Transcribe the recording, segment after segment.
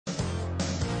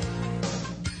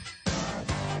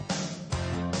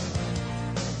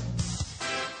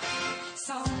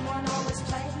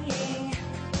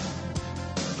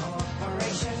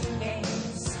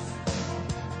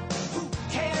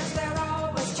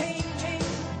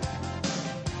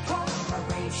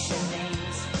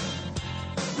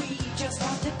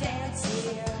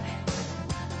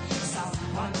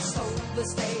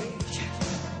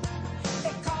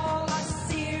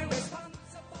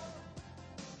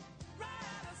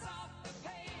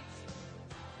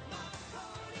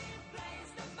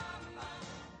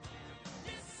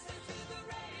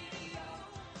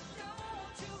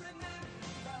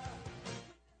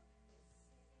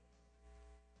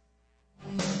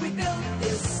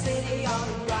this city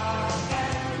on rock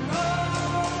and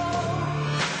roll.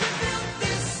 We built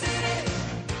this city.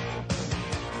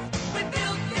 We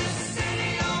built this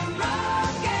city on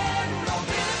rock and roll.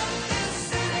 Built this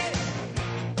city.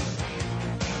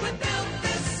 We built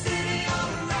this city on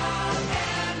rock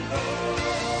and roll.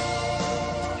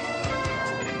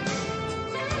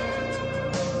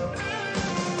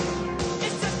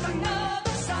 It's just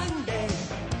another Sunday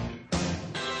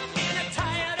in a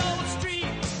tired old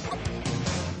street.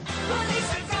 Police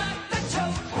have got the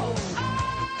chokehold.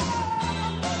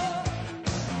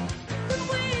 But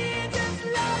we just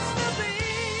lost the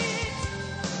beat.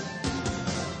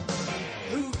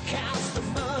 Who counts the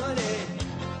money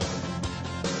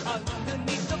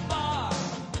underneath the bar?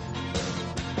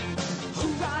 Who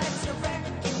writes the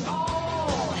wrecking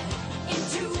ball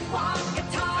into our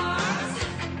guitars?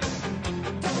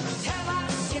 Don't tell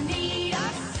us you need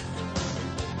us,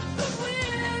 'cause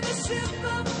we're the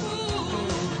sugar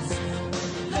fools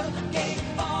looking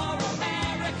for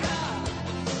America,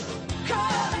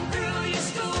 crawling through your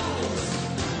schools.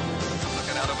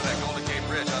 Looking out over that Golden Gate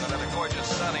Bridge on another gorgeous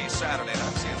sunny Saturday, and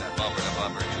I'm seeing that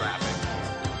bumper-to-bumper traffic.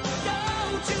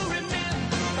 Don't you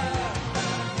remember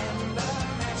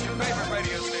It's your favorite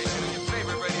radio station, your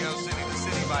favorite radio city, the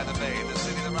city by the bay, the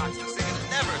city that rocks, the city that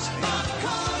never sleeps.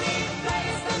 Marconi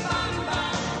plays the bamba?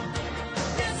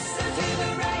 Listen to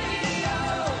the radio.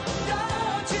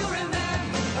 Don't you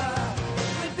remember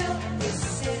we built this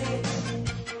city?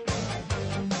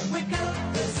 We built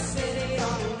this city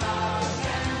on rock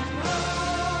and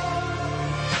roll.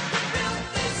 We built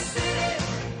this city.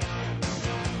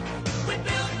 We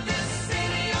built this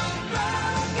city on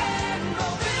rock and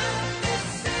roll. Built this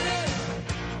city.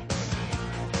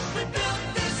 We built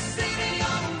this city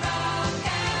on rock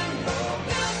and roll.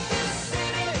 Built this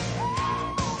city.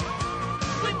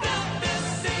 We built this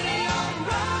city on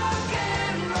rock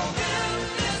and roll. Built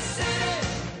this city.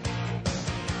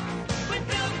 We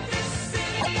built this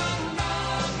city on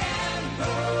rock and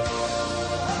roll.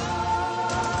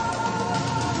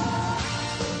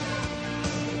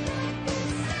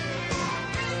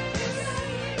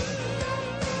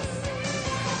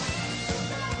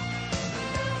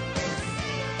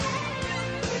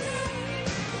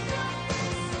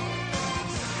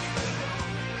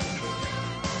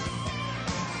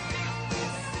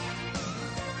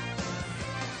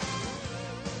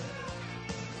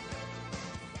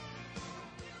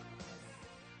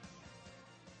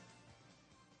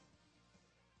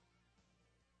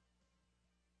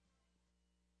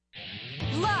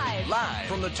 Live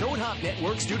from the Toad Hop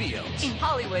Network studios. In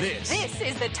Hollywood, This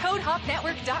is the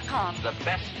ToadHopNetwork.com. the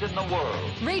best in the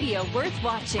world. Radio worth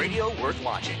watching. Radio worth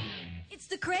watching. It's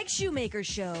the Craig Shoemaker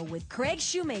Show with Craig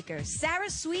Shoemaker, Sarah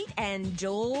Sweet, and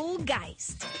Joel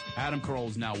Geist. Adam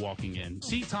Carolla's now walking in.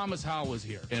 C. Thomas Howell is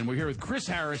here. And we're here with Chris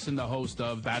Harrison, the host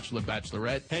of Bachelor,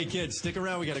 Bachelorette. Hey, kids, stick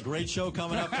around. We got a great show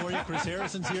coming up for you. Chris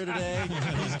Harrison's here today.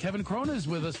 Kevin Crona is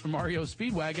with us from REO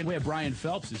Speedwagon. We have Brian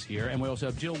Phelps is here. And we also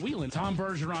have Jill Whelan. Tom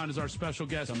Bergeron is our special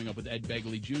guest, coming up with Ed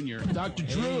Begley Jr. Dr.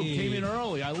 Drew came in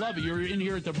early. I love it. You're in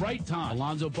here at the right time.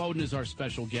 Alonzo Bowden is our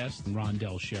special guest. And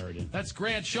Rondell Sheridan. That's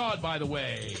Grant Shaw, by the way.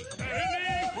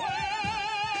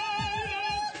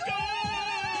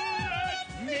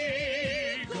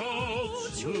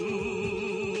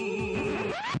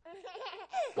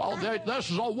 Well,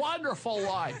 this is a wonderful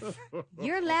life.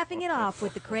 You're laughing it off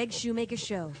with the Craig Shoemaker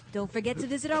Show. Don't forget to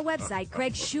visit our website,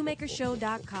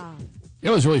 craigshoemakershow.com. It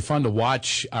was really fun to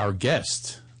watch our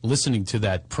guest listening to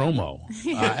that promo.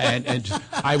 And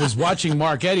I was watching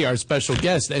Mark Eddy, our special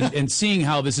guest, and seeing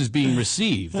how this is being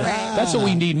received. That's what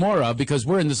we need more of, because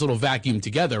we're in this little vacuum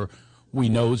together. We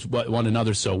know one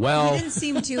another so well. He didn't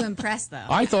seem too impressed, though.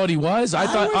 I thought he was. I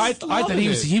thought he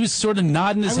was sort of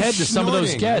nodding his head to some of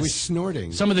those guests. I was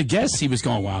snorting. Some of the guests, he was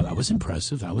going, "Wow, that was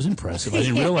impressive. That was impressive." I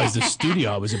didn't realize the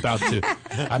studio I was about to.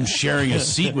 I'm sharing a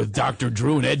seat with Dr.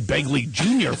 Drew and Ed Begley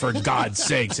Jr. for God's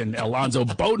sakes, and Alonzo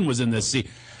Bowden was in this seat.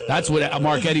 That's what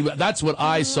Mark Eddy. That's what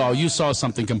I saw. You saw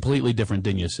something completely different,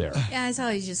 didn't you, Sarah? Yeah, I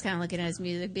saw he's just kind of looking at his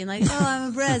music, being like, "Oh, I'm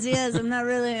impressed. Yes, I'm not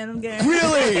really. I'm good."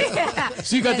 Really? Yeah.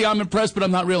 So you got the "I'm impressed, but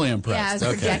I'm not really impressed." Yeah, I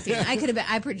was projecting. I could have been.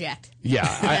 I project.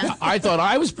 Yeah, I thought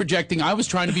I was projecting. I was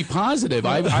trying to be positive.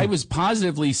 I was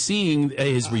positively seeing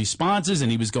his responses, and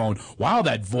he was going, "Wow,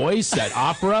 that voice, that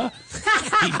opera."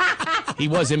 He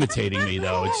was imitating me,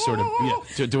 though. It's sort of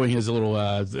doing his little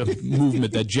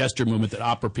movement, that gesture movement that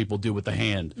opera people do with the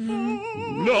hand.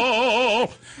 No!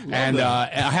 And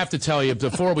I have to tell you,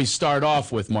 before we start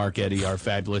off with Mark Eddy, our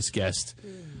fabulous guest,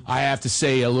 I have to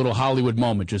say a little Hollywood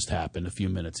moment just happened a few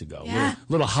minutes ago. Yeah.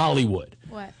 Little Hollywood.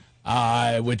 What?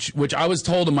 which I was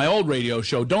told in my old radio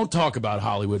show, don't talk about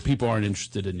Hollywood. People aren't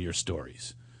interested in your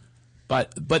stories.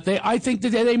 But I think that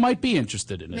they might be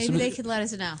interested in this. Maybe they could let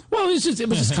us know. Well, it was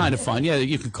just kind of fun. Yeah,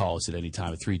 you can call us at any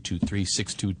time at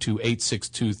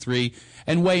 323-622-8623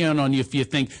 and weigh in on you if you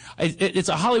think it's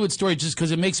a Hollywood story just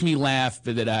because it makes me laugh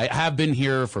that I have been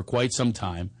here for quite some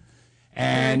time.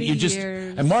 And 30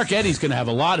 years. And Mark Eddy's going to have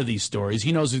a lot of these stories.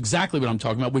 He knows exactly what I'm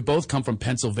talking about. We both come from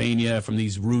Pennsylvania, from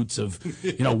these roots of,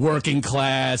 working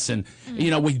class, and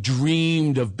we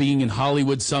dreamed of being in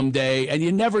Hollywood someday. And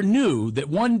you never knew that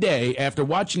one day, after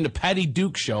watching the Patty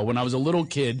Duke show when I was a little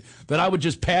kid, that I would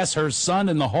just pass her son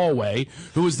in the hallway,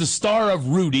 who was the star of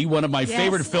Rudy, one of my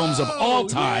favorite films of all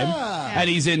time. Yeah. And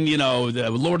he's in, the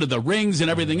Lord of the Rings and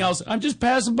everything else. I'm just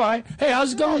passing by. Hey,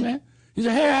 how's it going, man? He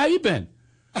said, hey, how you been?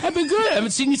 I've been good. I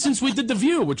haven't seen you since we did The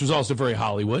View, which was also very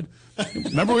Hollywood.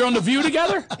 Remember we were on The View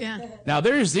together? Yeah. Now,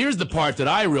 here's the part that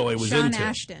I really was Sean into.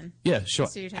 Ashton. Yeah, Sean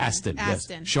Astin. Yes.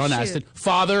 Sean Astin.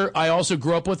 Father, I also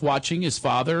grew up with watching his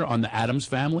father on The Addams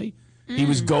Family. He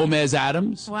was Gomez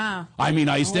Addams. Wow. I mean,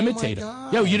 I used to imitate him.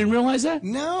 Yo, you didn't realize that?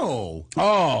 No.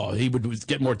 Oh, he would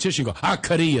get mortician and go,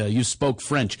 Caria, you spoke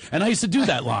French. And I used to do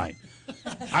that line.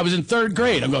 I was in 3rd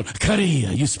grade. I'm going,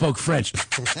 Caria, you spoke French.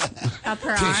 Up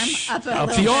her arm? Up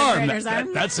the arm.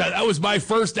 That was my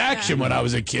first action when I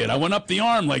was a kid. I went up the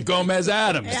arm like Gomez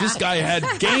Addams. Yeah. This guy had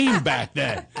game back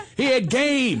then. He had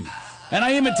game. And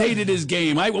I imitated his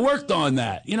game. I worked on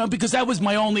that, because that was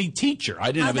my only teacher.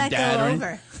 I didn't have a dad or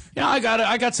anything. Yeah,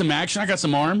 I got some action. I got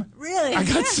some arm. Really? I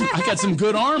got some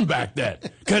good arm back then.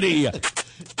 Caria.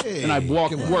 Hey, and I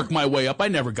work my way up. I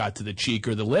never got to the cheek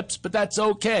or the lips, but that's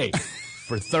okay.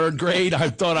 For 3rd grade, I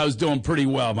thought I was doing pretty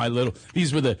well.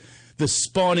 These were the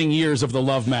spawning years of the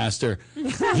Love Master.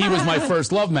 He was my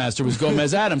first Love Master, was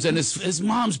Gomez Addams, and his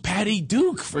mom's Patty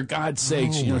Duke, for God's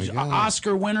sakes.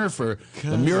 Oscar winner for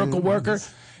The Miracle Worker.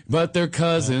 But they're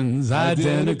cousins,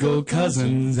 identical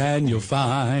cousins, and you'll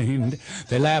find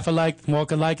they laugh alike,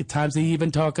 walk alike, at times they even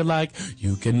talk alike.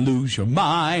 You can lose your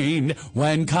mind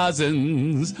when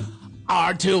cousins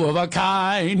are two of a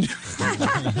kind.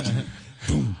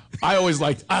 I always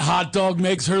liked, a hot dog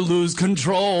makes her lose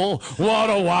control. What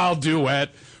a wild duet.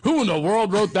 Who in the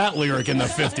world wrote that lyric in the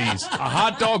 50s? A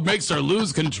hot dog makes her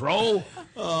lose control.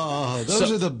 Oh,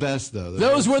 those are the best, though.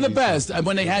 Those were the best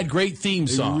when they had great theme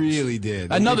songs. They really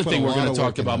did. Another thing we're going to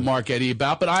talk about Mark Eddy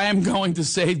about, but I am going to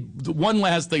say one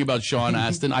last thing about Sean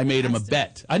Astin. I made him a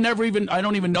bet. I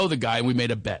don't even know the guy, and we made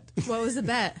a bet. What was the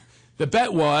bet? The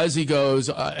bet was, he goes,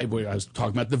 I was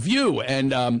talking about The View,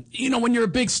 and, when you're a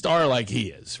big star like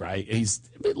he is, right? He's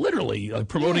literally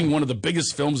promoting one of the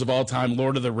biggest films of all time,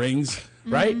 Lord of the Rings,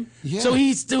 right? Yeah. So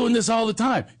he's doing this all the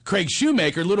time.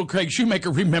 Little Craig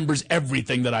Shoemaker remembers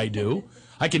everything that I do.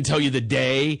 I can tell you the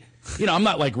day. I'm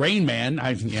not like Rain Man.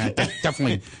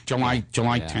 Definitely July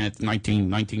 10th,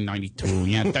 1992.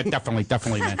 Yeah,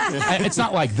 definitely, man. It's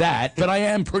not like that, but I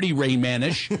am pretty Rain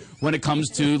Man-ish when it comes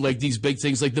to like these big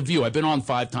things like The View. I've been on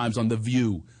 5 times on The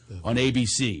View on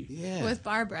ABC. Yeah. With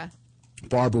Barbara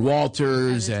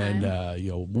Walters and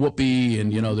Whoopi,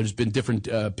 and there's been different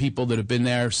people that have been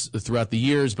there throughout the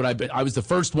years, but I was the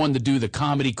first one to do the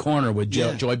Comedy Corner with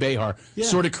Joy Behar.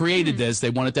 Sort of created this.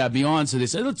 They wanted to have me on, so they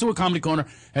said, let's do a Comedy Corner.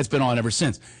 It's been on ever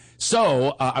since.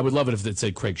 So I would love it if it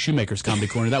said Craig Shoemaker's Comedy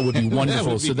Corner. That would be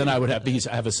wonderful. So then I would have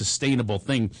a sustainable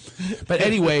thing. But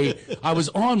anyway, I was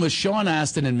on with Sean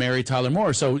Astin and Mary Tyler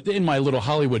Moore. So in my little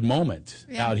Hollywood moment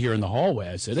out here in the hallway,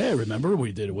 I said, hey, remember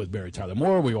we did it with Mary Tyler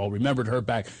Moore. We all remembered her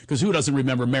back. Because who doesn't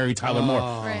remember Mary Tyler Moore?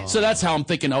 Right. So that's how I'm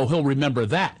thinking, he'll remember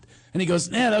that. And he goes,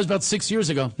 that was about 6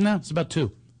 years ago. No, it's about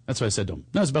 2. That's what I said to him.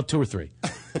 No, it's about 2 or 3.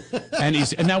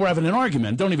 And now we're having an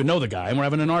argument. Don't even know the guy, and we're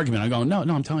having an argument. I go, no,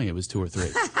 I'm telling you, it was 2 or 3.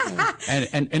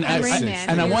 And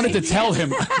I wanted to tell him.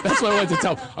 That's what I wanted to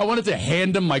tell. I wanted to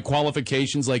hand him my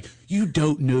qualifications. Like, you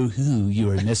don't know who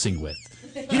you are messing with.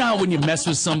 You know how when you mess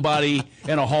with somebody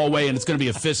in a hallway and it's going to be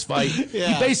a fist fight?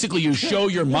 Yeah. You show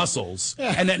your muscles,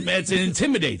 and it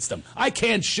intimidates them. I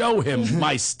can't show him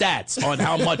my stats on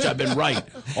how much I've been right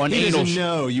on he anal. He doesn't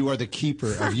know you are the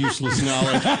keeper of useless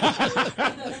knowledge.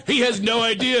 He has no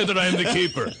idea that I am the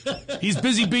keeper. He's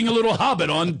busy being a little hobbit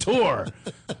on tour,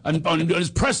 on his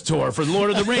press tour for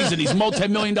Lord of the Rings and these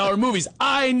multi-million-dollar movies.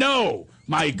 I know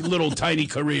my little tiny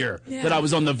career that I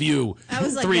was on The View That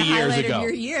was like 3 the years highlight ago. of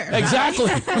your year.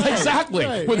 Exactly, exactly.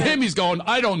 With him, he's going,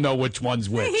 I don't know which one's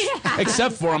which.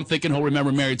 Except for I'm thinking he'll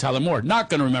remember Mary Tyler Moore. Not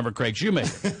going to remember Craig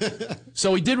Shoemaker.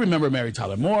 So he did remember Mary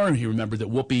Tyler Moore, and he remembered that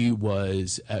Whoopi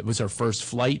was her first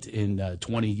flight in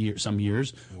 20 years, some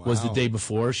years, was the day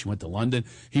before. She went to London.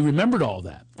 He remembered all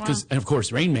that. And of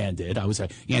course, Rain Man did. I was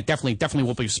like, yeah, definitely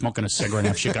Whoopi was smoking a cigarette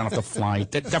after she got off the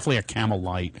flight. Definitely a Camel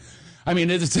Light. I mean,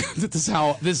 this is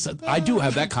how I do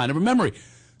have that kind of a memory.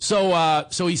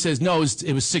 So he says, no,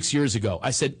 it was 6 years ago.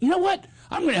 I said, you know what?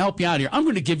 I'm going to help you out here. I'm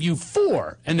going to give you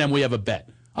 4, and then we have a bet.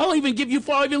 I'll even give you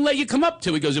 4. I'll even let you come up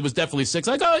to. He goes, it was definitely 6.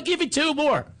 I go, I'll give you 2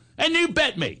 more, and you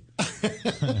bet me.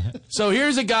 So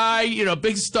here's a guy,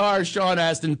 big star, Sean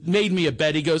Astin, made me a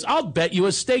bet. He goes, I'll bet you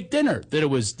a steak dinner that it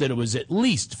was at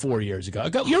least 4 years ago. I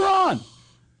go, you're on.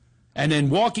 And then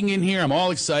walking in here, I'm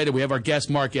all excited. We have our guest,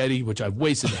 Mark Eddy, which I've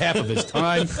wasted half of his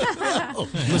time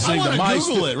listening to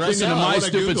my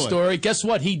stupid story. Guess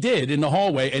what he did in the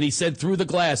hallway? And he said through the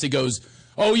glass, he goes,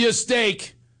 "Oh, you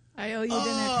steak." I owe you dinner.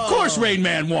 Of course Rain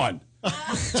Man won.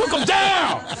 Took him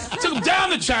down. Took him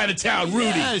down to Chinatown,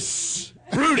 Rudy. Yes.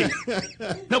 Rudy.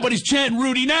 Nobody's chanting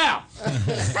Rudy now.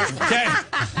 Okay.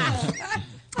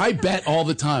 I bet all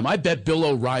the time. I bet Bill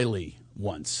O'Reilly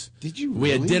once. Did you We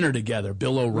had really? dinner together,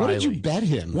 Bill O'Reilly. What did you bet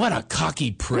him? What a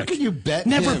cocky prick. What could you bet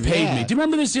Never him? paid Yeah. me. Do you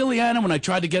remember this, Ileana, when I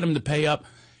tried to get him to pay up?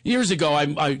 Years ago,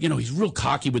 he's real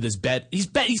cocky with his bet.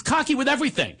 He's cocky with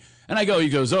everything. And he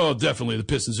goes, oh, definitely the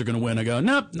Pistons are going to win. I go,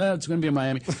 nope, no, it's going to be in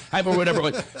Miami. Or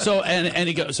whatever. So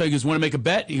he goes, want to make a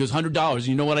bet? He goes, $100.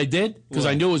 You know what I did? Because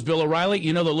I knew it was Bill O'Reilly.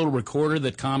 You know the little recorder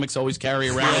that comics always carry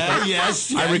around? Yeah,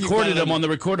 yes. I recorded him on the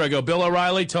recorder. I go, Bill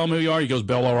O'Reilly, tell me who you are. He goes,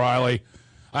 Bill O'Reilly.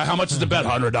 How much is the bet?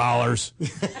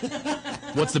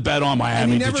 $100. What's the bet on Miami,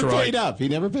 and he never Detroit? paid up. He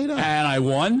never paid up. And I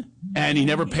won, and he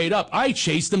never paid up. I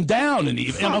chased him down, and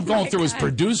I'm going through his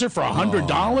producer for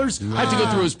 $100. I have to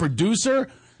go through his producer,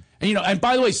 and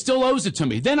by the way, still owes it to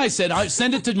me. Then I said, I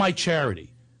send it to my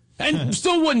charity, and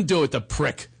still wouldn't do it. The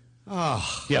prick.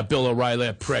 Oh. Yeah, Bill O'Reilly,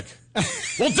 a prick.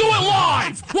 We'll do it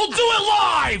live. We'll do it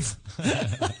live.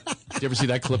 Did you ever see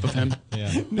that clip of him?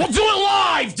 Yeah. We'll do it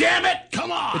live, damn it!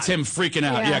 Come on! It's him freaking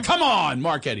out. Yeah, come on!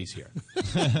 Mark Eddy's here.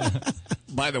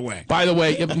 By the way,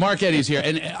 Mark Eddy's here.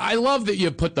 And I love that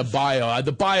you put the bio.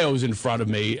 The bio's in front of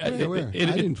me. Where? I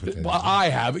didn't put that. Well, I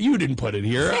have. You didn't put it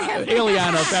here.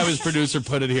 Ileana, if I was producer,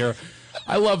 put it here.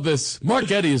 I love this.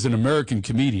 Mark Eddy is an American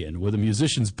comedian with a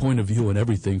musician's point of view on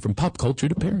everything from pop culture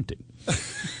to parenting.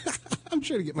 I'm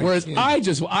trying to get my. Whereas chin. I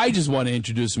just want to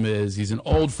introduce him as he's an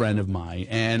old friend of mine,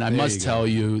 and I must tell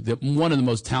you that one of the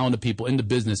most talented people in the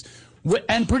business,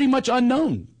 and pretty much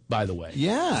unknown, by the way.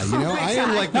 Yeah, I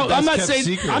am like the No, best I'm not kept saying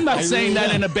secret. I'm not I saying really that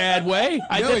am. in a bad way.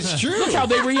 No, it's true. Look how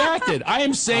they reacted. I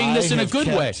am saying this I in a have good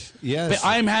kept- way. yes. But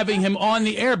I am having him on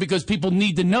the air because people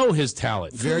need to know his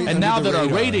talent. Very and under now the that our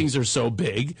radar. ratings are so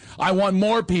big, I want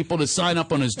more people to sign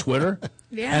up on his Twitter.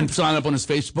 Yeah. And sign up on his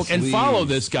Facebook and Please. follow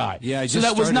this guy. Yeah, I so just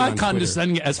that was started not on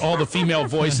condescending as all the female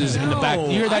voices in the back. You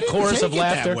hear I that didn't chorus take of it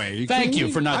laughter? That way. Thank kidding you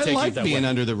me? for not taking I like it that being way.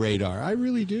 under the radar. I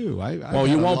really do. Well,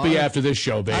 you won't be after this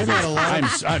show, baby. I've had a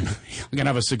lot I'm gonna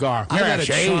have a cigar. I've had a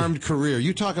Jay. charmed career.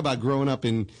 You talk about growing up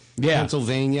in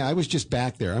Pennsylvania. I was just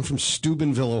back there. I'm from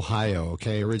Steubenville, Ohio.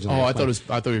 Okay, originally. Oh, I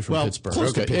thought you were from Pittsburgh. Close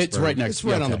Okay, to Pittsburgh. it's right next. It's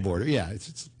right on the okay. border. Yeah, it's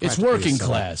It's practically working a suburb.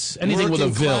 class. Anything with a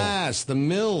Working Ville. class, the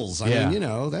Mills. I Yeah. mean,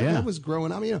 that was growing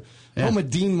up. Home of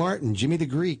Dean Martin, Jimmy the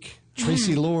Greek,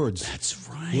 Tracy Lords. That's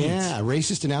right. Yeah, a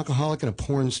racist, an alcoholic, and a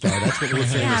porn star. That's what we're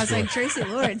famous Yeah, I was for. like Tracy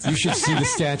Lords. You should see the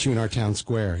statue in our town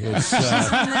square. It's,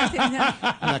 I'm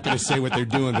not going to say what they're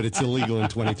doing, but it's illegal in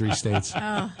 23 states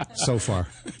so far.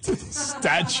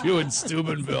 Statue in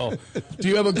Steubenville. Do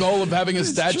you have a goal of having a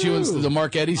statue, true. the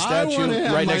Mark Eddy statue, wanna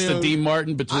have right my next to own- Dean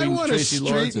Martin between I want Tracy a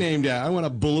street Lords? named I want a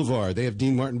boulevard. They have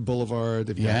Dean Martin Boulevard.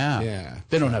 They've got, yeah.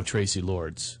 They don't have Tracy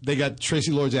Lords. They got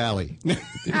Tracy Lords Alley. No,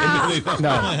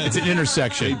 it's an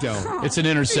intersection. They don't. It's an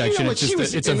intersection. You know what? It's She just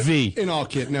was it's a V. All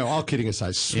kidding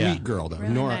aside, sweet Yeah. girl though.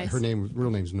 Really Nora, nice. her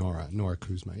real name's Nora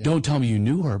Kuzma. Yeah. Don't tell me you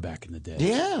knew her back in the day.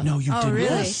 Yeah. No, you Oh, didn't.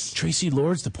 really? Tracy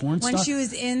Lords, the porn When star. she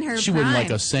was in her She prime. wouldn't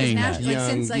like us saying Now, that. Like,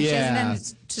 since Young, she hasn't yeah. done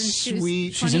it since she was Sweet.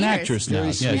 20 She's an years. actress now. Very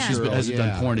Yeah, sweet she's girl, hasn't done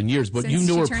yeah. porn in years. But Since you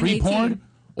knew she her turned pre-porn, 18.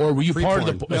 or were you part of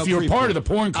the? Pre-porn. No, If you were part of the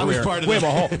pre-porn. porn I was career, part of we have the-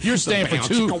 a whole. You're staying for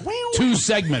two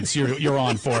segments. You're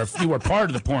on for. If you were part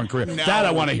of the porn career, that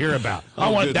I want to hear about. I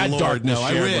Oh, want good that Lord, darkness no,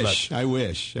 shared with us. I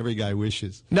wish. Every guy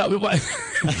wishes. No, but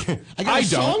I got I a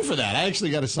song don't. for that. I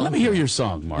actually got a song. Let me for hear that. your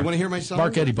song, Mark. You wanna hear my song?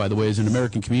 Mark Eddy, by the way, is an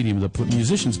American comedian with a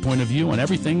musician's point of view on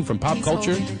everything from pop He's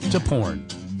culture holding it. to porn.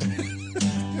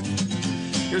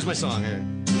 Here's my song. Here.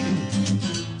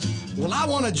 Well, I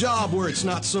want a job where it's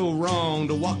not so wrong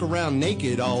to walk around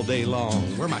naked all day long.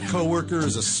 Where my coworker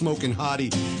is a smoking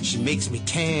hottie. She makes me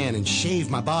tan and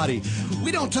shave my body.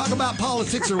 We don't talk about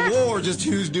politics or war, just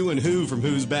who's doing who from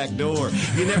whose back door.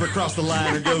 You never cross the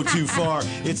line or go too far.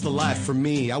 It's the life for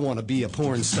me. I want to be a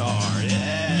porn star.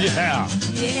 Yeah.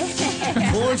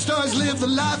 Porn stars live the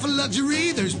life of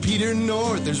luxury. There's Peter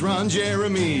North, there's Ron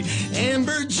Jeremy,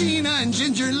 Amber Gina and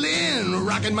Ginger Lynn,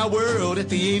 rocking my world at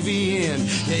the AVN.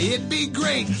 Yeah, it'd be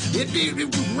great, it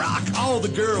would rock. All the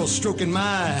girls stroking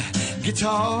my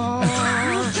guitar.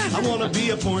 I want to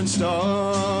be a porn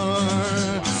star.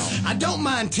 I don't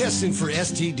mind testing for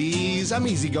STDs. I'm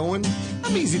easygoing.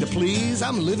 I'm easy to please.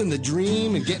 I'm living the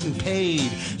dream and getting paid.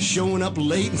 Showing up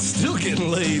late and still getting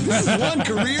laid. This is one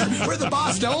career where the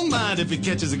boss don't mind if he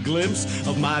catches a glimpse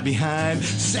of my behind.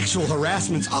 Sexual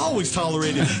harassment's always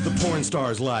tolerated. The porn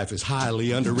star's life is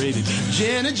highly underrated.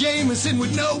 Jenna Jameson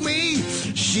would know me.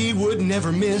 She would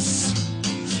never miss.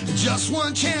 Just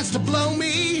one chance to blow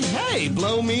me. Hey,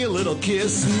 blow me a little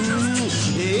kiss.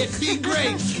 It'd be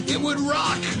great. It would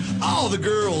rock. All the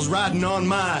girls riding on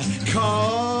my car.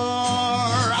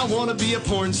 I want to be a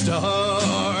porn star.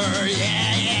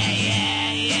 Yeah, yeah,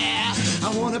 yeah, yeah.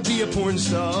 I want to be a porn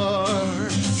star.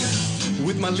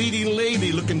 With my leading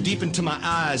lady looking deep into my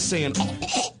eyes saying, I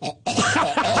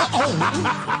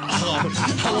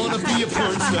want to be a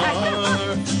porn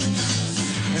star.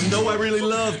 And though I really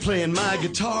love playing my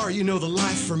guitar, you know the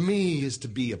life for me is to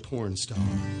be a porn star.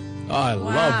 Oh, I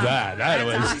love that.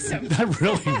 That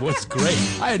really was great.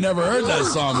 I had never heard that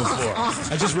song before.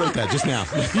 I just wrote that just now.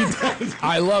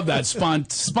 I love that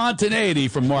spontaneity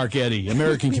from Mark Eddy,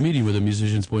 American comedian with a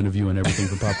musician's point of view on everything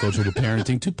from pop culture to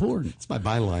parenting to porn. It's my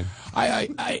byline.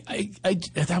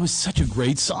 That was such a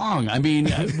great song. I mean,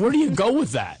 where do you go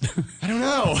with that? I don't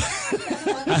know.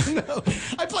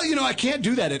 I play. I can't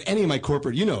do that at any of my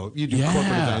corporate. You do corporate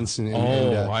events and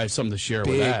I have something to share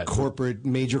with that.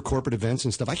 Major corporate events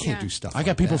and stuff. I can't do stuff. I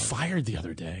got people fired the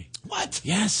other day. What?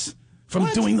 Yes, from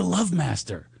doing the Love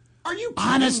Master. Are you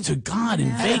kidding? Honest to God, in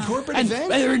Vegas, corporate and event?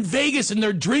 they're in Vegas and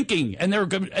they're drinking and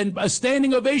and a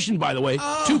standing ovation. By the way,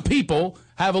 2 people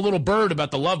have a little bird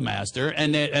about the Love Master,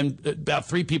 and about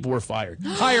 3 people were fired.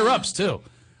 Higher ups too.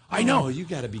 I know. Oh, you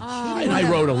got to be kidding. And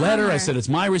I wrote a letter. I said it's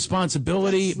my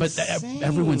responsibility, but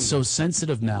everyone's so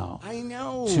sensitive now. I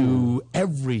know. To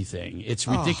everything. It's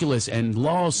ridiculous, and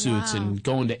lawsuits and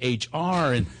going to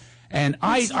HR and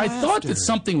I thought that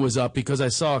something was up because I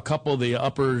saw a couple of the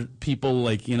upper people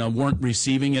weren't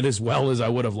receiving it as well as I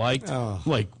would have liked.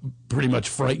 Like pretty much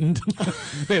frightened.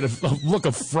 They had a look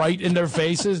of fright in their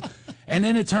faces. And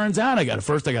then it turns out I got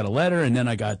a letter, and then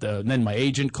then my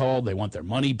agent called. They want their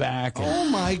money back. And, oh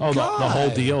my God! The whole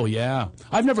deal. Yeah,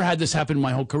 I've never had this happen in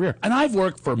my whole career, and I've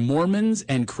worked for Mormons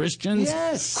and Christians,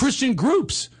 Christian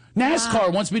groups.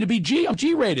 NASCAR wants me to be I'm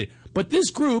G-rated, but this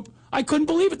group, I couldn't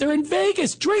believe it. They're in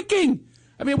Vegas drinking.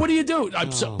 I mean, what do you do? I'm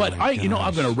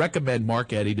going to recommend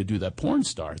Mark Eddy to do that porn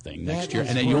star thing next year,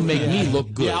 and then you'll make me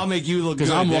look good. Yeah, I'll make you look good.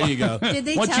 There you go. Did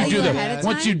they tell you ahead of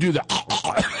time? Once you do that,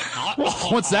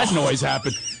 once that noise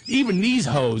happened, even these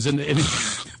hoes they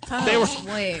were.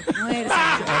 Wait a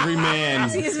second. Every man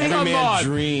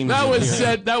dreams.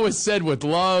 That was said with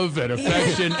love and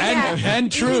affection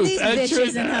and truth. These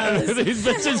bitches and hoes. These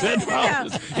bitches and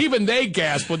hoes. Even they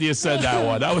gasped when you said that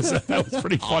one. That was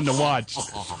pretty fun to watch.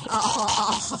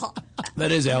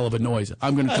 That is a hell of a noise.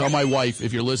 I'm going to tell my wife,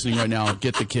 if you're listening right now,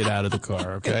 get the kid out of the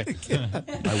car, okay?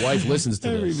 My wife listens to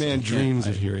Every this. man dreams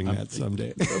of hearing that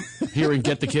someday. Hearing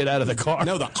get the kid out of the car.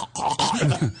 No,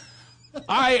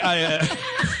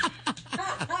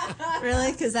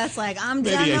 Really? Because that's like, I'm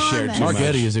done. Maybe I shared on too that. Mark much.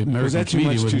 Eddy is an Was American that too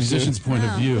comedian much with a too soon? musician's point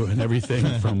of view and everything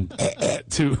from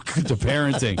to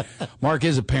parenting. Mark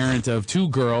is a parent of 2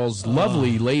 girls,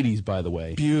 lovely ladies, by the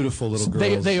way. Beautiful little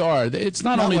girls. They are. It's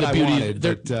not only what the I beauty. wanted,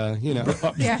 they're-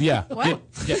 but, yeah. What? Well,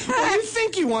 you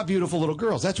think you want beautiful little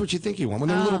girls. That's what you think you want. When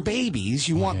they're little babies,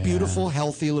 you want beautiful,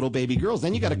 healthy little baby girls.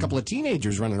 Then you got a couple of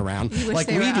teenagers running around You wish like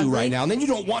they we were do ugly? right now. And then you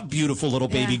don't want beautiful little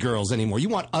baby girls anymore. You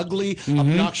want ugly,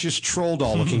 obnoxious, troll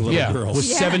doll looking little girls. with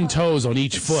 7 toes on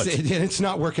each foot. It's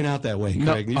not working out that way,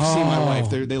 No. Craig. You've seen my wife.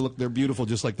 They're beautiful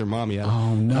just like their mommy. I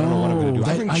don't know what I'm going to do.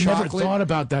 I bring I never chocolate. thought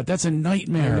about that. That's a I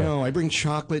nightmare. know. I bring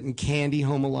chocolate and candy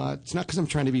home a lot. It's not because I'm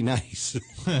trying to be nice.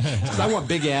 It's 'cause I want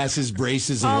big asses,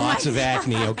 braces, and lots of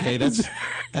acne. Okay, that's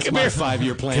my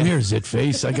 5-year plan. Come here,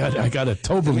 Zitface. I got a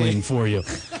Toberling for you.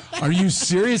 Are you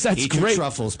serious? That's Eat your great.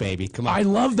 truffles, baby. Come on. I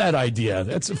love that idea.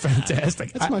 That's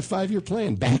fantastic. That's my 5-year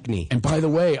plan. Back knee. And by the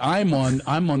way, I'm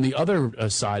on the other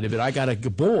side of it. I got a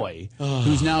boy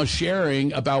who's now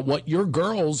sharing about what your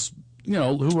girls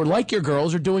who are like your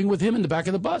girls are doing with him in the back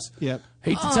of the bus. Yep.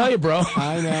 Hate to tell you, bro.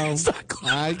 I know. It's not cool.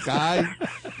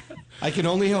 I can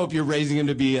only hope you're raising him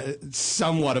to be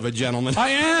somewhat of a gentleman. I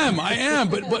am.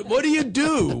 But what do you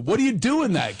do? What do you do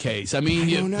in that case? I mean,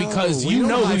 don't know. because We you don't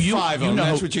know who high-five you 'em. know.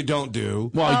 That's what you don't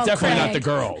do. Well, definitely not Craig. the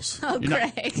girls. Oh, You're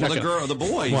not- Craig. not The gonna- the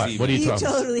boys. What? even. What are you You talking?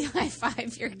 totally high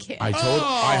five your kid. I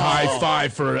high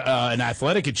five for an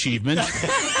athletic achievement.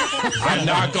 I'm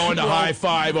not going to high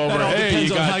five over. That all Hey, depends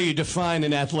you on got how you define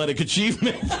an athletic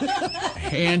achievement.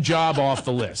 hand job off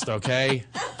the list, okay?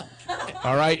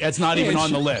 All right, that's not even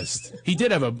on the list. He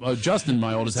did have Justin,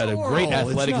 my oldest, had a great oral, it's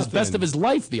athletic, his best nothing. of his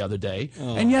life the other day.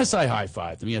 And yes, I high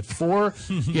fived him. He had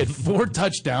four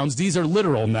touchdowns. These are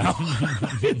literal now.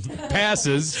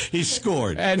 Passes. He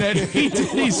scored. And then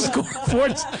he scored four.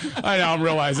 I know, I'm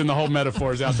realizing the whole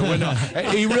metaphor is out the window.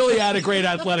 He really had a great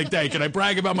athletic day. Can I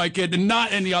brag about my kid? And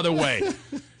not any other way.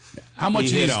 How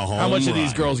much He hit a how home much are these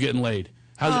run. girls getting laid?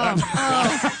 Oh,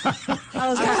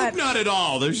 God. Not at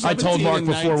all. There's I told 17 Mark and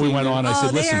before we 19. went on, I Oh, said,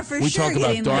 they listen, are for we sure talk about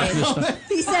getting darkness. laid.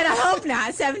 He said, I hope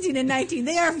not. 17 and 19.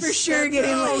 They are for sure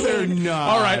getting laid. They're not.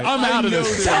 All right, I'm out of know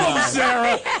this. they're Tell not. them,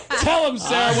 Sarah. Tell them,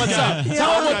 Sarah, what's up.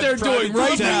 Tell them what they're doing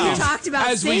right now. We talked about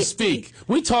as we safety. speak.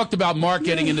 We talked about Mark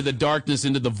getting into the darkness,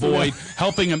 into the void,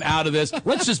 helping him out of this.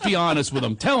 Let's just be honest with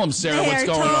him. Tell him, Sarah, They what's are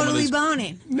going on with totally this.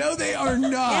 boning. No, they are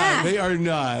not. Yeah. They are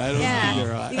not. I don't think they're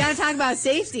Yeah. not. You got to talk about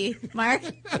safety, Mark.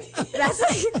 That's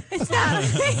like, it's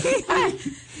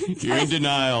not. You're in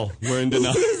denial. We're in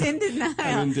denial. He's in denial.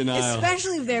 I'm in denial.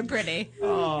 Especially if they're pretty.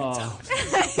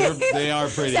 They are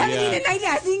pretty, 17 yeah. and 19.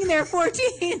 I think they're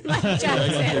 14. Like I got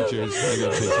Justin. pictures. I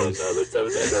got pictures.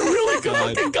 Really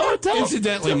good. Go and tell him.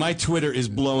 Incidentally, my Twitter is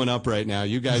blowing up right now.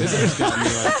 You guys just got me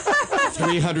like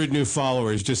 300 new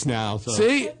followers just now. So.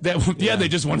 See? Yeah, they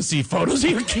just want to see photos of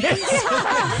your kids.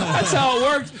 That's how it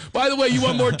works. By the way, you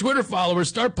want more Twitter followers,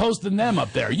 start posting them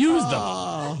up there. Use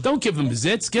them. Don't give them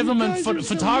zits. Give them a guys are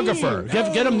so photographer. mean.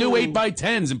 Get them new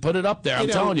 8x10s and put it up there. I'm You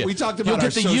know, telling you. we talked You'll about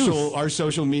get the youth. our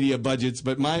social media budgets,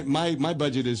 but my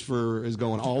budget is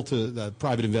going all to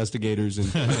private investigators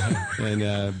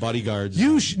and bodyguards.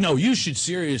 You should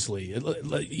seriously.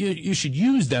 You should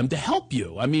use them to help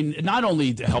you. I mean, not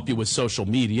only to help you with social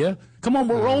media. Come on,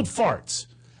 we're old farts.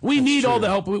 We need all the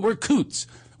help. We're coots.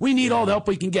 We need all the help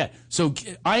we can get. So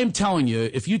I am telling you,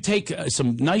 if you take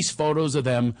some nice photos of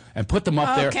them and put them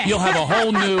up there, Okay. you'll have a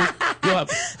whole new.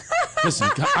 Listen,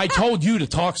 I told you to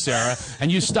talk, Sarah,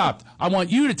 and you stopped. I want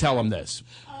you to tell them this.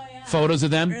 Photos of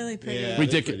them, Really pretty. Yeah,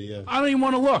 ridiculous. they're pretty, yeah. I don't even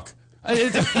want to look.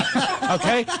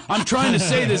 Okay, I'm trying to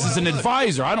say this as an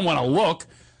advisor. I don't want to look.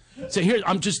 So here,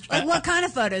 I'm just. Like, what kind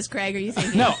of photos, Craig, are you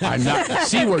thinking? No, I'm not.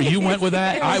 See where you went with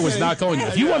that? I was not going there.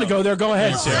 If you want to go there, go ahead,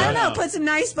 I don't Sarah. know. Put some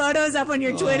nice photos up on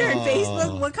your Twitter and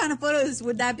Facebook. What kind of photos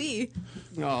would that be?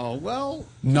 Oh well,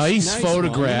 Nice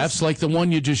photographs ones. like the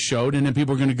one you just showed, and then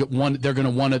people are going to get one. They're going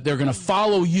to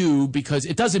follow you because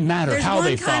it doesn't matter There's how one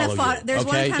they kind of follow photo- you. there's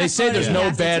one Okay, kind they of say photo there's you no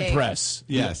have to bad take. press.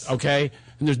 Yes. Okay,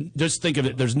 and just think of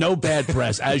it. There's no bad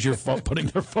press as you're putting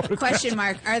their photographs. Question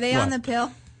mark. Are they on the pill?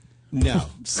 No,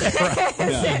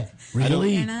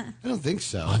 Really? They're not. I don't think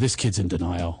so. Oh, this kid's in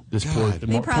denial. This poor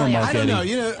probably Mark I don't Eddy. know.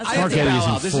 You know, I Mark have to Eddy's bow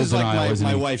in out. This full is like denial, isn't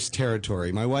my he? wife's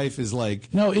territory. My wife is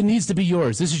like, No, it needs to be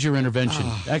yours. This is your intervention.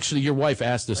 Actually, your wife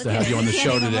asked us to have you on the He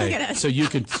show can't even look today, at us. so you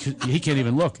can. He can't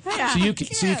even look. Yeah, so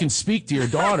you can speak to your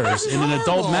daughters in an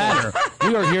adult manner.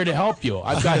 We are here to help you.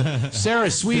 I've got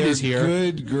Sarah Sweet they're is here.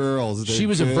 good girls. They're She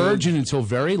was a good. virgin until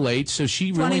very late, so she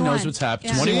really 21. knows what's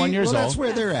happening. Yeah. 21 See? years well, old. That's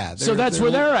where they're at. So that's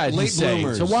where they're at. Late He's saying.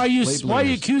 bloomers. So why are you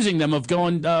Late accusing bloomers. them of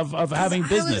going of having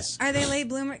business? Are they late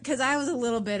bloomer? Because I was a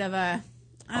little bit of a.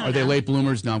 I don't Are they know. late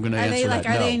bloomers? No, I'm going to Are answer they like?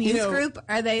 that. Are no. they in youth You know, group?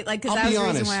 Are they like? Because I'll that was be the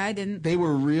honest. reason why I didn't. They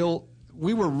were real.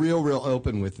 We were real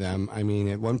open with them. I mean,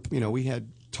 at one, we had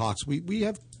talks. We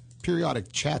have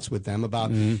periodic chats with them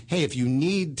about, hey, if you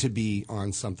need to be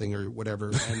on something or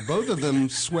whatever, and both of them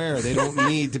swear they don't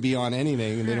need to be on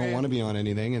anything and they don't want to be on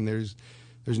anything, and there's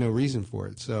no reason for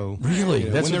it. So Really?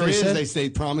 That's when what there they is, said? they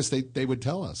promised they would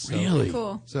tell us. So, Really?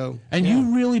 Cool. So And yeah.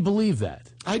 you really believe that?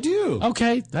 I do.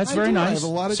 Okay, that's I very do. I nice. have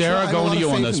a lot of Sarah, I have a going lot to of you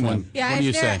on faith this in one. them. Yeah, What do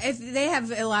you say? if they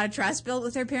have a lot of trust built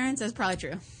with their parents, that's probably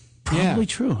true. Probably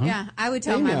true, huh? Yeah, I would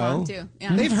tell They my know. mom too.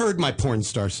 Yeah. They've heard my porn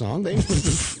star song. They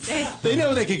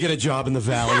know they could get a job in the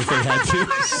Valley if they had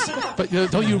to. But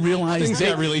don't you realize Things they,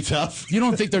 got really tough. you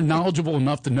don't think they're knowledgeable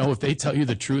enough to know if they tell you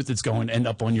the truth, it's going to end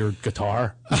up on your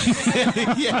guitar?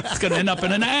 Yeah. It's going to end up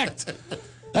in an act.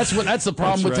 That's the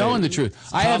problem with telling the truth.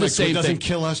 I have the Comics, same what doesn't thing.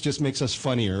 kill us just makes us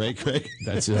funnier, right, Craig?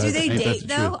 That's Do they ain't that date the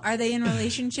though? truth? Are they in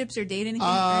relationships or date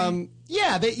anything?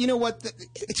 Yeah, you know what?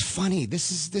 It's funny.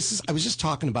 This is. I was just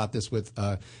talking about this with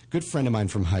a good friend of mine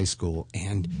from high school,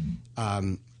 and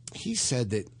he said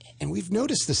that, and we've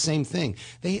noticed the same thing.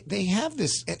 They have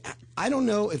this. I don't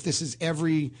know if this is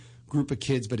every group of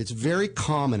kids, but it's very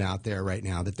common out there right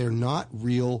now that they're not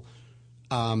real.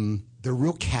 They're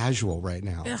real casual right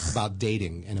now about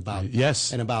dating and about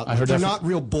Yes. and about I heard they're that not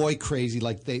real boy crazy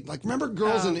like remember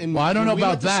girls in Well, I don't know when we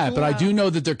went about to that, school? but I do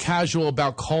know that they're casual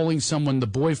about calling someone the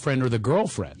boyfriend or the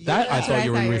girlfriend. That I That's thought what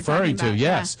you I were thought you were referring to. talking about,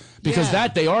 Yes, yeah. because Yeah.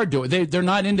 that they are doing. They're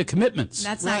not into commitments.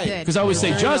 That's Right. not good. Because I always say,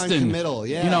 Very Justin, non-committal,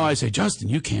 yeah. you know, I say, Justin,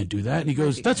 you can't do that, and he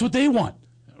goes, that's what they want.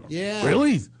 Yeah.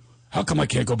 Really? How come I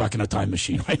can't go back in a time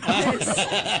machine right now?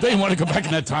 They want to go back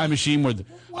in that time machine where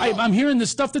I'm hearing the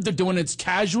stuff that they're doing. It's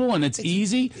casual and it's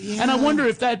easy, and I wonder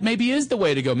if that maybe is the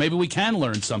way to go. Maybe we can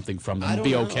learn something from them and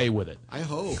be okay with it. I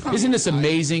hope. Isn't this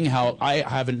amazing how I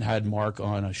haven't had Mark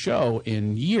on a show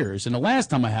in years, and the last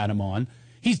time I had him on,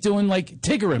 he's doing like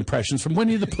Tigger impressions from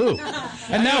Winnie the Pooh.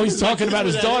 And now he's talking about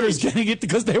his daughters getting it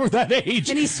because they were that age.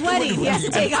 And he's sweating. He has to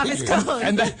take off his coat.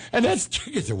 And that's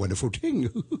It's a wonderful thing.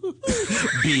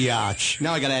 Biatch.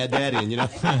 Now I gotta add that in, you know.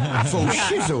 For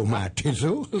shizzle, my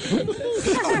tizzle.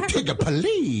 Oh, Tigger,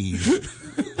 please.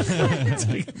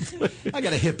 I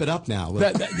gotta hip it up now.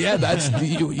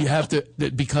 you have to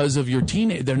because of your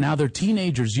they're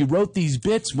teenagers. You wrote these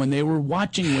bits when they were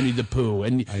watching Winnie the Pooh,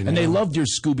 and they loved your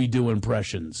Scooby-Doo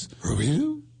impressions.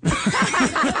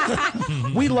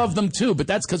 We love them too, but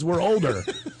that's because we're older,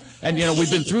 and you know we've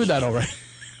been through that already.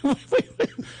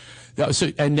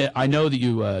 So, and I know that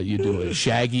you do a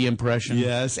Shaggy impression.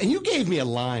 Yes, and you gave me a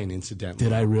line, incidentally.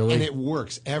 Did I really? And it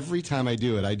works every time I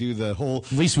do it. I do the whole.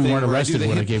 At least we thing weren't where arrested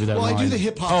when I gave you that line. Well, I do the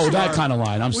hip hop. Oh, star. that kind of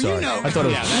line. I'm sorry. You know, I thought it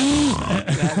was.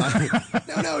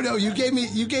 No. You gave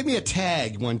me a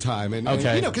tag one time, and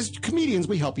Okay. you know, because comedians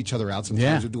we help each other out. Sometimes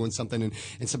Yeah. we're doing something, and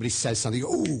somebody says something.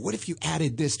 Oh, what if you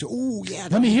added this to? Oh, yeah.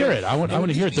 Let me hear it. I want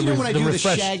to hear it. You know, when I do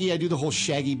refresh. the Shaggy, I do the whole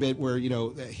Shaggy bit where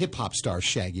hip hop star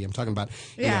Shaggy. I'm talking about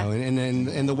you Yeah. know,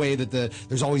 and the way that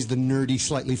there's always the nerdy,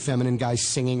 slightly feminine guy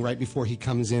singing right before he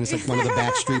comes in. It's like one of the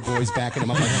Backstreet Boys backing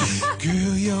him up. Like,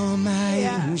 girl, you're my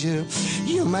angel,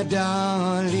 you're my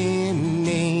darling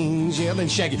angel.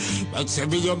 And Shaggy,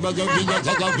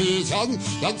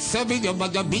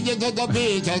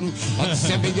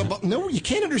 no, you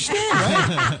can't understand,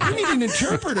 right? You need an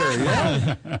interpreter,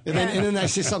 yeah. And then I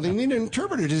say something. You need an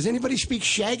interpreter. Does anybody speak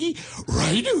Shaggy?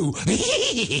 I do.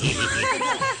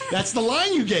 That's the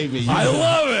line you gave me. I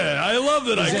love it. I love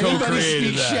that Does I anybody co-created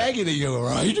speak that. Shaggy? They go,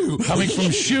 I do. Coming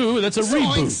from Shoe, that's a So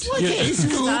reboot. it's like, hey,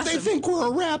 Scoob, they think we're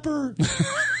a rapper.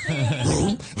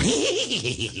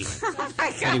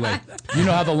 Anyway, You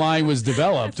know how the line was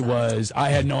developed was I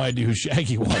had no idea who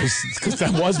Shaggy was because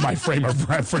that was my frame of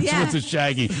reference Yeah. with the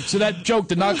Shaggy. So that joke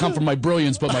did not come from my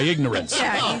brilliance but my ignorance.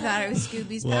 Yeah, you thought it was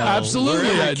Scooby's pal. Absolutely.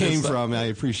 wherever I it came just- from, I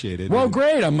appreciate it. Well,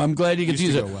 great. I'm glad you get to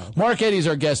Used use to it. go well. Mark Eddy's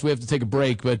our guest. We have to take a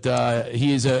break, but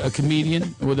he is a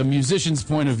comedian with a musician's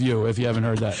point of view, if you haven't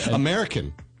heard that.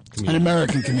 American. An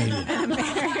American comedian.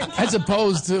 As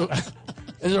opposed to...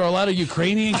 Is there a lot of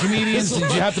Ukrainian comedians? Did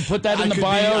you have to put that in the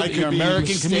bio? I could You're be American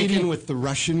mistaken comedian? with the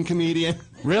Russian comedian.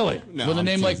 Really? No, with a I'm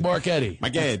name like teasing. Mark Eddy?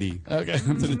 Magedi. Okay. It's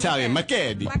an Italian.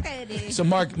 Magedi. So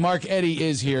Mark Eddy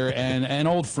is here, and an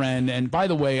old friend. And by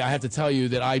the way, I have to tell you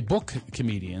that I book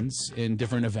comedians in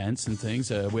different events and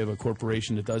things. We have a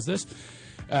corporation that does this,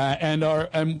 and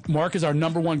Mark is our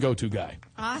number one go-to guy.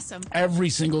 Awesome.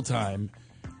 Every single time.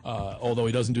 Although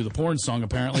he doesn't do the porn song,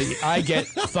 apparently, I get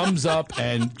thumbs up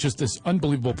and just this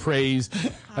unbelievable praise.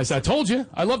 I said, I told you.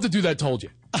 I love to do that, told you.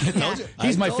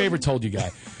 He's my favorite told you guy.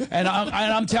 And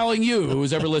I'm telling you,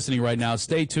 who's ever listening right now,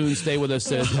 stay tuned, stay with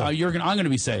us. I'm going to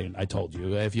be saying, I told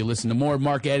you. If you listen to more of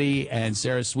Mark Eddy and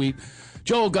Sarah Sweet,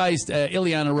 Joel Geist,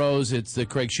 Ileana Rose, it's the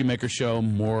Craig Shoemaker Show.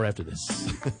 More after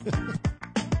this.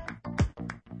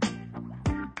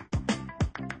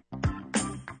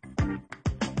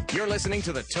 You're listening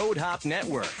to the Toad Hop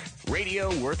Network,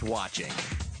 radio worth watching.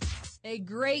 A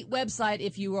great website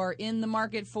if you are in the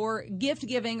market for gift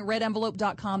giving,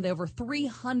 redenvelope.com. They have over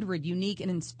 300 unique and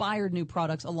inspired new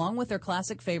products along with their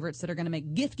classic favorites that are going to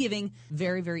make gift giving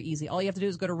very, very easy. All you have to do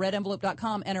is go to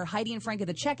redenvelope.com, enter Heidi and Frank at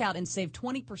the checkout, and save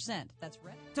 20%. That's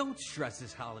Red. Don't stress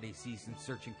this holiday season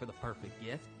searching for the perfect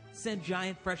gift. Send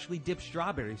giant freshly dipped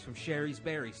strawberries from Sherry's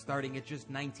Berries starting at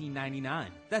just $19.99.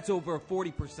 That's over a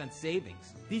 40%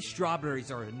 savings. These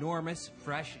strawberries are enormous,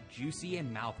 fresh, juicy,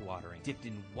 and mouth-watering, dipped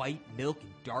in white milk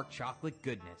and dark chocolate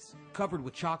goodness. Covered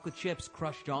with chocolate chips,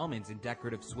 crushed almonds, and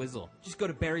decorative swizzle. Just go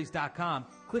to berries.com,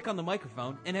 click on the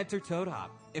microphone, and enter Toad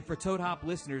Hop. And for Toad Hop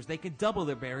listeners, they can double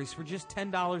their berries for just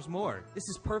 $10 more. This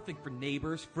is perfect for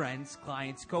neighbors, friends,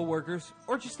 clients, co-workers,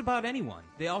 or just about anyone.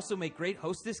 They also make great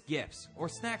hostess gifts or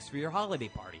snacks for your holiday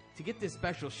party. To get this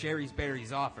special Sherry's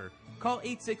Berries offer, call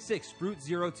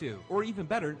 866-FRUIT-02, or even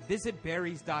better, visit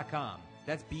berries.com.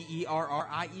 That's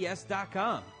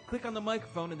BERRIES.com. Click on the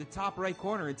microphone in the top right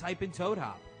corner and type in Toad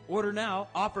Hop. Order now.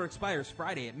 Offer expires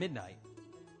Friday at midnight.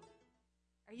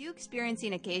 Are you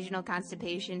experiencing occasional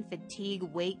constipation, fatigue,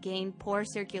 weight gain, poor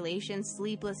circulation,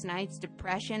 sleepless nights,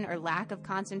 depression, or lack of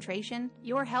concentration?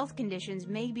 Your health conditions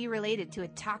may be related to a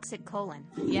toxic colon.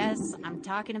 Yes, I'm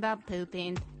talking about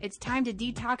pooping. It's time to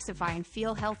detoxify and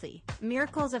feel healthy.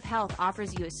 Miracles of Health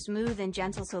offers you a smooth and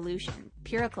gentle solution.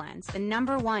 PuraCleanse, the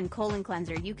 #1 colon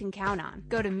cleanser you can count on.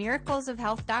 Go to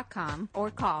miraclesofhealth.com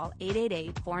or call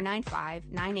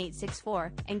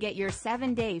 888-495-9864 and get your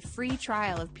 7-day free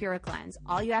trial of PuraCleanse.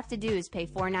 All you have to do is pay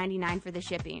 $4.99 for the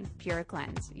shipping.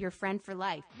 PuraCleanse, your friend for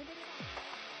life.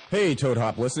 Hey, Toad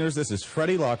Hop listeners, this is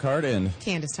Freddie Lockhart and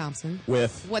Candace Thompson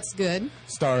with What's Good,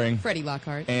 starring Freddie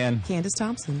Lockhart and Candace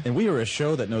Thompson. And we are a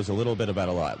show that knows a little bit about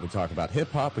a lot. We talk about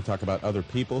hip-hop, we talk about other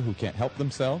people who can't help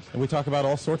themselves, and we talk about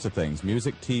all sorts of things.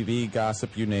 Music, TV,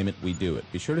 gossip, you name it, we do it.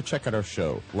 Be sure to check out our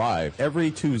show live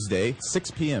every Tuesday,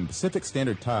 6 p.m. Pacific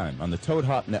Standard Time on the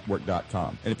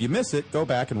ToadHopNetwork.com. And if you miss it, go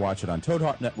back and watch it on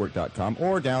ToadHopNetwork.com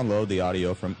or download the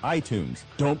audio from iTunes.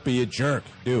 Don't be a jerk.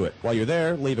 Do it. While you're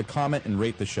there, leave a comment and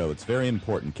rate the show. It's very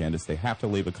important, Candace. They have to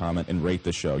leave a comment and rate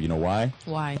the show. You know why?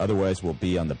 Why? Otherwise, we'll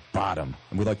be on the bottom.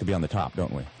 And we'd like to be on the top,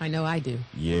 don't we? I know I do.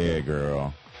 Yeah,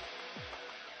 girl.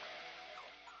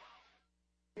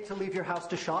 To leave your house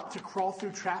to shop, to crawl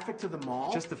through traffic to the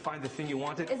mall. Just to find the thing you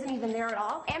wanted. Isn't even there at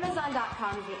all?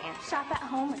 Amazon.com is the answer. Shop at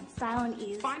home in style and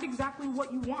ease. Find exactly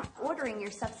what you want. Ordering your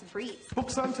stuff's a breeze.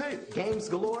 Books on tape, games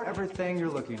galore, everything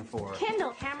you're looking for.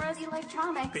 Kindle, cameras,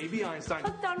 electronics. Baby Einstein.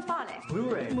 Hooked on phonics.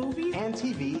 Blu-ray, movies, and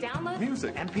TV. Download,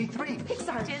 music, MP3,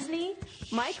 Pixar, Disney,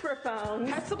 microphones,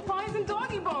 pet supplies, and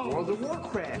doggy bones. World of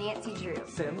Warcraft, Nancy Drew,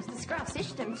 Sims, The Scruff,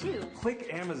 System 2. Click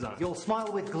Amazon. You'll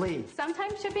smile with glee.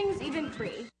 Sometimes shipping's even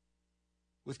free.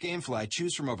 With GameFly,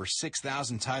 choose from over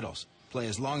 6,000 titles. Play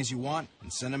as long as you want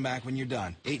and send them back when you're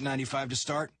done. $8.95 to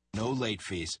start, no late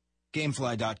fees.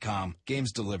 Gamefly.com.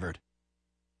 Games delivered.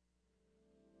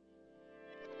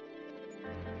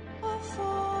 A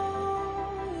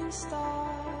falling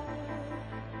star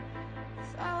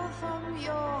fell from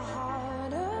your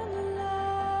heart and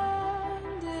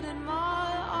landed in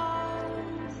my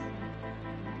arms.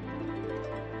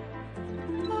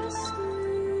 I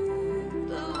screamed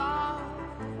aloud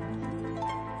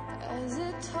as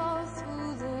it tore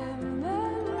through them,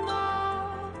 and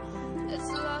now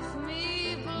it's left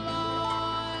me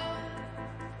blind.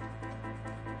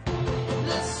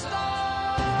 The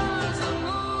stars and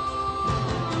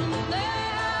moon, they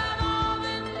have all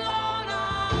been blown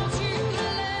out. You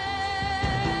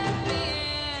left me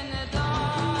in the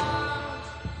dark.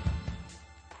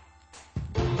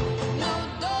 No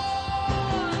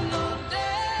dawn, no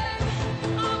day,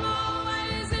 I'm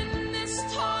always in this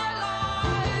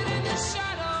twilight, in the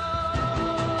shadow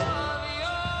of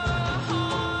your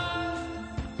heart.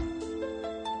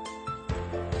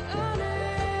 And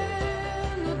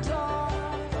in the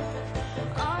dark,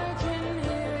 I can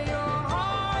hear your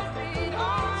heartbeat. I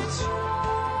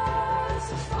try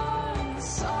to find the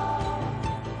sound,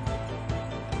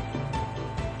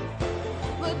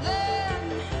 but then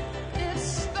it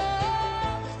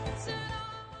stops.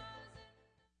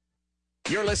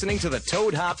 You're listening to the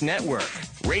Toad Hop Network,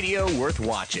 radio worth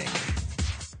watching.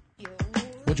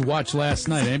 What'd you watch last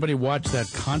night? Anybody watch that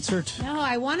concert No,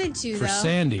 I wanted to, for though.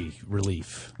 Sandy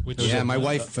Relief? Yeah, my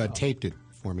wife taped it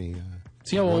for me.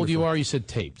 See how old you are? You said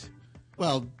taped.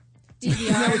 Well,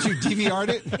 isn't that what you DVR'd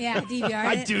it? Yeah, DVR'd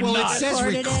I it. do Well, not. it says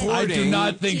Recorded it. I recording. do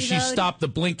not think she TiVo'd. stopped the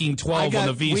blinking 12 on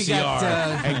the we VCR got,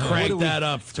 and what cranked do we- that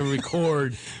up to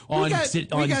record on we got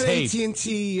tape.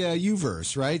 AT&T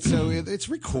Uverse, right? So it's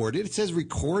recorded. It says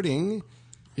recording.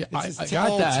 Yeah, It I says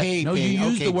got that. taping. No, you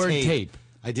used the word tape.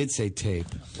 I did say tape.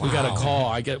 We got a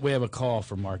Wow. call. We have a call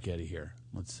from Marquetti here.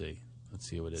 Let's see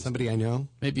who it is. Somebody I know?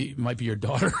 Maybe it might be your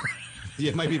daughter.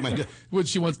 Yeah, it might be my daughter. What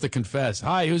she wants to confess.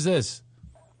 Hi, who's this?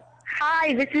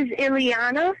 Hi, this is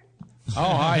Ileana.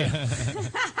 Oh, hi.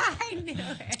 I knew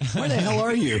it. Where the hell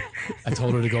are you? I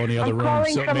told her to go in the other room.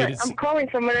 So it made it I'm calling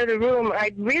from another room.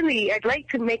 I'd like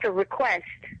to make a request.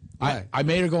 I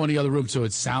made her go in the other room so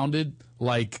it sounded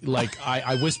like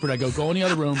I whispered. I go in the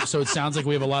other room so it sounds like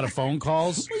we have a lot of phone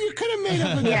calls. Well, you could have made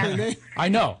up another name. I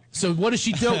know. So what does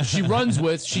she do?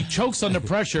 She chokes under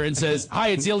pressure and says, "Hi,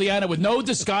 it's Ileana," with no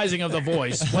disguising of the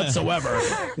voice whatsoever.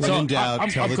 When in doubt,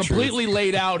 tell I'm the completely truth.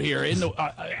 laid out here.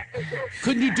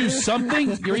 Couldn't you do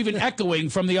something? You're even echoing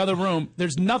from the other room.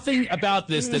 There's nothing about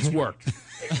this that's worked.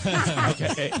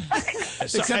 Okay.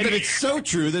 Except that it's so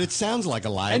true that it sounds like a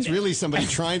lie. It's really somebody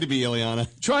trying to be Ileana.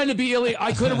 Trying to be Ileana.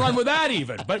 I could have run with that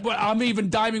even, but I'm even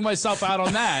diming myself out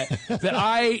on that.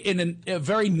 That in a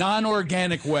very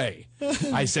non-organic way,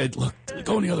 I said, "Look,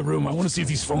 go in the other room. I want to see if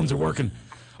these phones are working.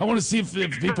 I want to see if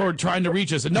people are trying to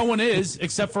reach us." And no one is,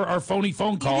 except for our phony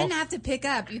phone You call. didn't have to pick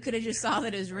up. You could have just saw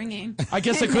that it was ringing. I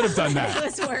guess I could have done that. It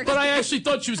was working. But I actually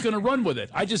thought she was going to run with it.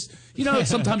 I just,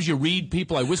 sometimes you read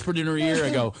people. I whispered in her ear.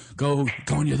 I go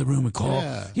in the other room and call.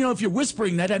 Yeah. If you're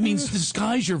whispering that means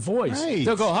disguise your voice. Right.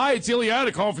 They'll go, "Hi, it's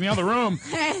Ileana calling from the other room.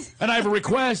 And I have a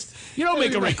request." You don't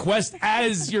make a request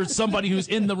as you're somebody who's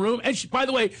in the room. And by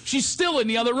the way, she's still in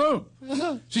the other room.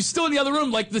 She's still in the other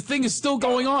room. Like the thing is still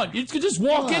going on. You could just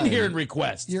walk in here and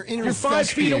request. You're 5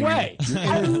 feet away.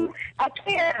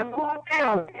 I'm walk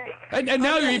down. And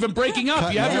now you're even breaking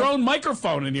up. You have your own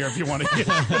microphone in here if you want to.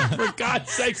 For God's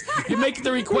sakes, you make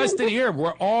the request in here.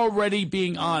 We're already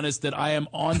being honest that I am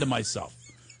on to myself.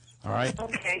 All right?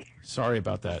 Okay. Sorry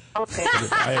about that. Okay.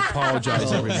 I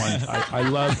apologize, everyone. I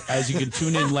love, as you can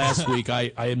tune in last week,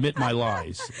 I admit my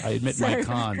lies. I admit my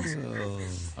cons.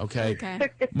 Okay?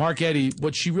 Mark Eddy,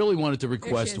 what she really wanted to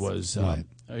request was,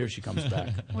 here she comes back.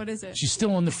 What is it? She's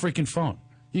still on the freaking phone.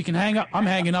 You can hang up. I'm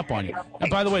hanging up on you. And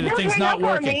by the way, the Don't thing's hang not up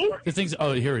on working. me. The thing's.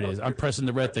 Oh, here it is. I'm pressing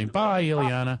the red thing. Bye,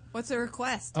 Ileana. What's the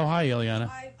request? Oh, hi, Ileana.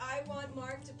 I want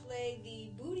Mark to play the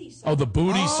booty song. Oh, the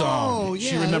booty song. yeah,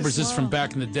 She remembers this this from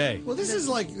back in the day. Well, this is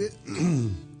like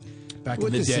Back what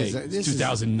in the this day. is, this is-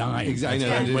 2009. Exactly.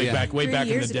 That's Yeah. way Yeah. back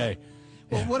in the day.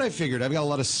 Well, what I figured, I've got a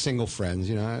lot of single friends.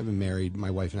 I've been married. My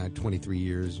wife and I, 23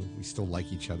 years. We still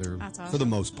like each other That's awesome. for the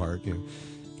most part.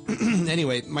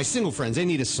 Anyway, my single friends, they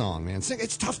need a song, man.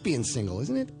 It's tough being single,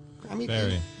 isn't it? I mean,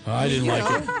 Very. I didn't like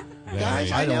it.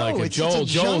 Guys, I don't know, like it. It's a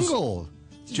jungle.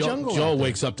 It's a jungle Joel out there.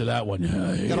 wakes up to that one.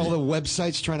 Got all the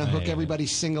websites trying to hook everybody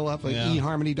single up, like Yeah.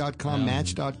 eharmony.com,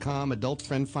 match.com, adult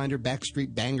friend finder,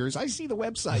 Backstreet Bangers. I see the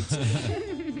websites.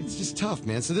 It's just tough,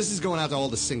 man. So this is going out to all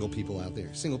the single people out there.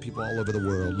 Single people all over the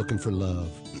world looking for love.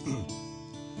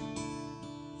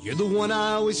 You're the one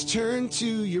I always turn to.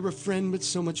 You're a friend, but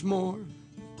so much more.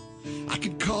 I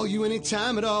could call you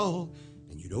anytime at all,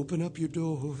 and you'd open up your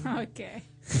door. Okay.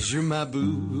 'Cause you're my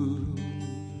boo.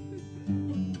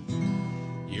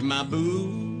 You're my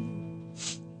boo.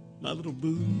 My little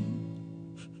boo.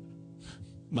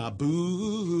 My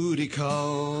booty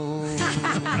call.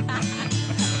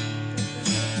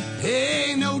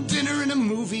 Hey, no dinner and a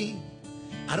movie.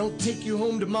 I don't take you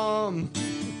home to mom.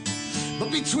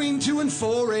 But between 2 and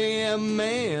 4 a.m.,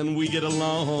 man, we get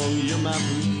along. You're my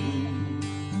boo.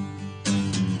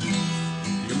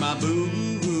 You're my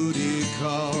booty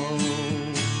call.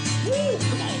 Woo,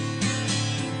 come on.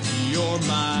 You're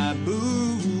my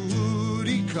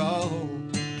booty call.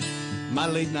 My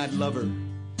late night lover.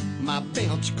 My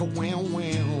bounce wow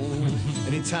wow.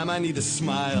 Anytime I need a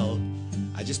smile,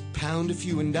 I just pound a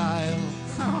few and dial.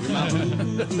 You're my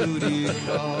booty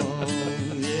call.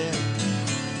 Yeah.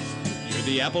 You're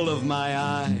the apple of my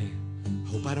eye.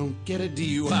 Hope I don't get a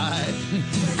DUI.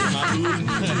 You're my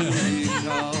booty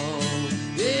call.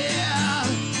 Yeah.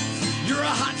 You're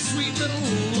a hot, sweet little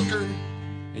looker.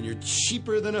 And you're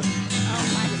cheaper than a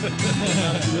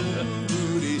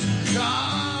booty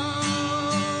call.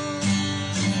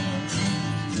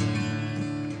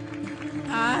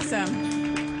 Awesome.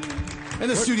 And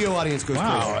the studio audience goes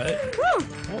Wow. crazy.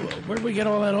 Where did we get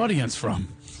all that audience from?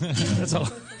 That's all.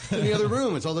 In the other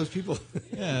room, it's all those people.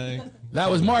 That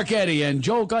was Mark Eddy and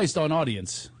Joel Geist on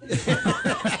audience.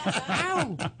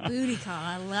 Ow. Booty call.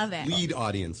 I love it. Lead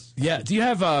audience. Yeah. Do you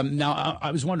have now?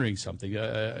 I was wondering something.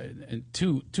 And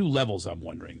two levels. I'm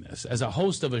wondering this as a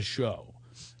host of a show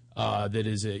that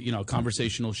is a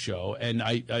conversational show, and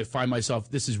I find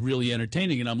myself this is really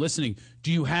entertaining, and I'm listening.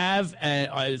 Do you have?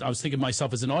 I was thinking of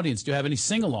myself as an audience. Do you have any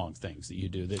sing along things that you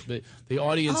do? That the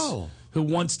audience who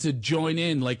wants to join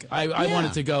in, like I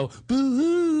wanted to go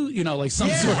boo, like some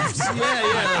sort of.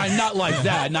 I'm not like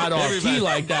that, not off key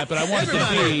like that, but I wanted to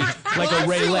be like a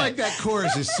Ray I feel Lett. like that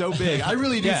chorus is so big. I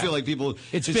really do feel like people.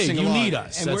 It's should big. Sing You along. need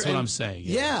us. And That's we're- what and- I'm saying.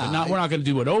 Yeah. We're not going to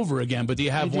do it over again. But do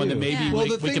you have We one do. that maybe Yeah. Well,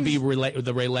 the we could be the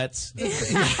Rayletts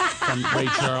from Ray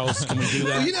Charles? Can we do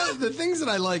that? Well, the things that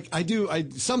I like, I do.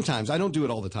 Sometimes I don't do it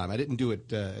all the time. I didn't do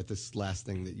it at this last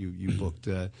thing that you booked.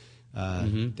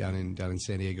 down in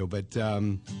San Diego. But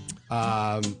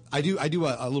I do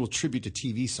a little tribute to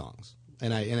TV songs.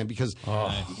 And because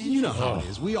you know how it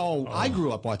is. I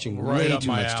grew up watching way too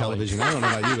much television. I don't know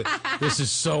about you, but this is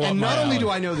so. And not only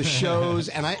do I know the shows,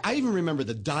 and I even remember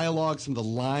the dialogue, some of the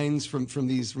lines from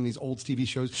these old TV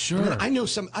shows. Sure. I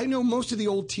know most of the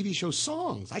old TV show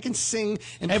songs. I can sing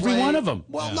and every play. one of them.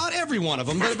 Well, not every one of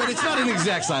them, but it's not an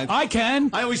exact science. I can.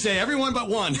 I always say everyone but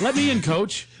one. Let me in,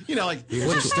 Coach. You know, like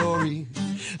here's a story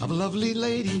of a lovely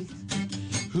lady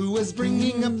who was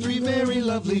bringing up 3 very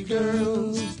lovely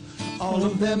girls. All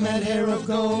of them had hair of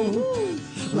gold,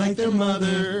 like their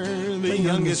mother. The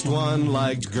youngest one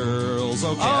liked girls.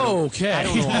 Okay. I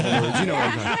don't know all the words. You know what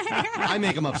I'm talking about. I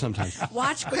make them up sometimes.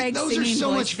 Watch Craig's Those singing are so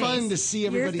voice much fun face. to see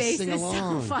everybody Your face sing is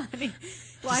along. So funny.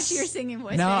 Watch your singing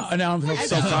voice. Now I'm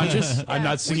self-conscious. Yeah. I'm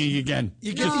not singing again.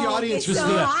 You get the audience. It's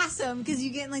so awesome because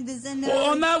you get like this. Well,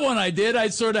 on that one I did. I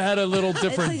sort of had a little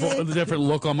different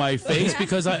look on my face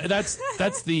because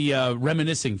that's the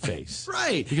reminiscing face.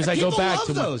 Right. Because And I go people back love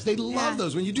to those. They love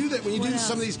those. When you do that, when you do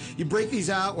some of these, you break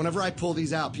these out. Whenever I pull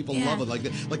these out, people love it. Like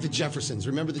the Jeffersons.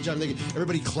 Remember the Jeffersons?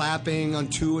 Everybody clapping on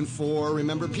 2 and 4.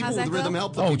 Remember people with rhythm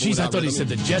help. Oh, geez, I thought he said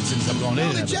the Jetsons. I'm going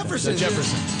in. The Jeffersons. The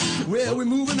Jeffersons. Well, we're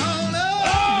moving on up.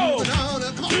 Moving on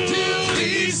up. Come on, to the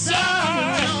east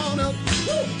side. Moving on up.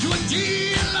 To a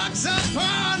deluxe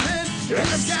apartment in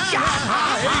the sky.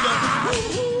 Here you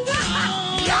go.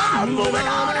 Yeah, moving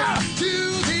on up to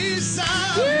the east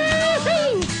side.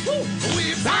 We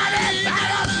finally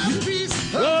got a piece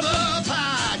of the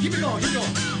pie. Keep it going, keep it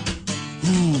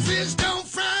going. Fish don't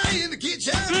fry in the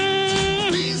kitchen.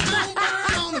 Beans don't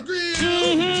burn on the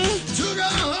grill. Took a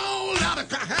whole lot of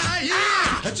crying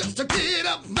just to get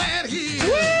up that hill.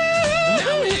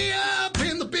 Now we up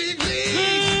in the big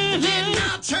league, letting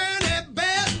out turn at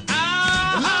bat.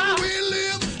 How we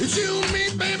live, it's you and me,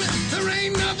 baby. There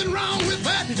ain't nothing wrong with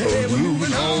that. Hey, we're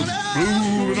moving on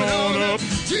up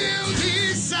to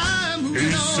the side,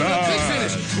 moving on up. Big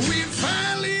finish. We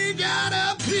finally got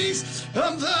a piece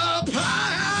of the pie.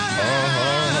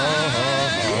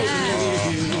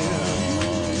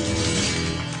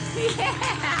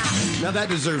 Now that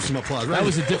deserves some applause, right? That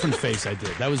was a different face I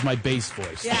did. That was my bass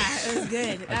voice. Yeah, it was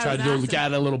good. I tried to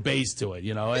add a little bass to it,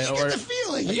 you know. You get the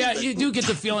feeling. You do get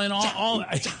the feeling.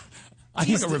 I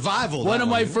It's like a revival. One that of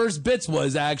my first bits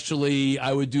was actually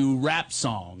I would do rap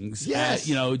songs. Yes.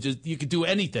 You know, just you could do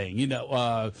anything. You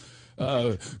know,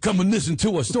 come and listen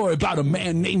to a story about a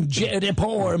man named Jed, a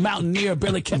poor mountaineer,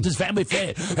 barely kept his family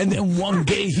fed. And then one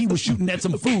day he was shooting at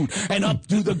some food, and up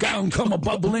through the ground come a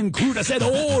bubbling crude. I said,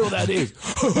 oh, that is.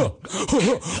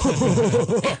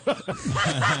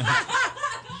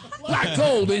 Black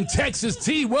gold in Texas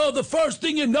tea. Well, the first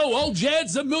thing you know, old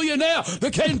Jed's a millionaire. The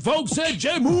Ken folks said,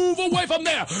 Jay, move away from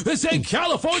there. They said,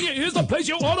 California is the place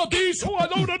you ought to be. So I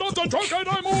loaded up the truck and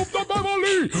I moved to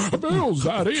Beverly Hills,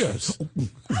 that is.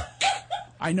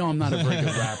 I know I'm not a very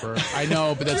good rapper. I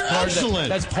know, but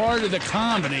that's part of the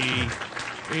comedy.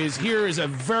 Here is a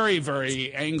very,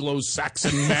 very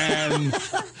Anglo-Saxon man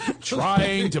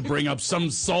trying to bring up some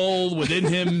soul within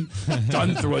him,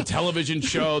 done through a television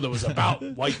show that was about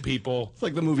white people. It's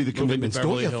like the movie The Commitments.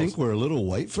 Don't you think we're a little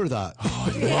white for that? Oh,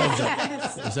 I love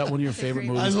that. Is that one of your favorite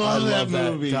movies? I love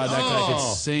that movie. God, that guy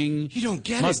could sing. You don't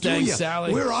get Mustang it, do you?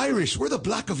 Sally. We're Irish. We're the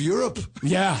black of Europe.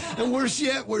 Yeah. And worse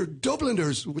yet, we're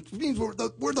Dubliners, which means we're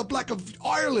the black of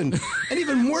Ireland. And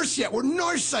even worse yet, we're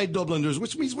Northside Dubliners,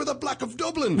 which means we're the black of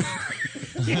Dublin.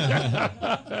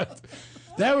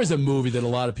 That was a movie that a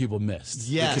lot of people missed.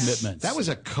 Yes. The Commitments. That was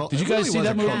a cult. Did you guys see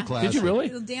that movie? Did you really?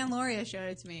 Dan Loria showed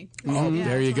it to me. Oh, Yeah,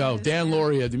 there you that's go. one of Dan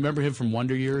Loria. Do you remember him from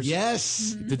Wonder Years?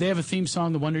 Yes. Did they have a theme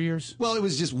song, The Wonder Years? Well, it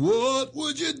was just, what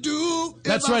would you do if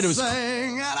That's I right, it was-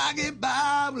 sang and I get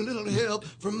by with a little help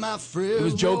from my friend? It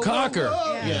was Joe Cocker.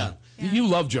 Yeah. You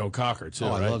love Joe Cocker, too,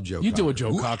 Oh, I right? love Joe You do a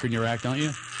Cocker. Joe Cocker in your act, don't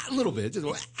you? A little bit.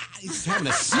 He's having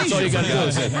a seizure. That's all you got to do.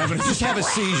 Is Just have a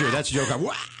seizure. That's Joe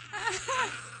Cocker.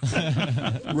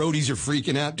 Roadies are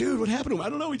freaking out. Dude, what happened to him? I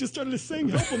don't know. He just started to sing.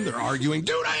 Help him. They're arguing.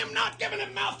 Dude, I am not giving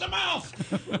him mouth to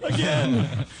mouth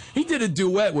again. He did a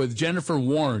duet with Jennifer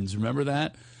Warnes. Remember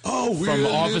that? Oh, From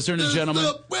Officer and a Gentleman.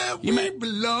 You may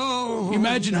belong. You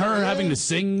imagine her having to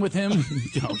sing with him?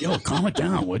 Yo, calm it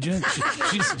down, would you?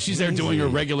 She's there doing her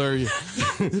regular. You're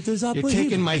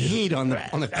taking my heat on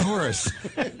the chorus.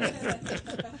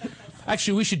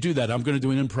 Actually, we should do that. I'm going to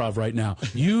do an improv right now.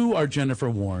 You are Jennifer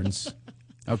Warnes.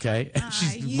 Okay, and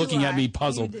she's looking at me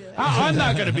puzzled. I'm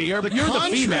not going to be here, but you're the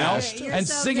female, and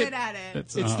so sing good it. at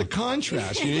it. It's the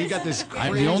contrast. You got this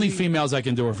crazy... The only females I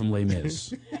can do are from Les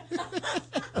Mis,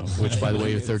 which, by the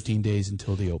way, are 13 days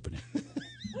until the opening.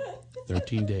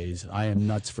 13 days. I am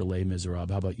nuts for Les Miserables.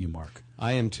 How about you, Mark?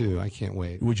 I am too. I can't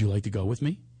wait. Would you like to go with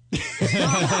me?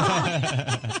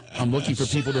 I'm looking for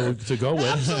people to go with.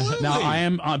 Absolutely. Now, I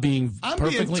am being I'm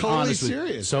perfectly being totally honest with you.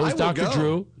 serious. So is I will Dr. go.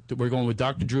 Drew. We're going with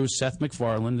Dr. Drew, Seth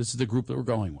MacFarlane. This is the group that we're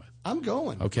going with. I'm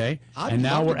going. Okay? I'd And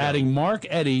now love we're to go. adding Mark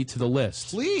Eddy to the list.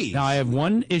 Please. Now, I have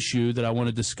one issue that I want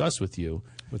to discuss with you.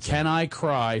 Can I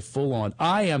cry full on?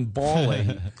 I am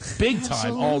bawling big time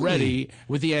Absolutely. already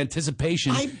with the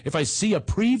anticipation. If I see a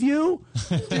preview,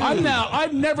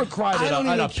 I've never cried I don't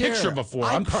at a even care. picture before.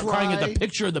 I I'm crying at cry. the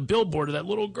picture of the billboard of that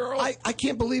little girl. I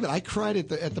can't believe it. I cried at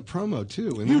the promo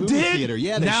too. In You the movie did? theater.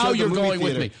 Yeah. They now showed the you're movie going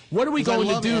with theater. me. What are we 'Cause I going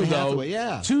to love do Anne though? Hathaway,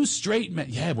 yeah. Two straight men.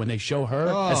 Yeah, when they show her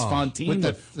as Oh, Fantine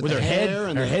with with her head,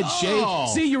 and her head shaved.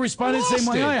 Oh, See, you responded the same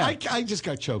way I am. I just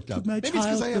got choked up. My Maybe it's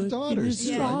because I have childhood in daughters.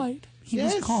 his stride. He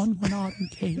Yes. was gone when autumn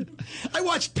came. I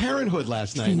watched Parenthood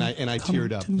last night, and I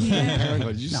teared up.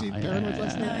 Parenthood. Did you see Parenthood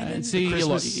last night? See,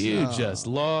 Christmas, you oh. just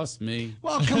lost me.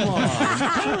 Well, come on,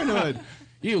 Parenthood.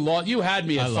 You had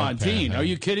me I at love Fontaine. Parenthood. Are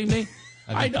you kidding me?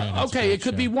 I think Parenthood's a Okay, great it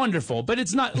could show. be wonderful, but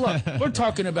it's not. Look, we're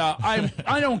talking about.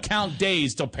 I don't count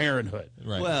days till Parenthood.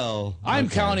 Right. Well, I'm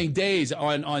okay. counting days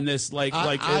on this. Like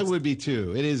I it's- would be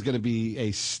too. It is going to be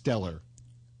a stellar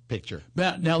picture.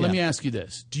 Now let me ask you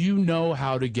this: do you know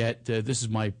how to get? This is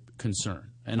my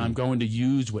concern, and I'm going to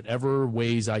use whatever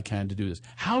ways I can to do this.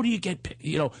 How do you get?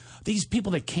 These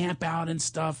people that camp out and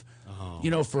stuff.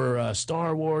 For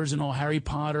Star Wars and all Harry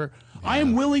Potter. I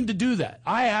am willing to do that.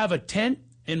 I have a tent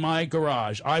in my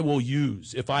garage I will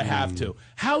use if I have to.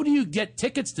 How do you get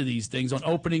tickets to these things on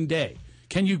opening day?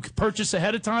 Can you purchase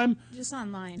ahead of time? Just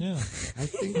online. Yeah. I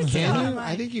think can you?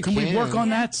 I think you Can we work on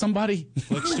that? Somebody?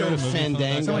 Let's Go to Somebody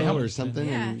Fandango help or me. something.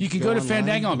 Yeah. And You can go to online,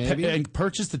 Fandango maybe? and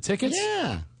purchase the tickets?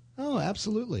 Yeah. Oh,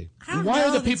 absolutely. I don't Why know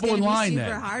are the if it's people in gonna be line super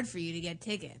then? hard for you to get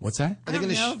tickets. What's that? I they don't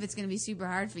gonna know sh- if it's going to be super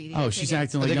hard for you to Oh, get she's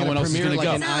tickets. acting Are like they no gonna one else is premiere going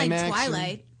to like go. an It's not IMAX like or-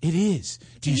 Twilight. It is.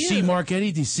 Do you see Mark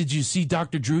Eddy? Did you see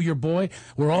Dr. Drew, your boy?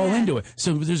 We're all into it.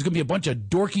 So there's going to be a bunch of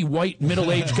dorky white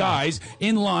middle-aged guys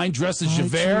in line dressed as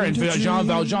Javert and Jean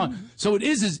Valjean. So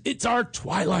it's our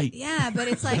Twilight. Yeah, but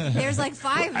it's like there's like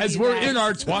 5 of As you we're guys. in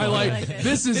our Twilight,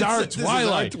 this is our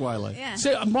Twilight. Yeah.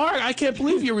 So, Mark, I can't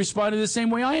believe you responded the same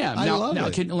way I am. I love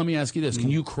it. Let me ask you this. Can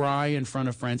you cry in front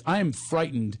of friends? I am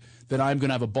frightened that I'm going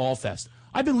to have a ball fest.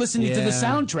 I've been listening to the Yeah.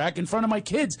 soundtrack in front of my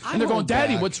kids, I and they're going, hold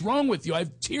Daddy, back. what's wrong with you? I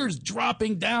have tears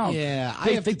dropping down. Yeah, I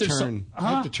They have to think there's turn. some- I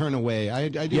have to turn away. I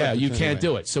do. Yeah, have to you turn can't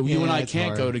away. do it. So you and Yeah, I it's can't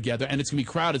hard. go together, and it's going to be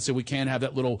crowded, so we can't have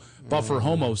that little buffer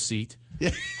homo seat.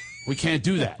 We can't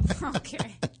do that.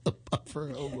 Okay.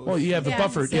 Well, you have the Yeah,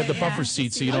 buffer. so, You have the yeah. buffer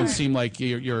seat, so you don't seem like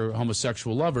you're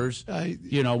homosexual lovers.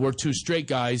 We're two straight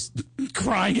guys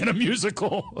crying in a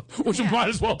musical, which might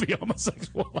as well be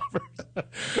homosexual lovers.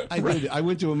 I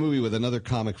went to a movie with another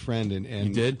comic friend, and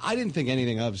You did? I didn't think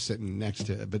anything of sitting next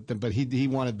to it, but he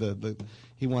wanted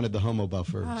the homo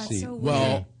buffer Oh, that's seat. so weird.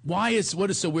 Well, what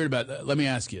is so weird about that? Let me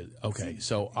ask you. Okay,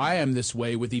 so I am this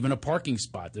way with even a parking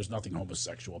spot. There's nothing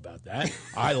homosexual about that.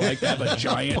 I like to have a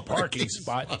giant parking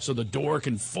spot so the door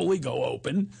can fully go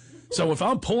open. So if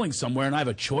I'm pulling somewhere and I have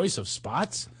a choice of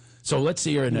spots, so let's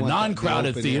say you're in a You want the non-crowded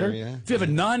open theater. area. If you have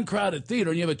a non-crowded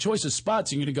theater and you have a choice of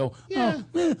spots, you're going to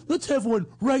go, let's have one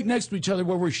right next to each other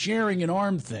where we're sharing an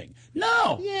arm thing.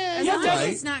 No. As You long have to-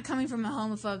 as it's not coming from a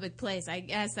homophobic place, I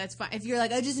guess that's fine. If you're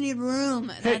like, I just need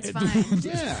room, that's fine.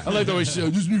 Yeah. I like the way she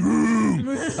said, just need room.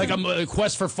 Like I'm a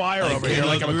Quest for Fire over here,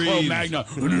 like I'm a Cro Magna.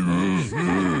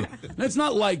 It's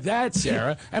not like that,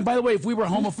 Sarah. And by the way, if we were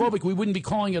homophobic, we wouldn't be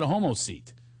calling it a homo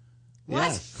seat.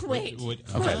 What? Wait.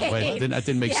 Okay, wait, that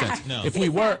didn't make Yeah. sense. No. If we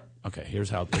were, okay, here's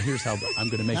how I'm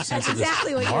going to make sense of this.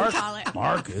 exactly what you would Mark, call it.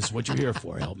 Mark, this is what you're here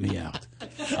for. Help me out.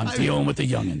 I'm dealing with the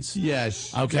youngins.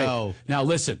 Yes. Okay. No. Now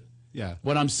listen. Yeah.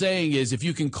 What I'm saying is, if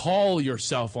you can call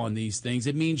yourself on these things,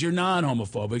 it means you're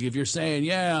non-homophobic. If you're saying,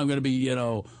 yeah, I'm going to be,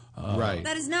 Right.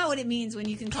 That is not what it means when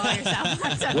you can call yourself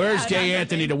on something. Where's Gay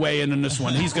Anthony to weigh in on this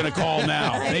one? He's going to call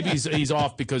now. Maybe he's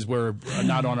off because we're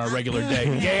not on our regular day.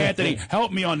 Gay Anthony,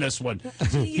 help me on this one.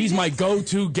 He's my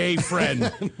go-to gay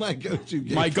friend. My go-to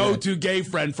gay My friend. go-to gay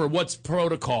friend for what's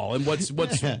protocol and what's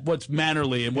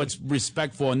mannerly and what's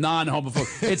respectful and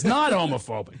non-homophobic. It's not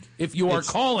homophobic if you are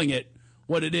calling it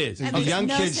what it is. That The makes young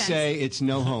no kids sense. say it's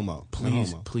no homo. No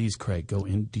homo. Please, Craig, go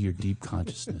into your deep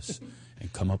consciousness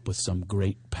and come up with some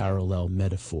great parallel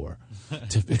metaphor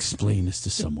to explain this to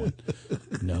someone.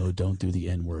 No, don't do the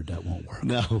N-word. That won't work.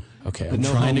 No. Okay, The I'm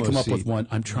no trying to homo come up with seat. one.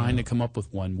 I'm trying to come up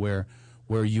with one where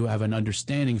you have an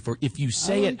understanding for if you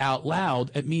say it out loud,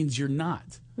 it means you're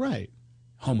not. Right.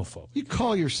 homophobic. You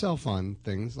call yourself on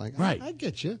things like, Right. I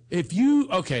get you. If you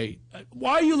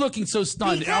why are you looking so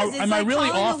stunned? Because it's Am like I really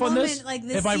calling off a on woman, this? like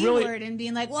the If I C really, word and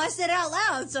being like, well, I said it out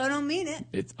loud, so I don't mean it.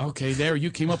 it's okay. There,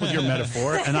 you came up with your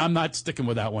metaphor, and I'm not sticking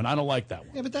with that one. I don't like that one.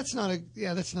 Yeah, but that's not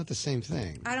the same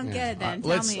thing. I don't get it then. Tell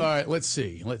Let's me. all right. Let's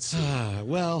see.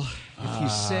 Well, if you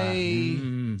say,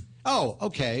 oh,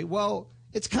 okay. Well,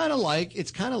 it's kind of like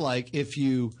if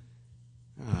you.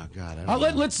 Oh God! I don't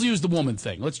know. Let's use the woman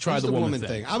thing. Let's try Use the woman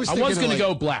thing. I was going thinking to like-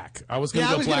 go black. I was going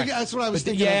to go black. That's what I was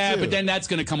thinking. Yeah, of too. but then that's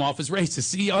going to come off as racist.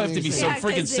 See, you have to be so Yeah,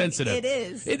 freaking 'cause sensitive. It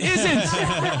is. It isn't.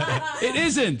 It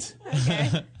isn't.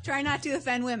 Okay. Try not to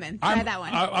offend women. Try that one.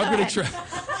 I'm going to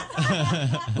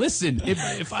try. Listen,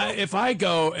 if I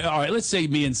go, all right, let's say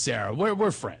me and Sarah, we're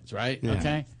friends, right? Yeah.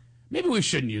 Okay. Maybe we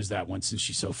shouldn't use that one since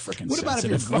she's so freaking sensitive. What about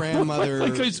if your grandmother?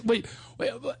 Because wait,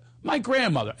 my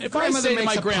grandmother. If I Grandmother say to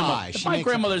makes my a grandmother, pie. if She my makes a-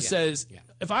 grandmother yeah. says,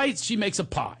 she makes a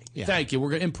pie. Yeah. Thank you.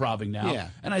 We're improving now. Yeah.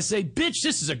 And I say, bitch,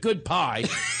 this is a good pie.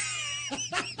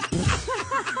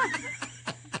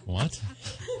 What?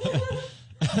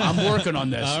 I'm working on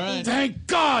this. All right. Thank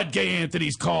God Gay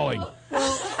Anthony's calling.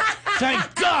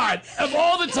 Thank God. Of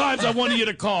all the times I wanted you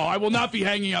to call, I will not be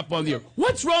hanging up on you.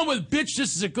 What's wrong with bitch,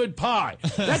 this is a good pie?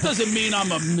 That doesn't mean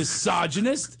I'm a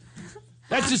misogynist.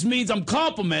 That just means I'm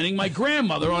complimenting my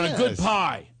grandmother on a good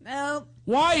pie. Nope.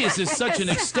 Why is this such an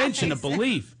extension of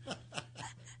belief?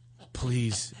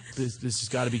 Please, this has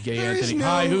got to be Gay There is Anthony. no-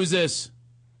 Hi, who's this?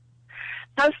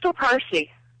 Postal Percy.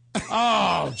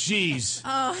 Oh, jeez.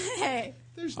 Oh, hey.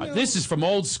 This is from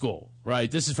old school, right?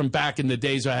 This is from back in the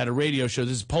days I had a radio show.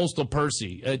 This is Postal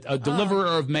Percy, a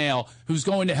deliverer of mail who's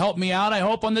going to help me out, I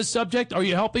hope, on this subject. Are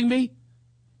you helping me?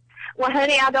 Well,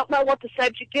 honey, I don't know what the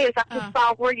subject is. I just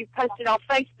saw where you posted on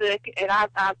Facebook, and I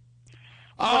want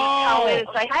to call in and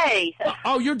say, hey.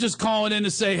 Oh, you're just calling in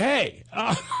to say, hey.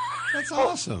 That's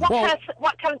awesome.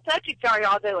 What kind of subject are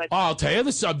y'all doing? I'll tell you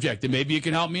the subject, and maybe you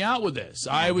can help me out with this.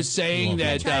 I was saying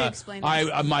that Try to explain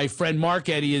this. my friend Mark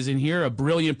Eddy is in here, a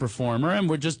brilliant performer, and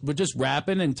we're just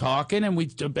rapping and talking, and we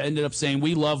ended up saying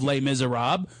we love Les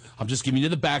Miserables. I'm just giving you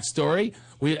the backstory.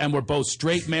 We're both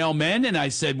straight male men, and I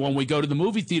said when we go to the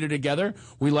movie theater together,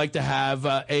 we like to have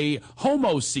a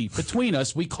homo seat between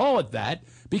us. We call it that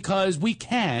because we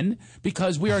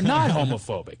are not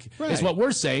homophobic. Right. Is what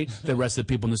we're saying. The rest of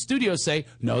the people in the studio say,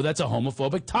 no, that's a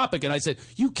homophobic topic. And I said,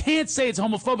 you can't say it's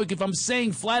homophobic if I'm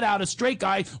saying flat out a straight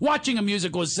guy watching a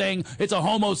musical is saying it's a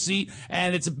homo seat,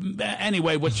 and it's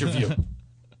anyway. What's your view?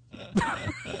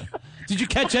 Did you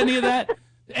catch any of that?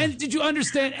 And did you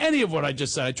understand any of what I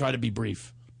just said? I try to be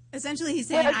brief. Essentially, he's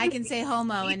saying I can say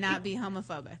homo and not be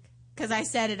homophobic because I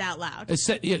said it out loud.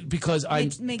 Because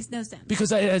Makes no sense.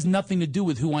 because it has nothing to do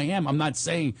with who I am. I'm not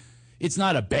saying it's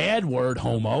not a bad word,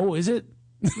 homo, is it?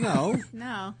 No.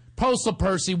 No. Postal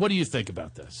Percy, what do you think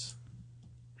about this?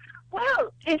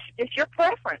 Well, it's your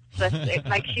preference. It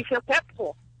makes you feel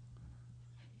comfortable.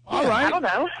 All right. I don't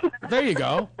know. There you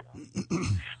go.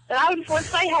 But I just want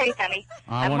to say, hey, honey.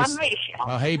 I I want miss you.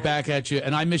 Well, hey, back at you.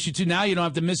 And I miss you, too. Now you don't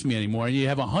have to miss me anymore. You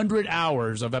have 100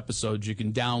 hours of episodes you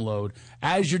can download.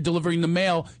 As you're delivering the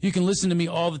mail, you can listen to me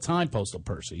all the time, Postal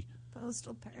Percy.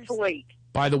 Postal Percy. Sweet.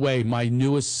 By the way, my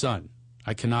newest son,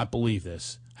 I cannot believe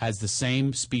this, has the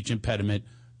same speech impediment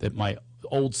that my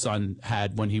old son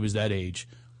had when he was that age.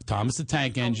 Thomas the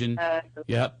Tank Engine.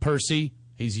 Yeah, Percy.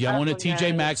 He's yelling at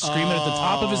TJ Maxx, screaming at the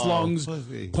top of his lungs,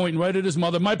 pointing right at his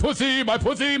mother. My pussy, my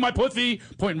pussy, my pussy,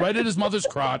 pointing right at his mother's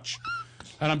crotch.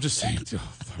 And I'm just saying,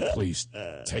 oh, please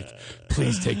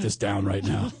take this down right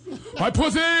now. My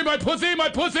pussy, my pussy, my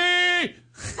pussy,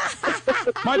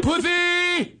 my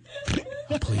pussy.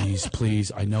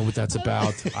 Please, I know what that's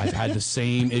about. I've had the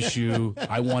same issue.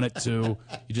 I want it too.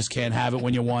 You just can't have it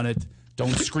when you want it.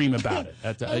 Don't scream about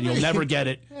it. You'll never get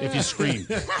it if you scream.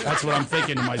 That's what I'm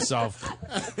thinking to myself.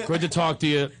 Good to talk to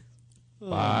you.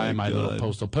 Bye, my little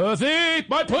Postal Pussy.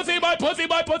 My pussy, my pussy,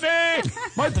 my pussy.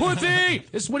 My pussy.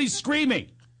 This is what he's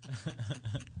screaming.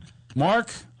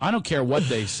 Mark, I don't care what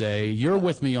they say. You're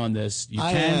with me on this. You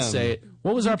I can am. say it.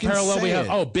 What was You our can parallel we say have? it.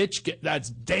 Oh, bitch, that's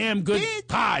damn good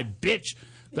pie, bitch.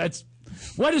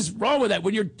 What is wrong with that?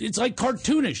 It's like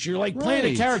cartoonish. You're like playing a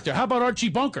Right. character. How about Archie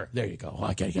Bunker? There you go.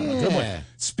 Okay, good one. Yeah.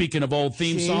 Speaking of old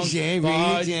theme songs,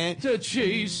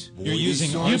 cheese. You're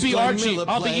using You be Archie.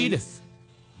 I'll be Edith.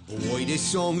 Boy, this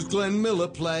song's Glenn Miller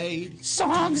played.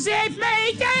 Songs that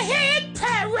made the hit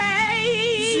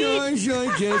parade. Songs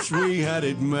I guess we had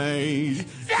it made.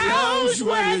 Those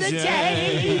were the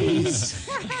days.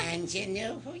 And you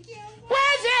knew who you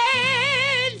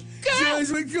Wasn't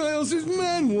Just when Kyle says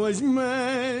man was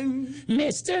man.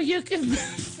 Mister, you can be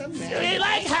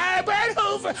like Herbert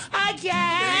Hoover again.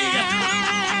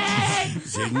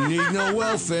 Didn't need no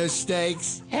welfare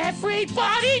stakes.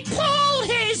 Everybody pull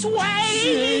his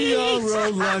weight.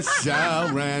 Your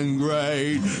LaSalle and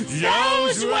great.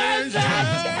 Those were the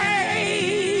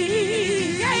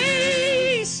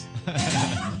days.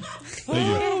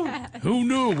 Who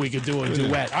knew we could do a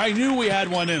duet? I knew we had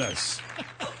one in us.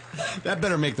 That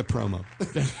better make the promo.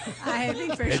 I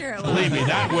think for sure it will. Believe me,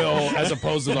 that will, as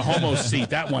opposed to the homo seat,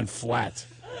 that one flat.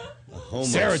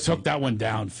 Sarah took that one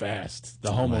down fast.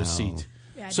 The homo seat.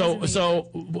 Yeah, it So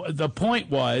doesn't mean- the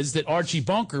point was that Archie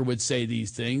Bunker would say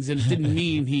these things, and it didn't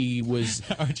mean he was.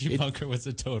 Archie Bunker was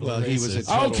a total Well, racist. he was a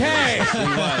total Okay.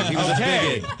 racist. He was a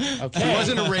bigot. Okay. He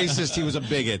wasn't a racist. He was a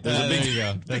bigot. There's a big, there you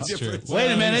go. big That's true. difference. Wait a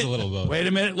Well, minute. he's a little both. Wait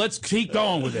a minute. Let's keep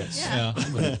going with this. Yeah.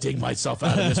 I'm going to dig myself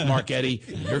out of this, Mark Eddy.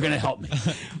 You're going to help me.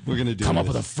 We're going to do Come up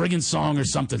this. with a friggin' song or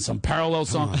something, some parallel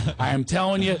song. I am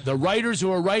telling you, the writers who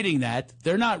are writing that,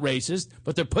 they're not racist,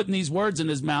 but they're putting these words in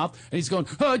his mouth, and he's going,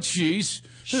 oh, jeez.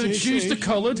 She's the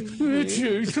colored.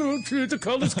 She's the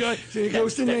colored guy. There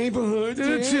goes the neighborhood.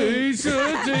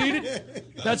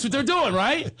 That's what they're doing,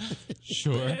 right?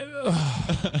 Sure.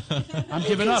 I'm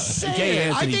giving up. Say Gay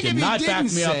it. I Anthony think did if he not back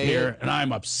didn't me up say here, it- and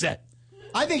I'm upset.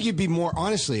 I think you'd be more,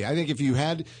 honestly, I think if you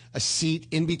had a seat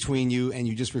in between you and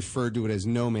you just referred to it as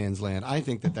no man's land, I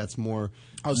think that that's more.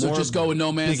 Oh, so more just go with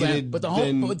no man's land. bigoted But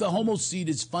than- but the homo seat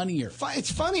is funnier.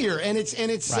 It's funnier, and it's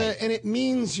Right. and it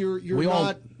means you're We all-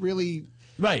 not really.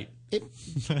 Right.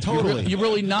 Totally. You're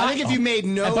really not. I think if you made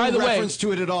no And by the way- reference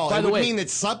to it at all, by it the would way- mean that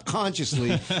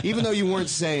subconsciously, even though you weren't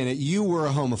saying it, you were a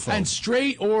homophobe. And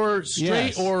straight or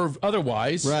Yes.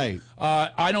 otherwise, Right.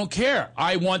 I don't care.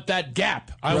 I want that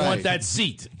gap. I Right. want that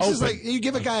seat. It's just Open. like you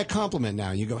give a guy a compliment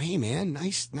now. You go, "Hey, man,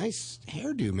 nice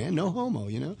hairdo, man. No homo,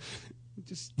 you know."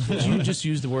 Just Did you just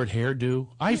use the word hairdo?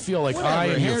 I feel like I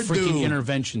Whatever, am your hairdo. freaking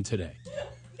intervention today.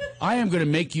 I am going to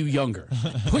make you younger.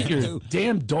 Put your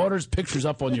damn daughter's pictures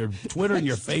up on your Twitter and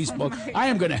your Facebook. I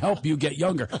am going to help you get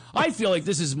younger. I feel like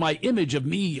this is my image of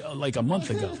me like a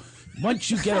month ago. Once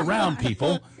you get around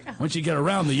people, once you get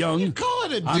around the young, call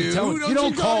it a I'm do. telling you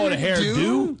don't call it a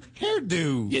hairdo.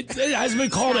 Hairdo. It hasn't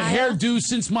been called a hairdo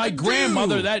since my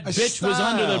grandmother. That A bitch was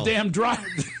under the style. damn dryer.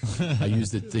 I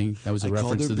used the thing. That was a I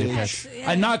called reference her to the bitch. bitch.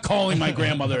 I'm not calling my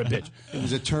grandmother a bitch. It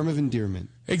was a term of endearment.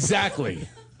 Exactly.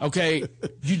 Okay.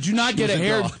 You do not get a was a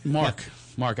hair. dog.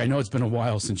 Mark, I know it's been a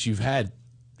while since you've had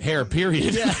hair,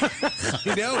 period.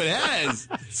 You know it has.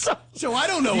 So I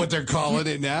don't know what they're calling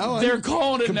it now. They're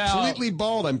calling it now. Completely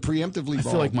bald. I'm preemptively bald. I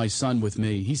feel like my son with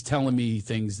me. He's telling me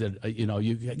things that,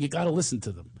 you got to listen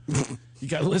to them. You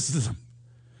got to listen to them.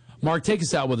 Mark, take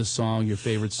us out with a song, your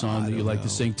favorite song that you like to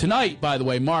sing. Tonight, by the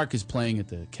way, Mark is playing at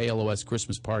the KLOS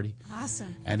Christmas party.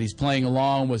 Awesome. And he's playing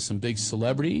along with some big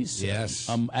celebrities. Yes.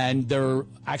 And they're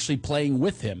actually playing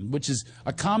with him, which is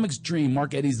a comic's dream.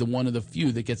 Mark Eddy's the one of the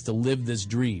few that gets to live this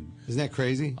dream Isn't that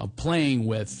crazy? of playing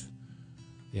with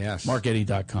Yes.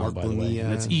 MarkEddy.com, Mark by the way. Bonilla.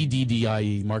 And it's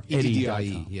EDDIE, MarkEddy.com.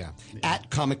 EDDIE, yeah. At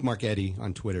Comic Mark Eddy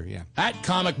on Twitter, yeah. At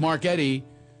Comic Mark Eddy.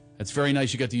 That's very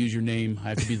nice. You got to use your name. I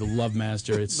have to be the love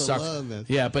master. It sucks. love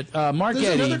master. Yeah, but Mark There's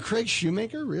Eddy. another Craig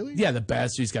Shoemaker, really? Yeah, the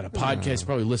bastard. He's got a podcast. He's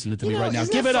probably listening to me You know, right now.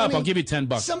 isn't Give that it up. funny? I'll give you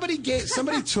 $10.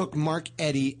 Somebody took Mark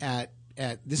Eddy at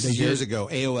this is They years did? ago,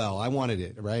 AOL. I wanted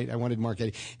it, right? I wanted Mark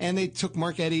Eddy. And they took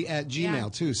Mark Eddy at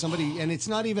Gmail, too. And it's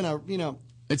not even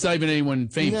It's not even anyone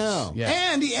famous. No. Yeah.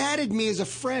 And he added me as a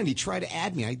friend. He tried to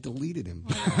add me. I deleted him.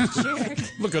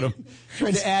 Look at him.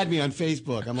 Tried to add me on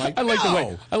Facebook. I'm like, I like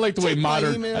the way Check my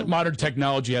email. modern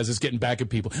technology has us getting back at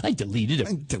people. I deleted him.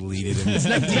 I deleted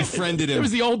him. I defriended him. It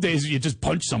was the old days where you just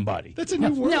punch somebody. That's a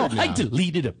new word No, now. I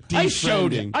deleted him. I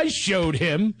showed him.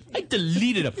 I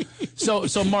deleted him.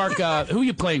 So Mark, who are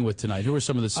you playing with tonight? Who are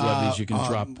some of the celebrities you can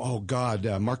drop? Oh God,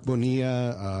 Mark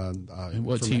Bonilla.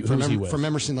 Who's he with? From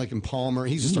Emerson, Lake and Palmer.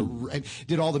 He's just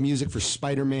did all the music for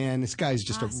Spider-Man. This guy's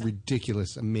just a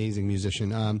ridiculous, amazing musician.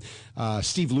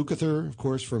 Steve Lukather, of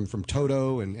course, from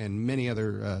Toto and many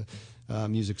other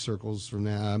music circles from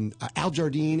Al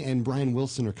Jardine and Brian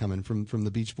Wilson are coming from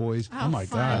the Beach Boys. Oh my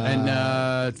God!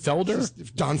 And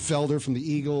Felder, Don Felder from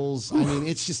the Eagles. I mean,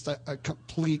 it's just a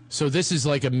complete. So this is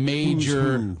like a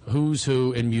major who's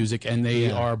who in music, and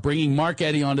they are bringing Mark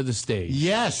Eddy onto the stage.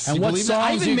 Yes. And you what believe that? I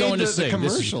songs are even you made going to the sing?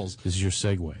 commercials. This is your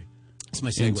segue. It's my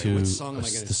segue. Into What song am I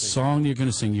going to the sing? song you're going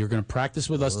to sing. You're going to practice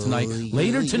with us tonight.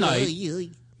 Later tonight,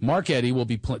 Mark Eddy will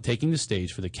be taking the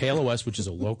stage for the KLOS, which is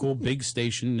a local big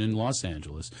station in Los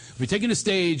Angeles. We'll be taking the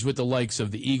stage with the likes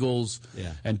of the Eagles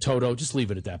and Toto. Just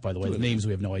leave it at that, by the way. The names,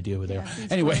 we have no idea who they are.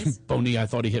 Anyway, Bonilla, I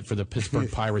thought he hit for the Pittsburgh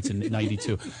Pirates in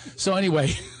 '92. So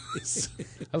anyway,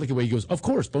 I like the way he goes, of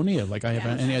course, Bonilla, like I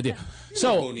have any idea.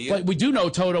 So, Bonilla. but we do know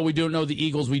Toto, we do know the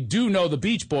Eagles, we do know the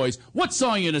Beach Boys. What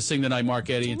song are you going to sing tonight, Mark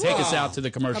Eddy, and take us out to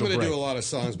the commercial I'm going break? to do a lot of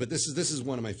songs, but this is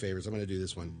one of my favorites. I'm going to do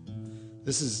this one.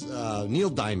 This is Neil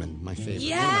Diamond, my favorite.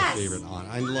 Yes! One of my favorite.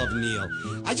 I love Neil.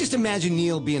 I just imagine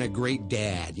Neil being a great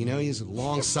dad. You know, he has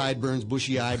long sideburns,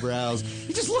 bushy eyebrows.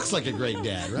 He just looks like a great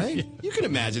dad, right? You can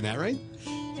imagine that, right?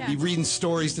 Yeah. Be reading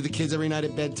stories to the kids every night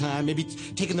at bedtime, maybe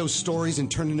taking those stories and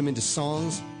turning them into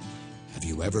songs. Have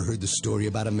you ever heard the story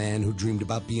about a man who dreamed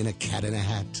about being a cat in a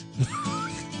hat?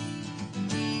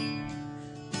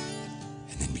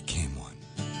 And then became one.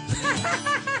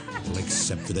 Well,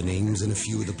 except for the names and a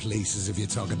few of the places, if you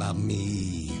talk about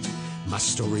me, my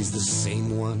story's the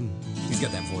same one. He's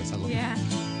got that voice. I love it.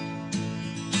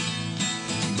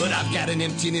 But I've got an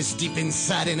emptiness deep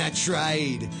inside and I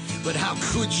tried. But how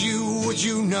would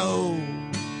you know?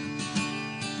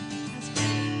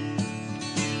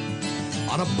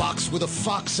 On a box with a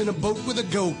fox and a boat with a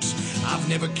goat, I've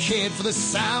never cared for the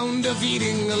sound of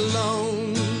eating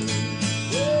alone.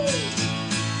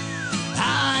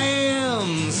 I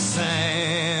am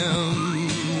Sam.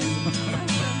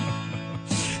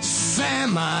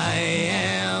 Sam I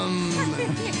am.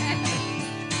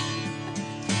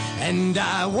 And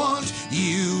I want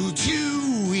you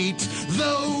to eat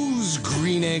those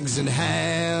green eggs and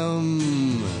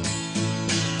ham.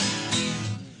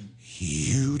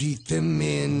 You'd eat them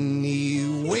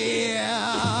anywhere.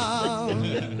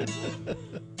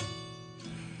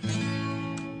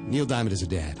 Neil Diamond is a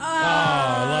dad.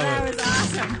 I love that it. was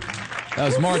awesome. That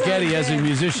was Mark Eddy as a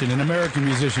musician, an American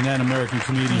musician and American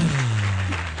comedian.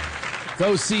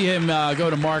 Go see him. Go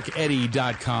to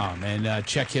markeddy.com and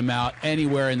check him out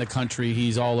anywhere in the country.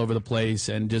 He's all over the place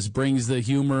and just brings the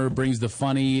humor, brings the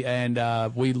funny, and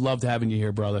we loved having you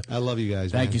here, brother. I love you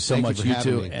guys. Thank man. you so Thank much. for You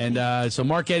having too. me. And so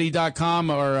markeddy.com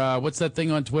or what's that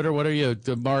thing on Twitter? What are you?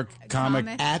 The Mark Comic?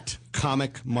 At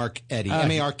Comic Mark Eddy.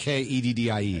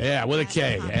 MarkEddie. Yeah, with a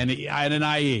K and an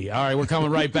IE. All right, we're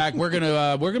coming right back. We're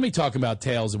gonna be talking about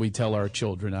tales that we tell our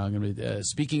children. I'm gonna be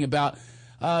speaking about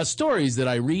stories that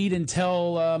I read and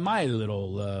tell my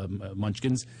little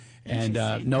munchkins. And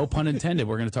no pun intended.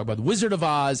 We're going to talk about The Wizard of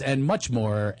Oz and much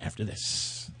more after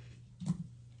this.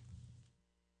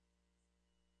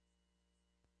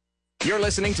 You're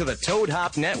listening to the Toad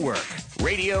Hop Network,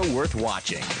 radio worth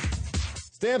watching.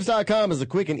 Stamps.com is a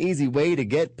quick and easy way to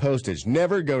get postage.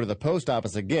 Never go to the post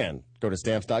office again. Go to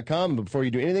Stamps.com, but before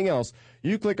you do anything else,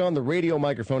 you click on the radio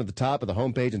microphone at the top of the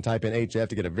homepage and type in HF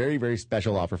to get a very, very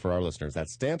special offer for our listeners.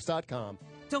 That's Stamps.com.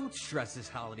 Don't stress this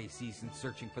holiday season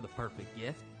searching for the perfect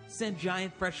gift. Send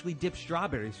giant freshly dipped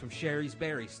strawberries from Sherry's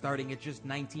Berries starting at just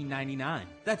 $19.99.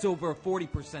 That's over a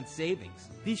 40% savings.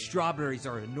 These strawberries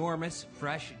are enormous,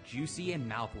 fresh, juicy, and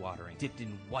mouth-watering, dipped in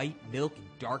white milk and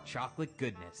dark chocolate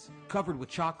goodness. Covered with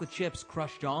chocolate chips,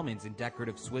 crushed almonds, and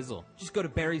decorative swizzle. Just go to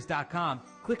berries.com,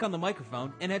 click on the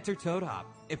microphone, and enter Toad Hop.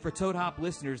 And for Toad Hop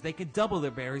listeners, they can double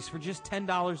their berries for just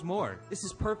 $10 more. This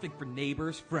is perfect for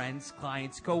neighbors, friends,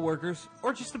 clients, co-workers,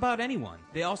 or just about anyone.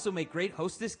 They also make great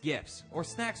hostess gifts or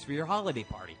snacks for your holiday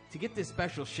party. To get this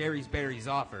special Sherry's Berries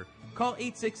offer, call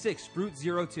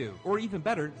 866-FRUIT-02, or even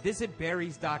better, visit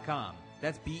berries.com.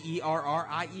 That's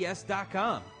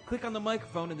BERRIES.com. Click on the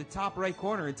microphone in the top right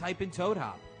corner and type in Toad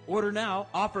Hop. Order now.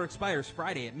 Offer expires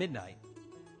Friday at midnight.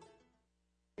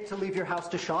 To leave your house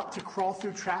to shop, to crawl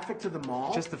through traffic to the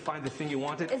mall. Just to find the thing you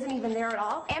wanted. Isn't even there at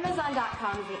all.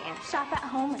 Amazon.com is the answer. Shop at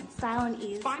home in style and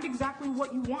ease. Find exactly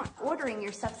what you want. Ordering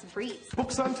your stuff's a breeze.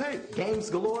 Books on tape, games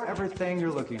galore, everything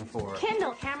you're looking for.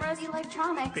 Kindle, cameras,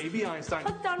 electronics. Baby Einstein.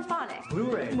 Hooked on phonics.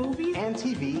 Blu-ray, Movies. and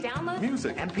TV. Download.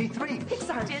 Music, MP3.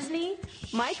 Pixar. Disney.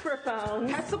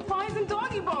 Microphones. Pet supplies and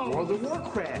doggy bones. World of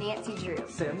Warcraft. Nancy Drew.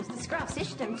 Sims. The Scruff.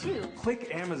 System too.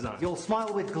 Click Amazon. You'll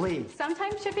smile with glee.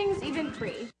 Sometimes shipping's even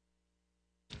free.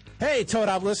 Hey, Toad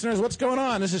Hop listeners, what's going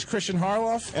on? This is Christian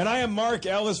Harloff. And I am Mark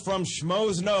Ellis from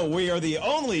Schmoes Know. We are the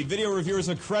only video reviewers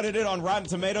accredited on Rotten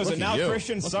Tomatoes. Look and at now, you.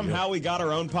 Christian, Look at somehow you. we got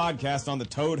our own podcast on the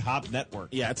Toad Hop Network.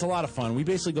 Yeah, it's a lot of fun. We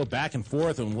basically go back and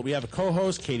forth, and we have a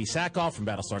co-host, Katie Sackhoff from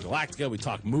Battlestar Galactica. We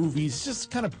talk movies. It's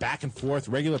just kind of back and forth,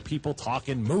 regular people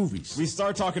talking movies. We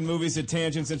start talking movies at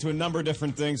tangents into a number of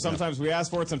different things. Sometimes we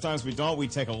ask for it, sometimes we don't. We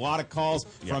take a lot of calls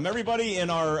from everybody in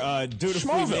our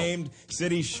dutifully Schmoville. named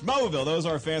city, Schmoville. Those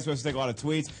are our fans. We supposed to take a lot of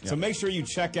tweets. So make sure you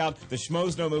check out the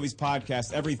Schmoes Know Movies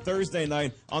podcast every Thursday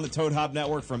night on the Toad Hop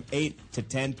Network from 8 to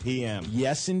 10 p.m.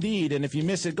 Yes, indeed. And if you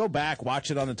miss it, go back,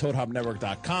 watch it on the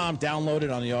ToadHopNetwork.com, download it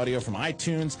on the audio from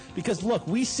iTunes. Because, look,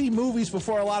 we see movies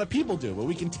before a lot of people do, but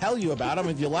we can tell you about them.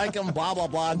 If you like them, blah, blah,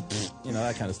 blah, you know,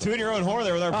 that kind of stuff. Toot your own horn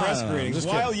there with our press no, screenings. just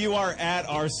While kidding. you are at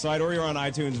our site or you're on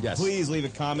iTunes, please leave a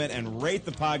comment and rate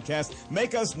the podcast.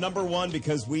 Make us number one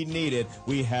because we need it.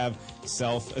 We have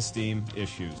self-esteem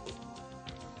issues.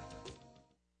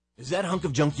 Is that hunk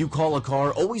of junk you call a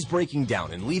car always breaking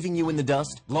down and leaving you in the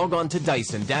dust? Log on to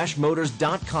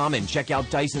Dyson-Motors.com and check out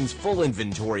Dyson's full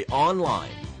inventory online.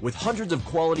 With hundreds of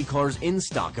quality cars in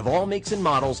stock of all makes and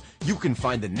models, you can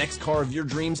find the next car of your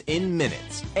dreams in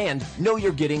minutes. And know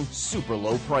you're getting super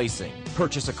low pricing.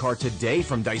 Purchase a car today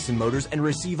from Dyson Motors and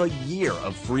receive a year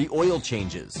of free oil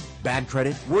changes. Bad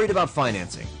credit? Worried about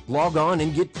financing? Log on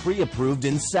and get pre-approved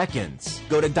in seconds.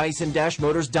 Go to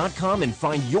Dyson-Motors.com and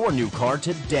find your new car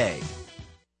today.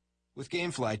 With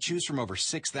GameFly, choose from over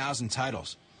 6,000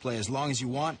 titles. Play as long as you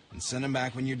want and send them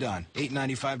back when you're done.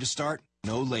 $8.95 to start,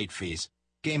 no late fees.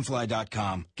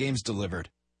 Gamefly.com. Games delivered.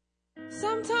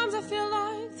 Sometimes I feel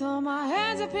like throw my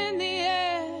hands up in the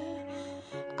air.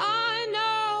 I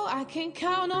know I can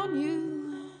count on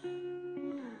you.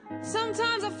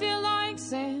 Sometimes I feel like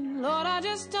saying, Lord, I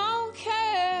just don't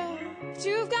care. But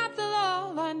you've got the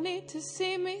love I need to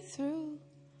see me through.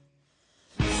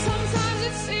 Sometimes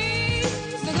it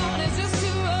seems the going is just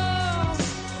too rough,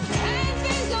 and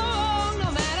things go wrong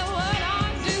no matter what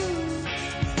I do.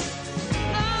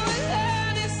 Now and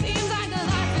then it seems like the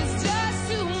life is just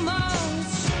too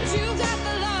much, but you got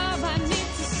the love I need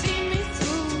to see me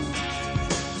through.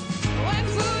 When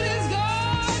food is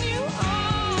gone, you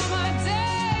are my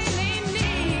daily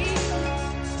need.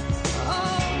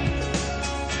 Oh,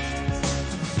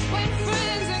 when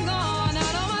friends are gone, I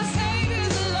know my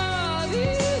Savior's love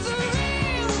is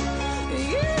real.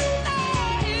 You know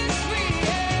it's real.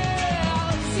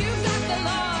 You got the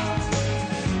love.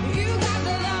 You got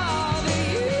the love.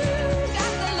 You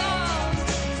got the love.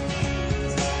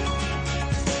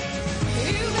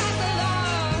 You got the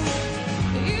love.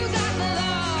 You got the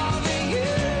love. You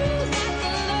got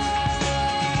the love.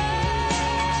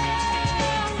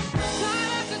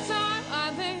 Time after time,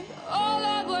 I think, oh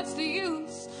Lord, what's the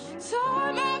use?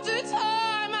 Time after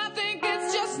time, I think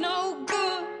it's just no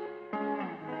good.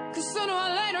 'Cause sooner or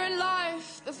later in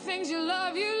life, the things you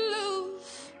love, you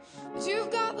lose. But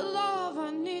you've got the love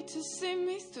I need to see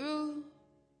me through.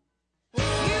 You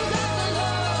got the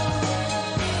love.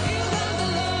 You got the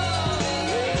love.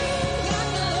 You got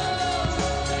the love.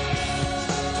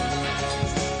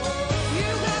 You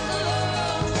got the love.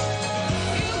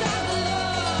 You got the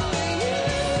love. You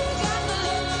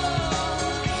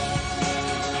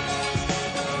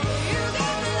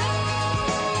got the love. You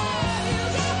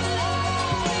got the love.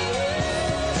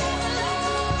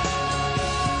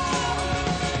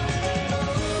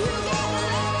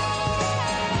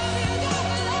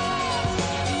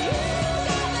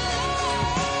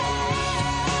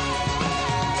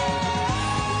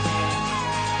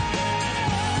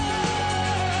 You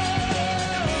got the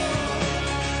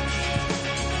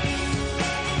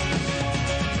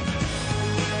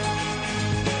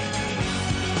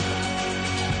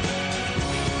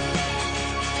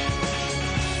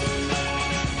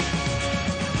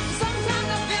Sometimes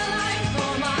I feel like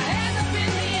throw my hands up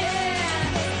in the air.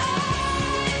 I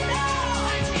know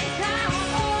I can count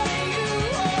on you.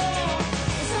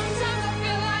 Sometimes I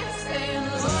feel like saying,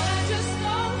 Lord, I just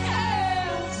don't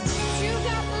care. But you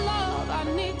got the love I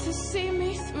need to see me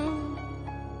through.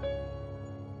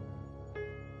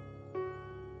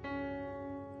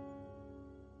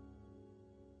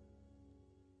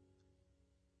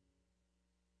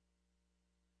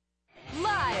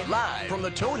 Live from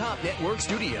the Toad Hop Network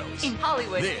studios. In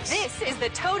Hollywood, This is the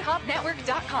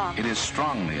ToadHopNetwork.com. It is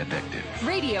strongly addictive.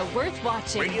 Radio worth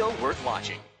watching. Radio worth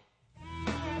watching.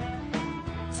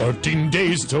 13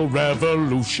 days till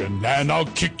revolution, and I'll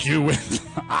kick you in.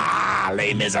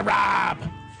 Les Miserables.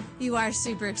 You are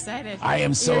super excited. I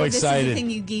am so This is excited. the thing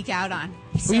you geek out on.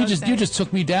 Well, you just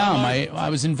took me down. I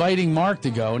was inviting Mark to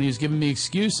go, and he was giving me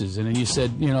excuses. And then you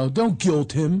said, don't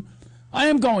guilt him. I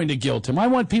am going to guilt him. I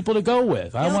want people to go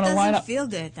with. I want to line up. It doesn't feel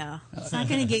good, though. It's not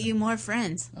going to get you more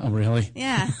friends. Oh, really?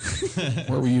 Yeah.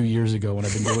 Where were you years ago when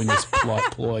I've been doing this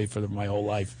ploy for my whole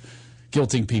life?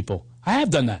 Guilting people. I have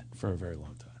done that for a very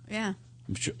long time. Yeah.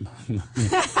 I'm sure.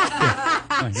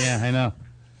 Yeah, I know.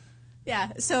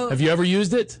 Yeah. So. Have you ever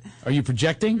used it? Are you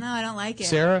projecting? No, I don't like it.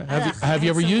 Sarah, have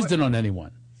you ever used it on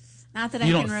anyone? Not that I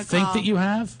You can don't recall. think that you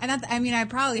have? I mean, I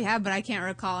probably have, but I can't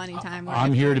recall any time. Where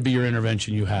I'm here to be your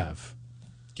intervention. You have.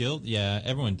 Guilt? Yeah,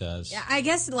 everyone does. Yeah, I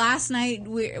guess last night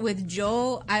with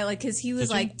Joel, because he was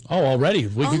like. Oh, already?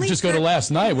 We could just go to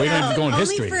last night. We don't have to go in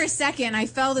history. Only for a second, I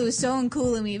felt it was so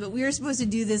uncool of me, but we were supposed to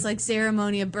do this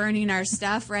ceremony of burning our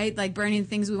stuff, right? Like burning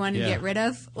things we wanted to get rid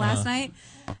of last night.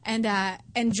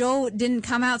 And Joel didn't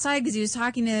come outside because he was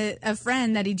talking to a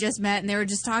friend that he just met, and they were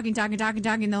just talking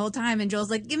the whole time. And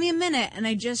Joel's like, "Give me a minute," and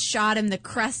I just shot him the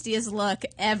crustiest look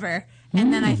ever.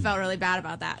 And then I felt really bad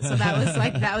about that. So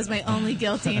that was my only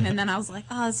guilting. And then I was like,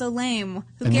 oh, it's so lame.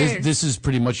 Who cares? This is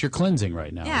pretty much your cleansing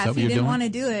right now. Yeah, is that if what he you're didn't doing? want to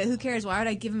do it, who cares? Why would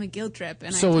I give him a guilt trip?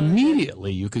 And So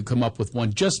immediately you could come up with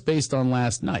one just based on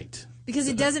last night. Because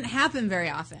it doesn't happen very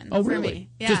often Oh, for really? me.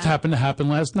 Yeah. Just happened to happen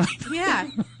last night. Yeah.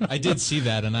 I did see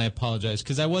that, and I apologize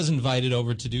because I was invited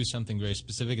over to do something very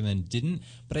specific and then didn't.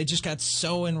 But I just got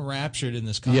so enraptured in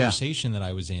this conversation that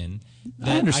I was in that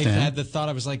I understand. had the thought,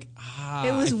 I was like,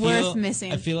 It was worth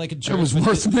missing. I feel like a jerk. It was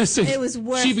worth missing. It was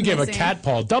worth She even gave a missing. cat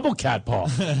paw, double cat paw.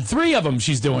 3 of them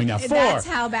she's doing now. 4. That's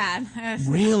how bad.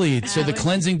 Really? So the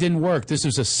cleansing didn't work. This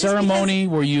was a ceremony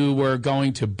where you were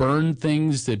going to burn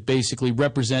things that basically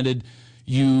represented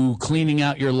you cleaning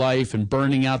out your life and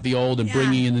burning out the old and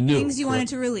bringing in the new. Things you wanted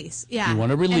to release. Yeah. You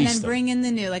want to release and then them. bring in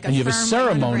the new. And you have a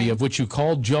ceremony of which you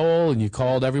called Joel and you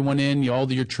called everyone in,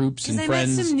 all your troops and Because I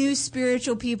friends. met some new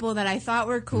spiritual people that I thought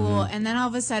were cool, and then all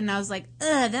of a sudden I was like,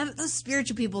 ugh, those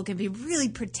spiritual people can be really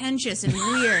pretentious and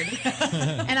weird.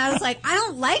 And I was like, I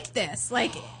don't like this.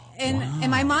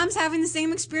 And my mom's having the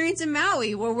same experience in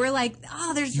Maui where we're like,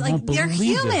 oh, they're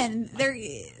human.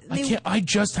 I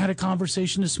just had a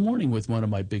conversation this morning with one of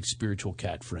my big spiritual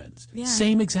cat friends. Yeah.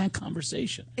 Same exact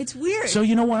conversation. It's weird. So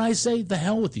you know what I say? The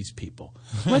hell with these people.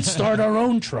 Let's start our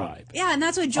own tribe. Yeah, and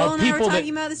that's what Joel and I were talking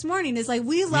about this morning. Is like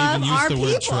we love our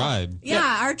people. tribe.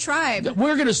 Yeah, our tribe.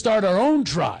 We're going to start our own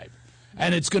tribe,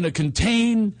 and it's going to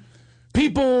contain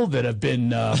people that have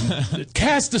been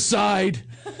cast aside.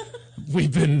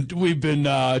 We've been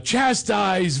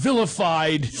chastised,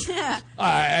 vilified,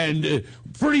 and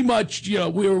pretty much,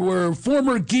 we're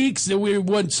former geeks and we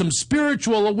want some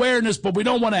spiritual awareness, but we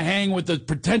don't want to hang with the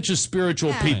pretentious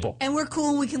spiritual people. And we're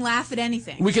cool. We can laugh at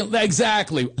anything. We can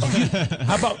exactly.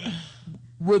 How about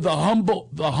we're the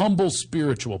humble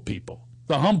spiritual people,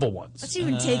 the humble ones. Let's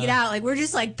even take it out. We're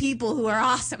just people who are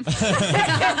awesome.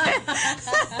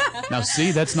 Now,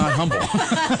 see, that's not humble.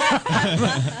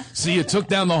 See, you took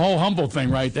down the whole humble thing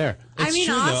right there.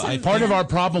 Awesome. Part of our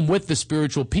problem with the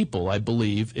spiritual people, I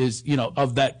believe, is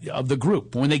of the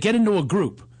group. When they get into a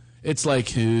group, it's like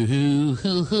who,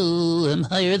 I'm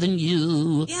higher than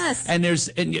you. Yes. And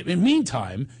in the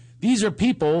meantime, these are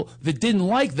people that didn't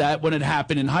like that when it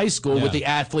happened in high school with the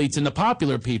athletes and the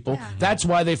popular people. Yeah. That's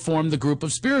why they formed the group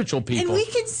of spiritual people. And we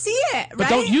can see it, right? But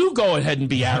don't you go ahead and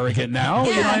be arrogant now.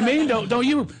 You know what I mean? Don't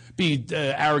you be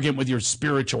arrogant with your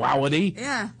spirituality.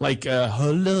 Yeah.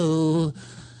 Hello,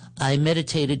 I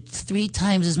meditated 3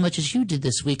 times as much as you did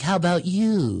this week. How about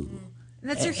you?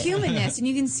 That's their humanness, and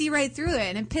you can see right through it,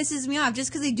 and it pisses me off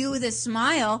just because they do it with a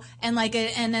smile and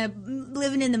a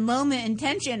living in the moment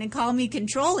intention and call me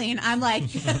controlling. I'm like,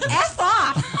 F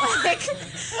off.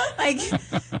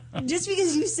 Just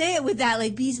because you say it with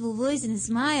that peaceful voice and a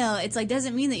smile, it's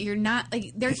doesn't mean that you're not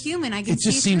they're human. I can. It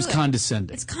just seems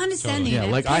condescending. It's condescending.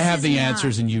 Yeah, I have the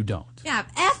answers and you don't. Yeah,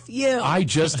 F you. I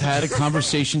just had a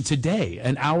conversation today,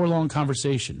 an hour-long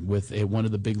conversation with one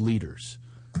of the big leaders,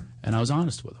 and I was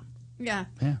honest with him. Yeah.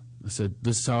 Yeah. I said,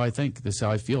 this is how I think. This is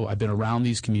how I feel. I've been around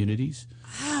these communities,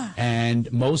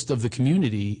 and most of the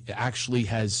community actually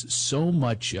has so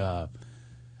much,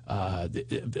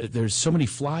 there's so many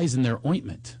flies in their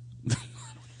ointment.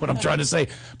 What I'm trying to say.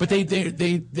 But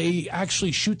they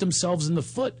actually shoot themselves in the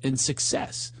foot in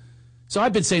success. So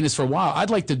I've been saying this for a while.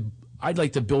 I'd like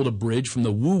to build a bridge from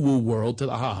the woo-woo world to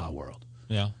the ha-ha world.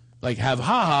 Yeah. Have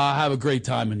ha-ha, have a great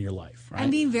time in your life. Right? I'm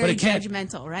being very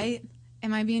judgmental, right?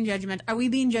 Am I being judgmental? Are we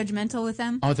being judgmental with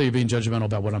them? I thought you were being judgmental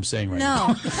about what I'm saying right now.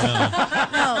 No. But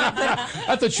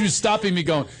I thought you were stopping me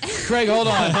going, Craig, hold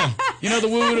on. The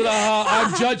woo to the ha,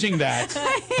 I'm judging that.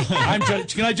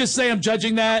 Can I just say I'm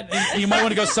judging that? And you might want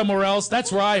to go somewhere else.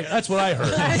 That's what I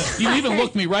heard. You even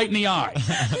looked me right in the eye,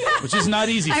 which is not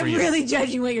easy for you. I'm really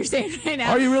judging what you're saying right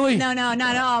now. Are you really? No, not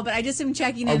at all. But I just am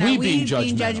checking in. Are we being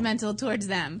being judgmental towards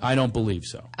them? I don't believe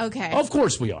so. Okay. Of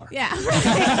course we are. Yeah.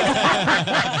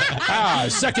 A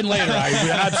second later,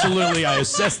 I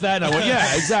assessed that. And I went,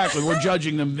 yeah, exactly. We're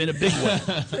judging them in a big way.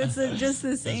 It's just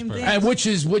the same thing. And which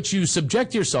is what you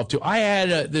subject yourself to. I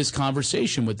had this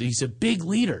conversation with, he's a big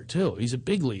leader, too. He's a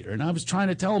big leader. And I was trying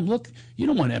to tell him, look, you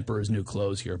don't want Emperor's new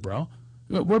clothes here, bro.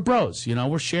 We're bros,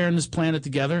 we're sharing this planet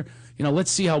together.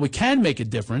 let's see how we can make a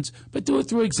difference, but do it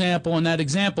through example. And that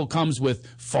example comes with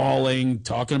falling,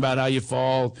 talking about how you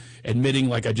fall, admitting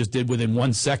like I just did within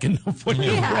 1 second of when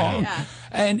you're wrong. Yeah.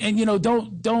 And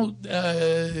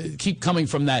don't keep coming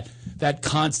from that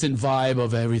constant vibe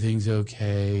of everything's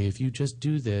okay if you just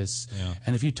do this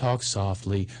and if you talk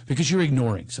softly, because you're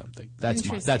ignoring something.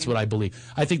 That's what I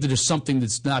believe. I think that there's something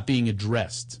that's not being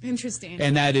addressed. Interesting.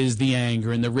 And that is the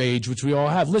anger and the rage, which we all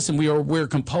have. Listen, we're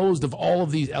composed of all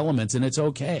of these elements, and it's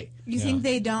okay. You think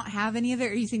they don't have any of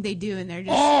it, or you think they do and they're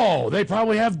just... Oh, they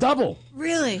probably have double.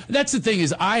 Really? That's the thing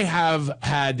is I have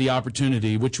had the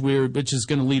opportunity, which is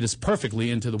going to lead us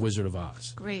perfectly into the Wizard of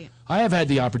Oz. Great. I have had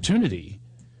the opportunity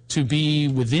to be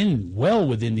well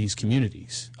within these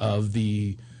communities of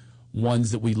the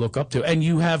ones that we look up to. And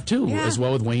you have too, as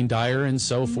well with Wayne Dyer and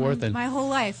so forth. And my whole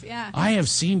life, yeah. I have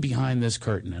seen behind this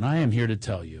curtain, and I am here to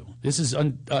tell you, this is, I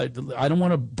don't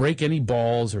want to break any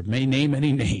balls or name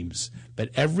any names, but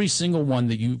every single one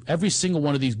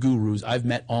of these gurus, I've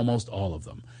met almost all of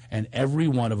them. And every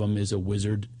one of them is a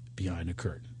wizard behind a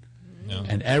curtain. No.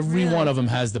 And every one of them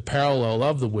has the parallel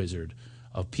of the wizard,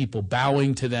 of people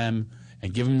bowing to them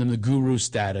and giving them the guru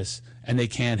status, and they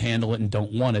can't handle it and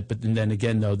don't want it. But then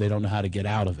again, though, they don't know how to get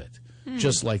out of it,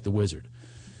 just like the wizard.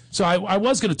 So I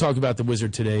was going to talk about the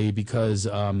wizard today because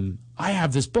I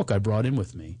have this book I brought in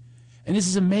with me. And this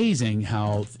is amazing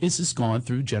how this has gone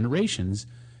through generations.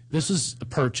 This was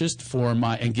purchased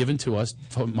and given to us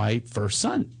for my first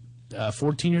son,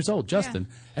 14 years old, Justin.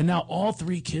 Yeah. And now all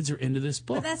 3 kids are into this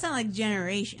book. But that's not like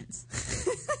generations.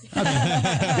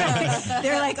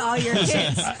 They're like all your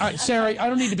kids. Sarah, I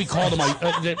don't need to be called on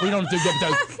my... we don't do...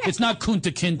 It's not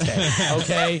Kunta Kinte,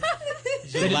 okay?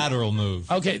 It's a lateral move.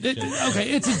 Okay,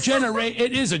 it's a generation.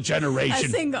 It is a generation. A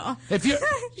single. If you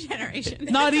generation.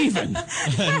 Not even. No,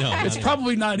 it's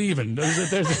probably not even.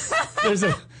 There's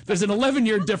an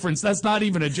 11-year difference. That's not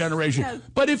even a generation. No.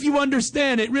 But if you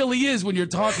understand, it really is when you're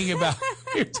talking about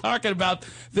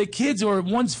the kids who are,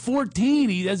 one's 14.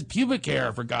 He has pubic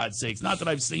hair, for God's sakes. Not that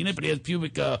I've seen it, but he has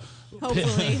pubic.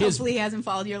 Hopefully, he hasn't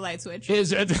followed your light switch. He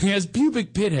has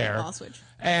pubic pit hair. Ball switch.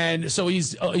 And so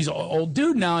he's an old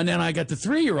dude now. And then I got the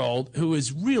 3-year-old who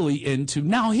is really into.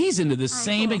 Now he's into the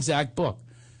same exact book.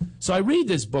 So I read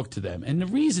this book to them, and the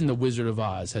reason The Wizard of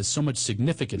Oz has so much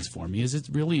significance for me is it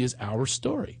really is our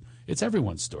story. It's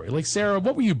everyone's story. Like, Sarah,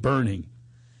 what were you burning?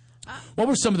 What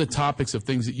were some of the topics of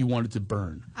things that you wanted to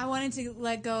burn? I wanted to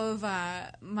let go of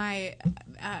my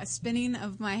spinning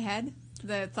of my head,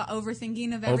 the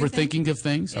overthinking of everything. Overthinking of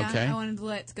things? Yeah, okay. I wanted to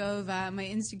let go of my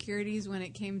insecurities when it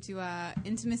came to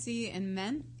intimacy and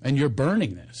men. And you're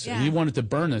burning this. Yeah. And you wanted to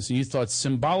burn this, and you thought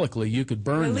symbolically you could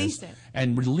burn this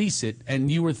and release it.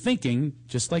 And you were thinking,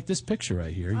 just like this picture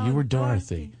right here, you were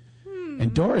Dorothy.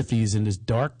 And Dorothy's in this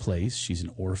dark place. She's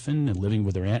an orphan and living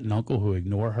with her aunt and uncle who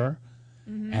ignore her.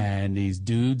 Mm-hmm. And these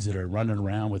dudes that are running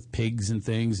around with pigs and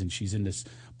things, and she's in this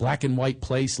black and white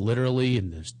place, literally,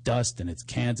 and there's dust, and it's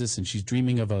Kansas, and she's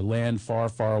dreaming of a land far,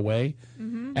 far away.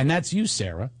 Mm-hmm. And that's you,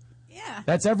 Sarah. Yeah.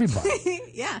 That's everybody.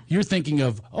 Yeah. You're thinking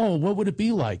of, what would it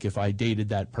be like if I dated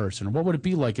that person? Or what would it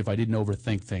be like if I didn't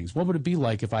overthink things? What would it be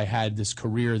like if I had this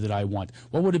career that I want?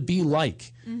 What would it be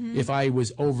like if I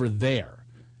was over there?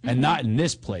 And not in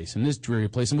this place, in this dreary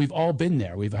place. And we've all been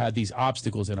there. We've had these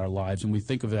obstacles in our lives, and we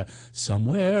think of it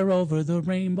somewhere over the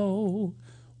rainbow,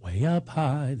 way up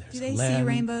high. There's Do they a see land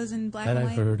rainbows in black that and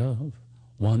I've white? heard of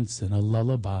once in a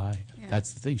lullaby. Yeah.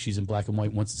 That's the thing. She's in black and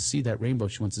white, wants to see that rainbow.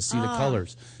 She wants to see the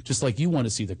colors, just like you want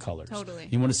to see the colors. Totally.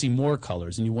 You want to see more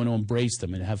colors, and you want to embrace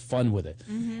them and have fun with it.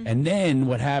 And then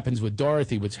what happens with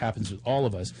Dorothy, which happens with all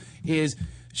of us, is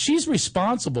she's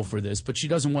responsible for this, but she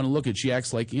doesn't want to look at it. She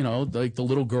acts like, like the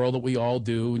little girl that we all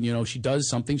do. And, she does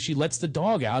something. She lets the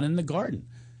dog out in the garden,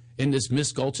 in this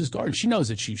Miss Gulch's garden. She knows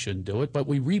that she shouldn't do it, but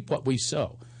we reap what we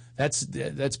sow.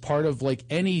 That's part of like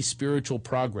any spiritual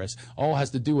progress. All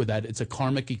has to do with that. It's a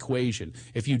karmic equation.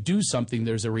 If you do something,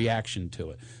 there's a reaction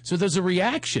to it. So there's a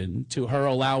reaction to her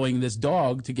allowing this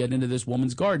dog to get into this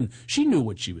woman's garden. She knew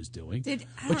what she was doing,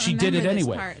 but she did it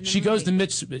anyway. She goes to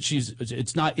Mitch.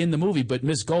 It's not in the movie, but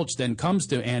Miss Gulch then comes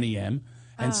to Annie M.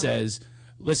 and says,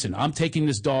 listen, I'm taking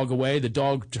this dog away. The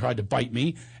dog tried to bite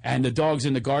me, and the dog's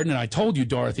in the garden, and I told you,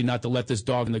 Dorothy, not to let this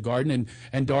dog in the garden,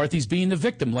 and Dorothy's being the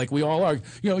victim, like we all are.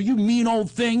 You mean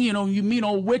old thing, you mean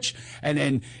old witch. And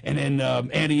then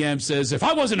Annie M says, if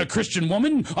I wasn't a Christian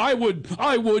woman, I would.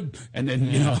 And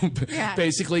then,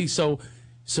 basically, so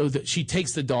that she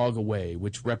takes the dog away,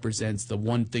 which represents the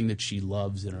one thing that she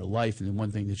loves in her life and the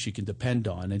one thing that she can depend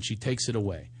on, and she takes it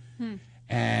away.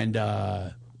 And do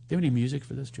you have any music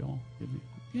for this, Joel?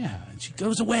 Yeah, and she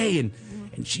goes away, and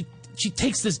she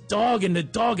takes this dog, and the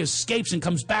dog escapes and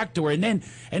comes back to her, and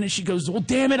then she goes, well,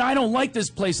 damn it, I don't like this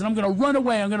place, and I'm going to run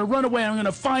away. I'm going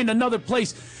to find another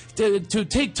place to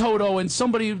take Toto, and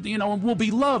somebody, will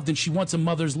be loved. And she wants a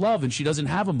mother's love, and she doesn't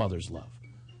have a mother's love.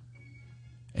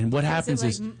 And what happens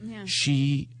is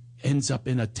she ends up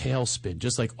in a tailspin,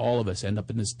 just like all of us end up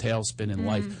in this tailspin in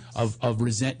life of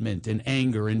resentment and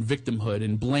anger and victimhood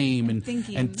and blame and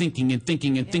thinking,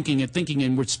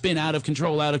 and we're spin out of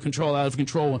control,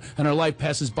 and our life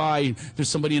passes by, and there's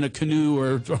somebody in a canoe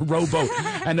or a rowboat,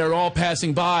 and they're all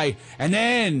passing by, and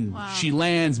then she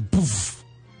lands, poof,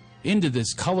 into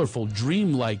this colorful,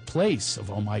 dreamlike place of,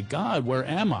 oh my God, where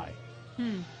am I?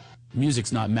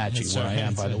 Music's not matching where I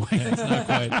am, by the way. It's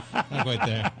not quite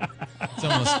there. It's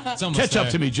almost Catch up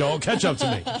there. to me, Joel. Catch up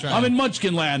to me. I'm in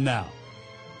Munchkin Land now.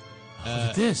 Look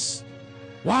at this.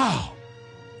 Wow.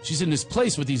 She's in this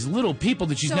place with these little people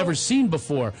that she's never seen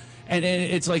before. And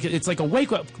it's like a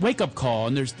wake up call,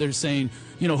 and they're saying,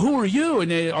 who are you?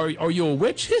 And are you a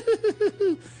witch?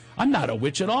 I'm not a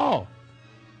witch at all.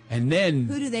 And then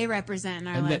who do they represent in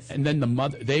our life? And then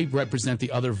they represent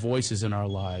the other voices in our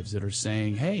lives that are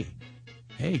saying, hey,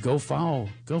 go follow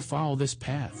this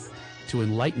path to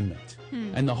enlightenment.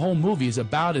 And the whole movie is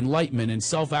about enlightenment and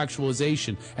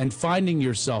self-actualization and finding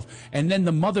yourself. And then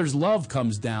the mother's love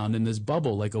comes down in this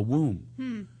bubble like a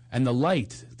womb. And the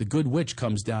light, the good witch,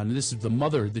 comes down. And this is the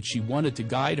mother that she wanted to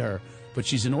guide her, but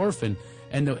she's an orphan.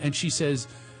 And she says,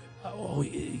 oh,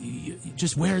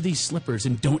 just wear these slippers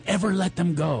and don't ever let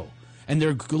them go. And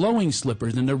they're glowing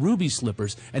slippers and they're ruby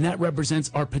slippers, and that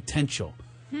represents our potential.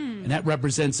 And that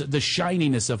represents the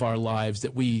shininess of our lives,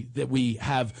 that we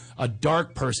have a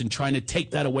dark person trying to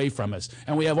take that away from us.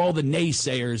 And we have all the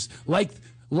naysayers like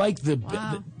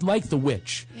the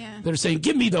witch. They're saying,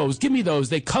 give me those.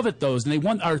 They covet those, and they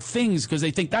want our things because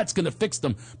they think that's going to fix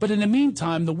them. But in the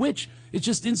meantime, the witch is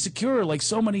just insecure like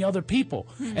so many other people,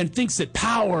 and thinks that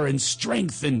power and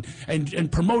strength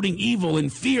and promoting evil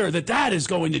and fear, that is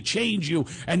going to change you,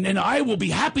 and then I will be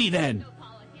happy then.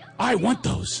 I want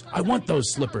those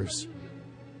slippers.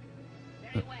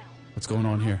 What's going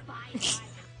on here? It's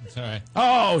all right.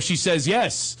 Oh, she says,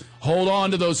 yes, hold on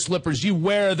to those slippers. You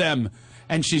wear them.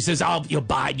 And she says, you'll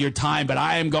bide your time, but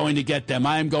I am going to get them.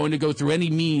 I am going to go through any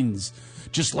means,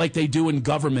 just like they do in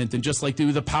government and just like they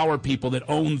do the power people that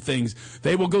own things.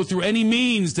 They will go through any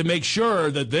means to make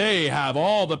sure that they have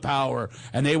all the power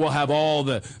and they will have all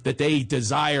that they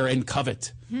desire and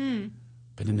covet.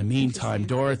 But in the meantime,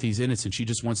 Dorothy's innocent. She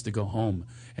just wants to go home.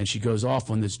 And she goes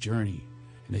off on this journey.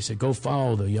 And they said, go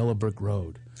follow the Yellow Brick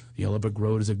Road. The Yellow Brick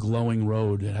Road is a glowing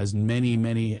road. It has many,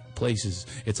 many places.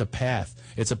 It's a path.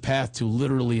 It's a path to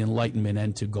literally enlightenment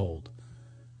and to gold.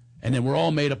 And then we're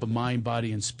all made up of mind,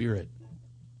 body, and spirit.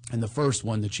 And the first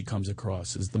one that she comes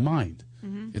across is the mind.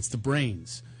 It's the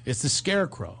brains. It's the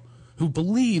scarecrow who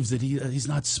believes that he's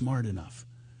not smart enough.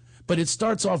 But it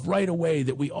starts off right away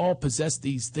that we all possess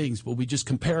these things, but we just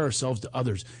compare ourselves to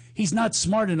others. He's not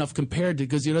smart enough compared to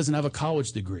because he doesn't have a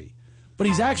college degree. But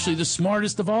he's actually the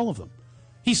smartest of all of them.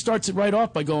 He starts it right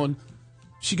off by going,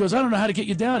 she goes, I don't know how to get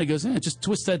you down. He goes, just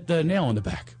twist that nail in the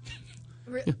back.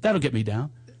 That'll get me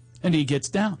down. And he gets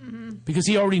down because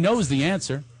he already knows the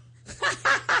answer.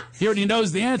 He already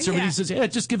knows the answer, but he says,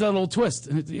 just give that a little twist.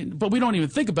 But we don't even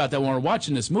think about that when we're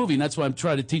watching this movie, and that's why I'm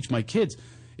trying to teach my kids,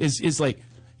 is like,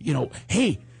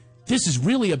 hey, this is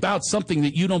really about something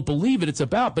that you don't believe it's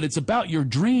about, but it's about your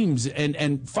dreams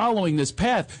and following this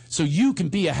path so you can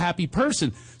be a happy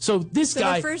person. So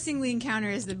guy... the first thing we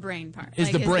encounter is the brain part.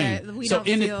 Is the brain.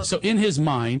 So in his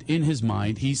mind,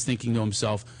 he's thinking to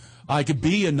himself, I could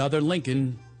be another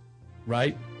Lincoln,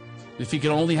 right? If he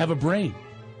could only have a brain.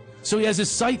 So he has his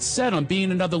sights set on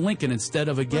being another Lincoln instead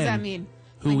of, again, what does that mean?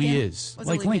 who Lincoln? he is. What's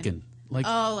like Lincoln. Like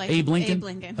Abe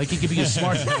Lincoln. Like he could be a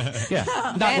smart.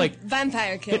 Not like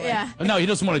vampire killer. Yeah. No, he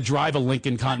doesn't want to drive a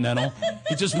Lincoln Continental.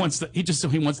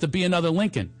 He wants to be another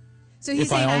Lincoln. So he's if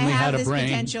saying I only have had a this brain.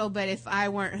 potential, but if I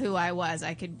weren't who I was,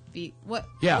 I could be what?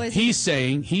 Yeah, what is he's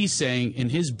saying in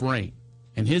his brain,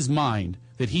 in his mind,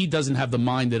 that he doesn't have the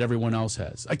mind that everyone else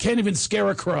has. I can't even scare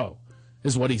a crow,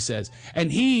 is what he says.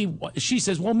 And she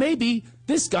says, well, maybe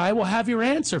this guy will have your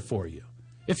answer for you.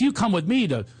 If you come to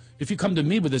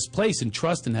me with this place and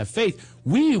trust and have faith,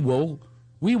 we will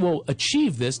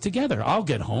achieve this together. I'll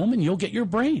get home and you'll get your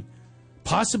brain.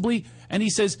 Possibly. And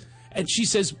she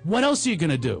says, what else are you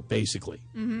going to do, basically?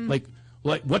 Like,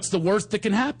 what's the worst that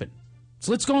can happen?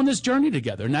 So let's go on this journey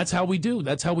together. And that's how we do.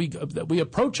 That's how we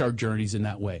approach our journeys in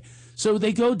that way. So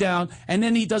they go down, and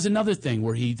then he does another thing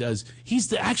where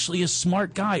he's actually a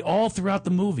smart guy all throughout the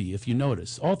movie, if you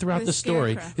notice. All throughout the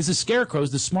story is the scarecrow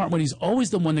is the smart one. He's always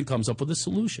the one that comes up with a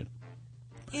solution.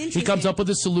 He comes up with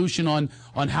a solution on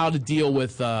how to deal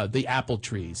with the apple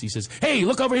trees. He says, "Hey,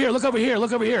 look over here, look over here,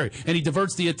 look over here," and he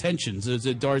diverts the attention so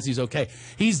that Dorothy's okay.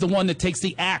 He's the one that takes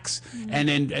the axe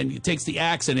and takes the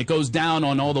axe and it goes down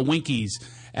on all the Winkies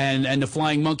and the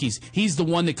flying monkeys. He's the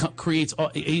one that creates.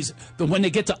 He's the when they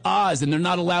get to Oz and they're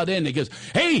not allowed in. He goes,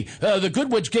 "Hey, the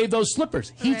Good Witch gave those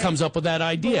slippers." He comes up with that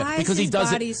idea because he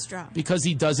does it straw? because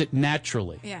he does it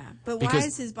naturally. Yeah, but why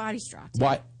is his body straw?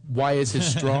 Why is his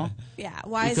straw? Yeah,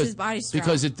 why is his body straw?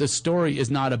 Because the story is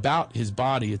not about his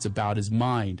body; it's about his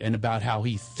mind and about how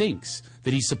he thinks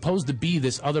that he's supposed to be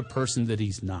this other person that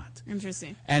he's not.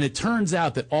 Interesting. And it turns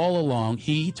out that all along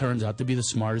he turns out to be the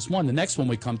smartest one. The next one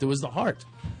we come to is the heart.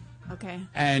 Okay.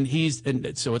 And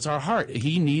so it's our heart.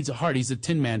 He needs a heart. He's a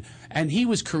Tin Man, and he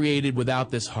was created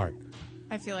without this heart.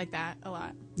 I feel like that a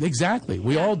lot. Exactly.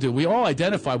 We all do. We all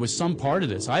identify with some part of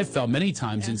this. I've felt many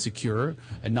times insecure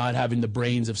and not having the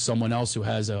brains of someone else who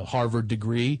has a Harvard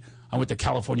degree. I went to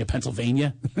California,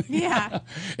 Pennsylvania. Yeah.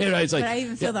 It's like, but I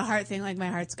even feel the heart thing, like my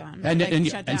heart's gone.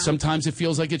 And sometimes it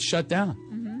feels like it's shut down.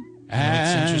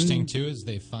 What's interesting, too, is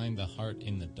they find the heart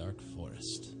in the dark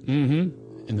forest.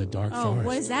 In the dark forest.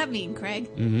 What does that mean, Craig?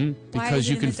 Because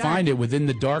you can find it within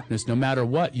the darkness. No matter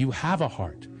what, you have a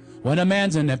heart. When a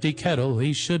man's an empty kettle,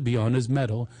 he should be on his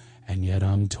mettle. And yet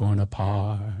I'm torn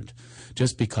apart.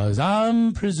 Just because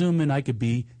I'm presuming I could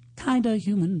be kind of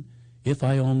human if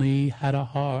I only had a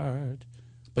heart.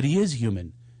 But he is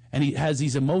human. And he has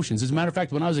these emotions. As a matter of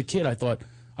fact, when I was a kid, I thought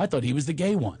he was the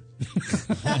gay one.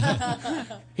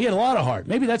 He had a lot of heart.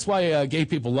 Maybe that's why gay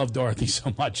people love Dorothy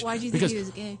so much. Why do you think he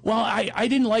was gay? Well, I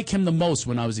didn't like him the most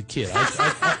when I was a kid.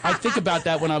 I think about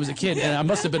that when I was a kid, and I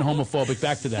must have been homophobic.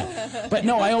 Back to that. But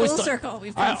no, I always full circle.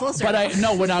 We've gone full circle.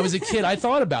 But when I was a kid, I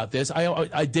thought about this.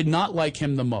 I did not like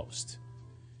him the most.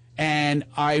 And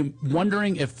I'm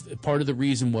wondering if part of the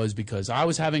reason was because I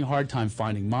was having a hard time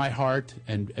finding my heart,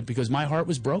 and because my heart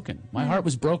was broken. My heart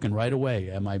was broken right away.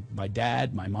 And my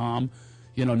dad, my mom,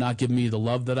 not giving me the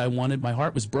love that I wanted. My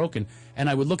heart was broken. And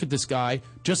I would look at this guy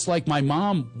just like my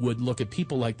mom would look at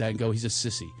people like that and go, he's a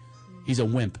sissy. He's a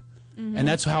wimp. And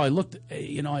that's how I looked.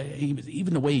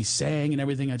 Even the way he sang and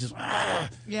everything, I just,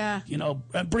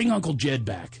 bring Uncle Jed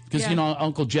back. Because,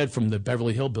 Uncle Jed from the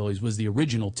Beverly Hillbillies was the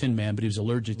original Tin Man, but he was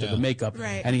allergic to the makeup,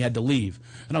 and he had to leave.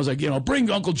 And I was like, bring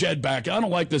Uncle Jed back. I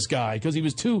don't like this guy because he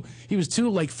was too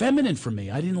like feminine for me.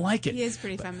 I didn't like it. He is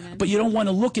pretty feminine. But you don't want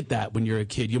to look at that when you're a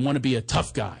kid. You want to be a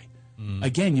tough guy.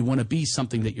 Again, you want to be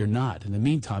something that you're not. In the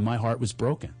meantime, my heart was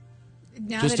broken.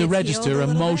 Now just that to it's register healed a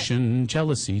little emotion,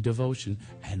 jealousy, devotion,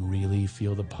 and really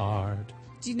feel the part.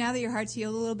 Now that your heart's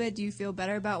healed a little bit, do you feel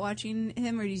better about watching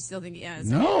him, or do you still think,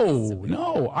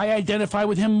 No. I identify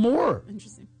with him more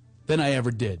Interesting. than I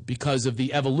ever did because of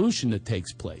the evolution that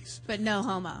takes place. But no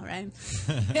homo, right?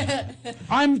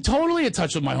 I'm totally in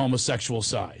touch with my homosexual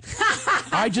side.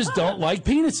 I just don't like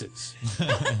penises.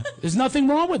 There's nothing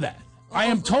wrong with that. I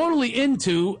am totally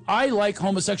I like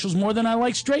homosexuals more than I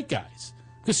like straight guys.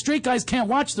 Because straight guys can't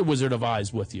watch The Wizard of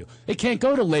Oz with you. They can't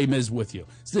go to Les Mis with you.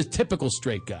 It's the typical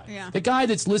straight guy. Yeah. The guy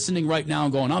that's listening right now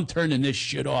and going, I'm turning this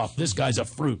shit off. This guy's a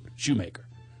fruit shoemaker.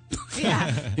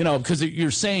 Yeah. Because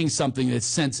you're saying something that's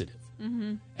sensitive.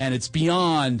 And it's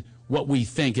beyond what we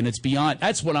think. And it's beyond.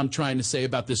 That's what I'm trying to say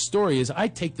about this story is I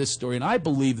take this story and I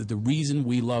believe that the reason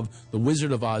we love The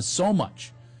Wizard of Oz so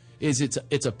much is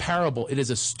it's a parable. It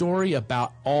is a story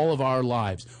about all of our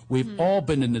lives. We've all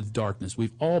been in the darkness.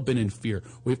 We've all been in fear.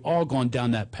 We've all gone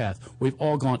down that path. We've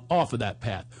all gone off of that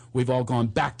path. We've all gone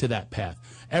back to that path.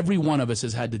 Every one of us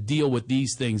has had to deal with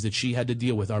these things that she had to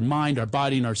deal with, our mind, our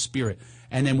body, and our spirit.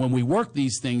 And then when we work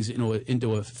these things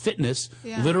into a fitness,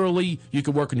 literally you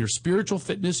can work on your spiritual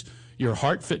fitness, your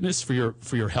heart fitness for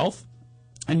your health,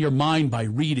 and your mind by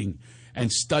reading and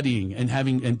studying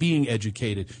and being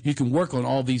educated. You can work on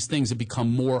all these things and become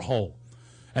more whole.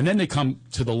 And then they come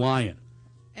to the lion.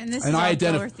 And this is all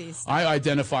Dorothy's. I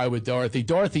identify with Dorothy.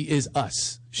 Dorothy is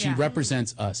us. She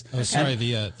represents us. Oh, sorry,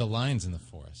 the lion's in the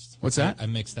forest. What's that? I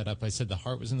mixed that up. I said the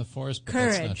heart was in the forest, but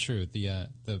Courage. that's not true. The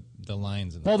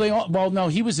lion's in the forest. No,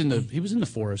 he was in the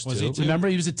forest Was too. he too? Remember,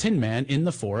 he was a Tin Man in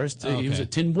the forest. Oh, He was okay. a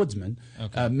Tin Woodsman.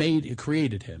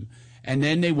 Created him. And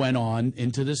then they went on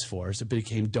into this forest. It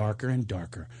became darker and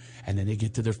darker. And then they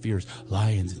get to their fears.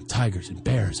 Lions and tigers and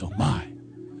bears, oh my.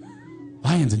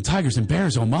 Lions and tigers and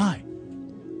bears, oh my.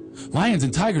 Lions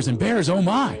and tigers and bears, oh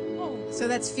my. So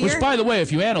that's fear? Which, by the way,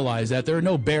 if you analyze that, there are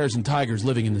no bears and tigers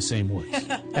living in the same woods.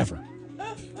 Ever.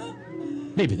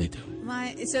 Maybe they do.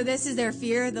 So this is their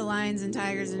fear, the lions and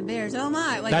tigers and bears. Oh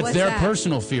my! That's what's their that?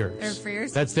 personal fears. Their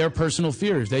fears? That's their personal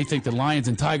fears. They think that lions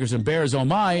and tigers and bears, oh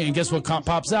my, and guess what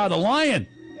pops out? A lion.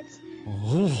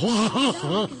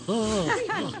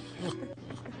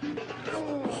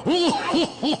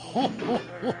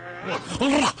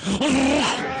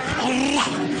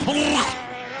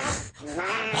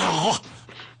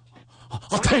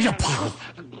 I'll tell you, pal.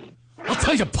 I'll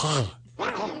tell you, pal.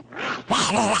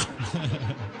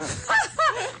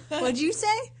 What'd you say?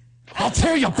 I'll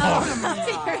tear you apart.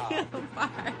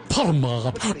 Tear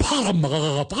you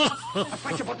apart. I'll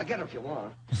fight you both together if you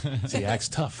want. See, he acts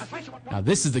tough. Now,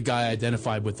 this is the guy I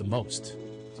identified with the most. Do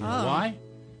you know why?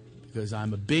 Because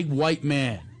I'm a big white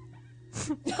man.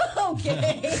 Okay. All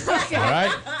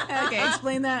right? Okay,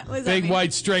 explain that. What does that Big mean?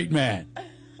 white straight man.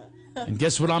 And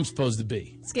guess what I'm supposed to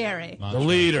be? Scary. The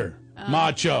leader.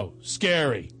 Macho.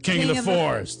 Scary. King of the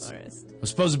forest. I'm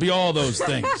supposed to be all those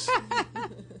things.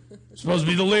 I'm supposed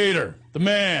to be the leader, the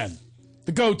man,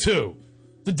 the go-to,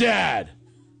 the dad,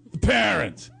 the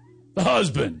parent, the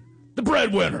husband, the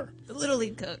breadwinner, The Little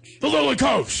League coach. the little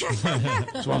coach.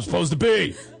 That's what I'm supposed to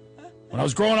be. When I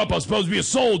was growing up, I was supposed to be a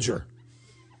soldier.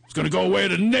 I was going to go away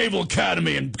to the Naval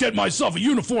Academy and get myself a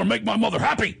uniform, make my mother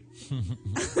happy.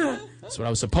 That's what I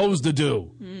was supposed to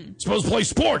do. Supposed to play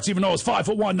sports, even though I was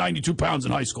 5'1", 92 pounds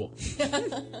in high school.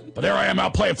 But there I am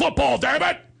out playing football, damn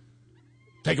it!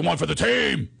 Taking one for the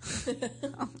team.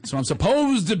 That's what I'm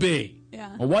supposed to be.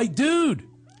 Yeah. A white dude.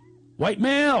 White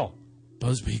male.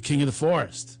 Supposed to be king of the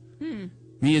forest.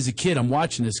 Me as a kid, I'm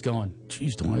watching this going,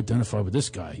 geez, don't identify with this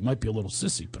guy. He might be a little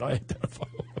sissy, but I identify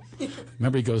with him.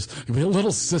 Remember, he goes, you'll be a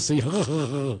little sissy.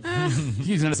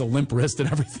 He has a limp wrist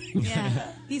and everything.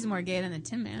 Yeah. He's more gay than the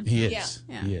Tin Man. He is.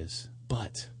 Yeah. He is.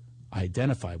 But I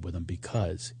identify with him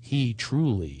because he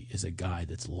truly is a guy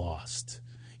that's lost.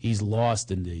 He's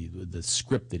lost in the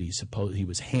script that he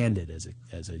was handed as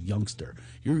a youngster.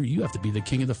 You have to be the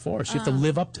king of the forest. You have to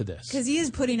live up to this. Because he is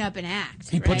putting up an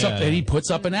act. He puts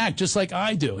up an act just like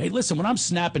I do. Hey, listen, when I'm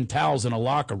snapping towels in a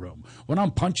locker room, when I'm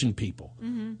punching people,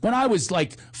 when I was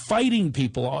like fighting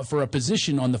people for a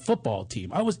position on the football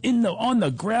team, I was on the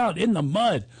ground in the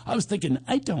mud. I was thinking,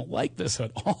 I don't like this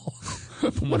at all.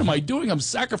 What am I doing? I'm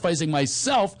sacrificing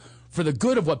myself for the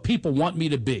good of what people want me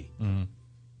to be.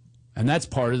 And that's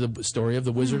part of the story of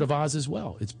The Wizard of Oz as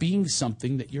well. It's being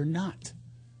something that you're not.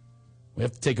 We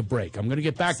have to take a break. I'm going to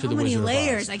get back to The Wizard of Oz. So many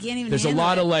layers. I can't even There's a handle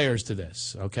lot it. of layers to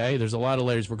this, okay? There's a lot of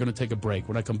layers. We're going to take a break.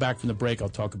 When I come back from the break, I'll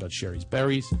talk about Sherry's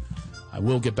Berries. I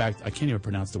will get back. I can't even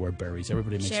pronounce the word berries.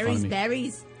 Everybody makes fun of Sherry's me.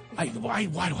 berries. Why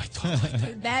do I talk like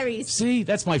that? Berries. See,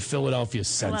 that's my Philadelphia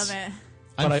sense. Love it.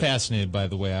 I'm fascinated, by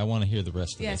the way. I want to hear the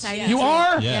rest of Yes, this. I am. You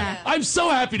are? Yeah. I'm so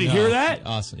happy to hear that.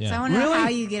 Awesome. So Yeah. I want to know Really? how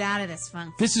you get out of this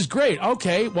funk. This is great.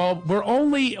 Okay, well, we're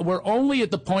only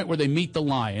at the point where they meet the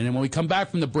lion, and when we come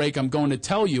back from the break, I'm going to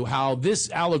tell you how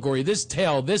this allegory, this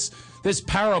tale, this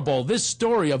parable, this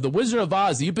story of the Wizard of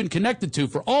Oz that you've been connected to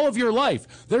for all of your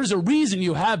life. There's a reason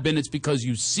you have been. It's because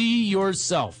you see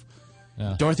yourself.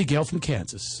 Yeah. Dorothy Gale from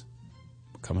Kansas.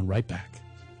 We're coming right back.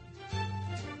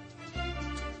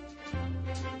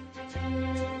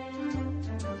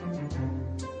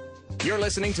 You're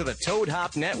listening to the Toad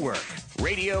Hop Network,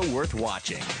 radio worth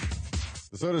watching.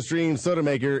 The SodaStream Soda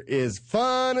Maker is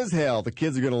fun as hell. The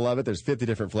kids are going to love it. There's 50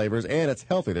 different flavors, and it's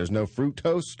healthy. There's no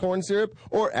fructose, corn syrup,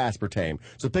 or aspartame.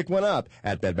 So pick one up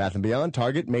at Bed Bath & Beyond,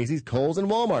 Target, Macy's, Kohl's, and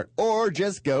Walmart. Or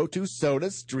just go to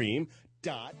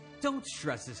SodaStream.com. Don't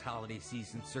stress this holiday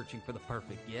season searching for the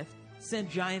perfect gift.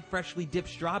 Send giant freshly dipped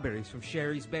strawberries from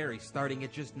Sherry's Berries starting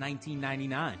at just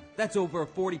 $19.99. That's over a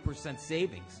 40%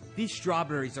 savings. These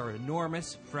strawberries are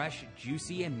enormous, fresh,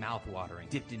 juicy, and mouth-watering,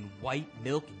 dipped in white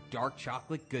milk and dark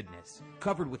chocolate goodness.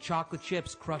 Covered with chocolate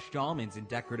chips, crushed almonds, and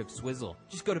decorative swizzle.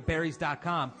 Just go to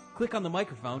berries.com, click on the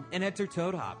microphone, and enter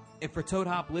Toad Hop. And for Toad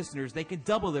Hop listeners, they can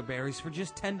double their berries for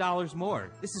just $10 more.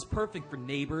 This is perfect for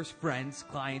neighbors, friends,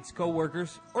 clients,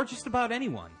 co-workers, or just about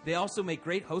anyone. They also make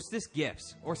great hostess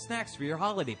gifts or snacks for your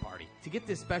holiday party. To get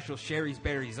this special Sherry's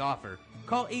Berries offer,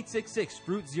 call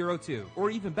 866-FRUIT-02,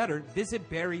 or even better, visit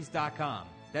berries.com.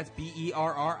 That's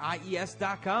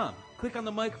BERRIES.com. Click on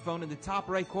the microphone in the top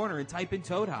right corner and type in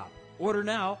Toad Hop. Order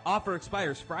now. Offer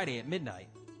expires Friday at midnight.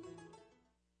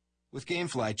 With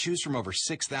GameFly, choose from over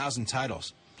 6,000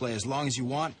 titles. Play as long as you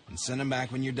want and send them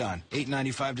back when you're done.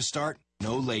 $8.95 to start,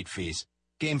 no late fees.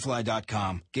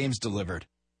 Gamefly.com. Games delivered.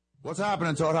 What's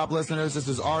happening, Toad Hop listeners? This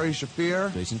is Ari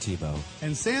Shafir. Jason Tebow.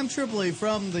 And Sam Tripoli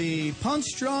from the Punch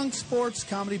Drunk Sports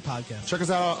Comedy Podcast. Check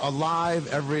us out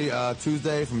live every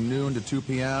Tuesday from noon to 2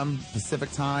 p.m.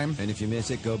 Pacific time. And if you miss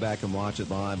it, go back and watch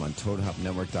it live on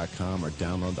ToadHopNetwork.com or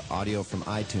download the audio from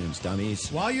iTunes,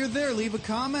 dummies. While you're there, leave a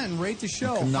comment and rate the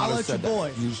show. Holla at your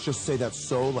boy. You just say that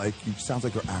so, like, it sounds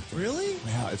like you're acting. Really?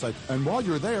 Yeah, it's like, and while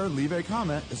you're there, leave a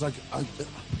comment. It's like...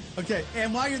 Okay,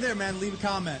 and while you're there, man, leave a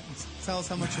comment. Tell us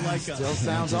how much you like us. Still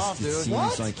sounds off, dude. It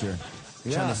What? seems like you're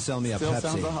trying to sell me a Still Pepsi.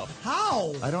 sounds off.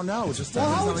 How? I don't know. It just Well,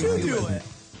 how doesn't would sound like you do human. it?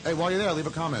 Hey, while you're there, leave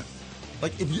a comment.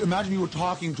 Like, if you imagine you were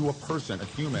talking to a person, a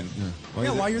human.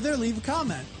 Yeah, while you're there, leave a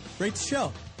comment. Rate the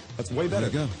show. That's way better.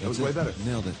 There you go. That was That's way it. better.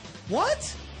 Nailed it.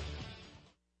 What?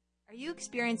 Are you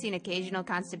experiencing occasional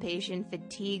constipation,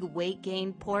 fatigue, weight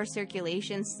gain, poor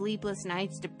circulation, sleepless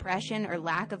nights, depression, or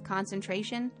lack of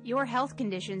concentration? Your health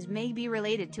conditions may be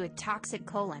related to a toxic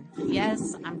colon.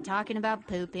 Yes, I'm talking about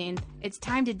pooping. It's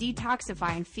time to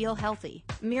detoxify and feel healthy.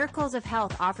 Miracles of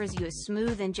Health offers you a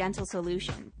smooth and gentle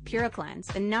solution. PuraCleanse,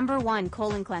 the #1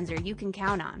 colon cleanser you can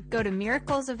count on. Go to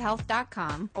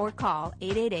miraclesofhealth.com or call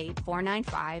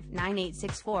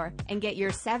 888-495-9864 and get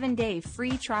your 7-day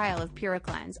free trial of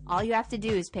PuraCleanse. All you have to do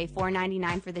is pay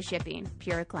 $4.99 for the shipping.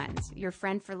 PuraCleanse, your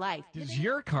friend for life. Does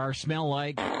your car smell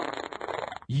like?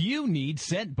 You need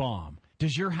Scent Bomb.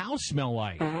 Does your house smell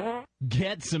like?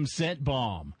 Get some Scent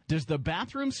Bomb. Does the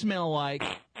bathroom smell like?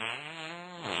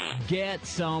 Get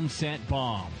some Scent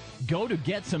Bomb. Go to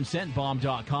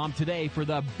GetSomeScentBomb.com today for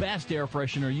the best air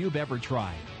freshener you've ever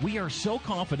tried. We are so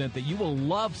confident that you will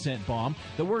love Scent Bomb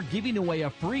that we're giving away a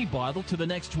free bottle to the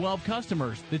next 12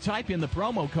 customers that type in the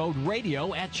promo code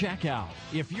RADIO at checkout.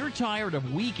 If you're tired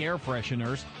of weak air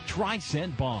fresheners, try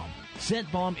Scent Bomb.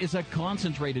 Scent Bomb is a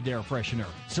concentrated air freshener,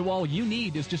 so all you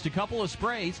need is just a couple of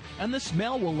sprays and the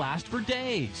smell will last for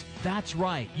days. That's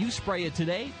right, you spray it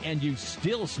today and you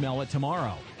still smell it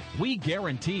tomorrow. We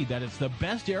guarantee that it's the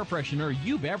best air freshener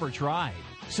you've ever tried.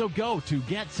 So go to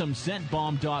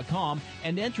GetSomeScentBomb.com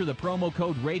and enter the promo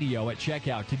code RADIO at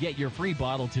checkout to get your free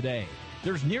bottle today.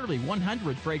 There's nearly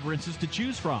 100 fragrances to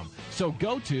choose from, so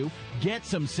go to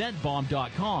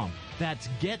GetSomeScentBomb.com. That's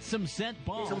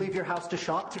GetSomeScentBomb. To leave your house to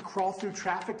shop, to crawl through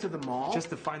traffic to the mall.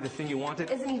 Just to find the thing you wanted.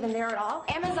 Isn't even there at all.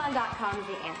 Amazon.com is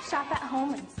the answer. Shop at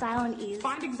home in style and ease.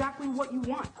 Find exactly what you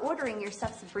want. Ordering your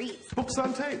stuff's a breeze. Books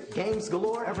on tape, games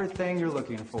galore, everything you're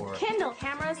looking for. Kindle,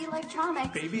 cameras,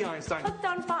 electronics. Baby Einstein. Hooked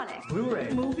on phonics.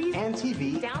 Blu-ray, movies, and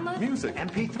TV, download, music,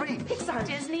 MP3, Pixar,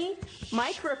 Disney,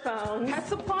 microphones, pet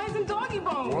supplies, and doggy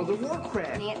bones. World of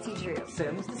Warcraft, Nancy Drew,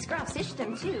 Sims, The Scruff,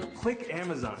 System 2. Click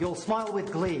Amazon. You'll smile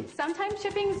with glee. Sometimes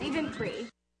shipping's even free.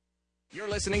 You're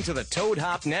listening to the Toad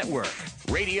Hop Network,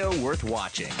 radio worth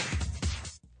watching.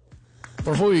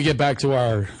 Before we get back to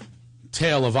our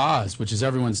tale of Oz, which is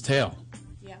everyone's tale,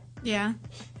 Yeah.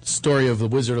 story of the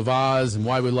Wizard of Oz and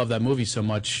why we love that movie so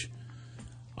much,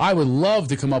 I would love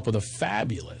to come up with a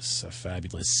fabulous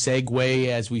segue,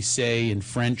 as we say in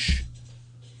French,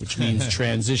 which means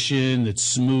transition that's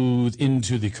smooth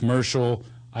into the commercial.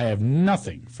 I have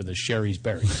nothing for the Sherry's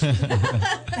Berries.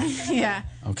 Yeah.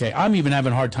 Okay, I'm even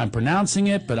having a hard time pronouncing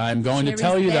it, but I'm going to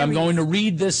tell you that I'm going to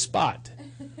read this spot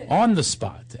on the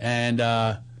spot. And,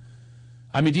 I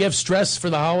mean, do you have stress for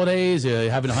the holidays? Are you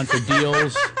having to hunt for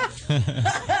deals?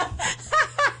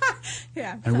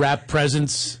 Yeah. And wrap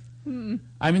presents?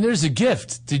 I mean, there's a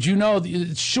gift. Did you know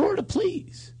it's sure to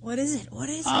please? What is it? What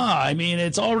is it? I mean,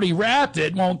 it's already wrapped.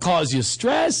 It won't cause you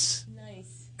stress.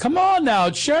 Come on now,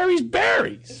 it's Sherry's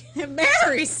Berries.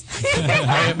 Berries.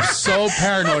 I am so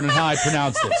paranoid on how I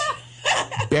pronounce this.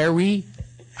 Berry.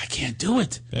 I can't do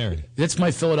it. Berry. That's my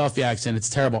Philadelphia accent.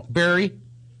 It's terrible. Berry.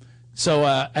 So,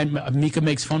 and Mika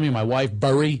makes fun of me, my wife,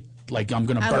 bury. Like I'm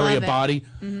going to bury a body.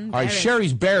 All right, berries.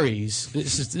 Sherry's Berries.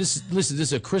 This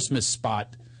is a Christmas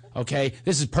spot. Okay,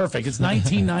 this is perfect. It's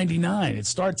 $19.99. It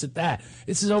starts at that.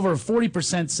 This is over a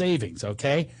 40% savings.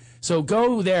 Okay. So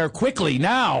go there quickly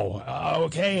now,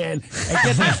 okay, and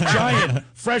get these giant,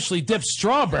 freshly dipped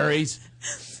strawberries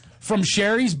from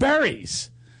Sherry's Berries.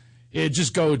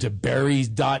 Just go to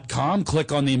berries.com,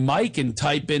 click on the mic, and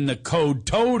type in the code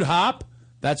TOADHOP.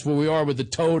 That's where we are with the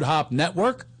Toad Hop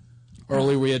Network.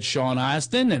 Earlier we had Sean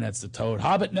Astin, and that's the Toad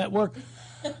Hobbit Network.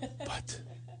 But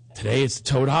today it's the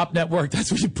Toad Hop Network.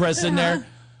 That's what you press in there.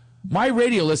 My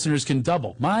radio listeners can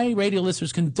double. My radio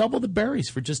listeners can double the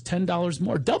berries for just $10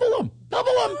 more. Double them.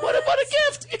 Double them. What a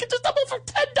gift. You can just double for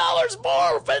 $10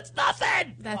 more. It's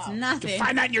nothing. That's nothing. You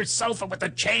find that on your sofa with the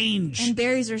change. And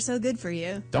berries are so good for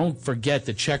you. Don't forget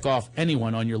to check off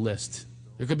anyone on your list.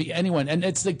 There could be anyone. And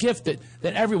it's the gift that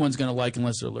everyone's going to like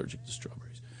unless they're allergic to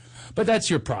strawberries. But that's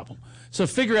your problem. So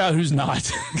figure out who's not.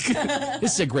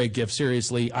 This is a great gift,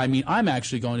 seriously. I mean, I'm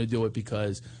actually going to do it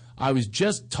because I was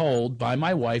just told by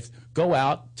my wife, go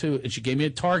out to, and she gave me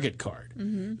a Target card.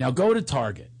 Mm-hmm. Now go to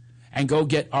Target and go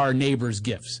get our neighbors'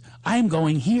 gifts. I'm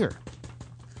going here.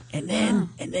 And then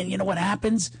you know what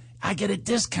happens? I get a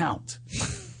discount.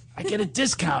 I get a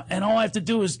discount. And all I have to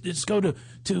do is just go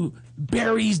to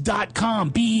berries.com,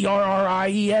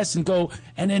 BERRIES, and go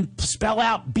and then spell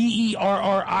out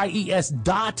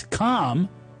BERRIES.com.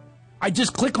 I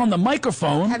just click on the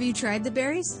microphone. Have you tried the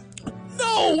berries?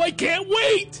 No, I can't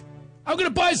wait. I'm going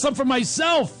to buy some for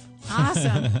myself.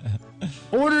 Awesome.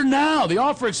 Order now. The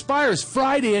offer expires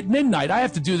Friday at midnight. I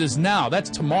have to do this now. That's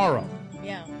tomorrow.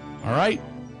 Yeah. All right?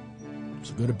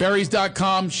 So go to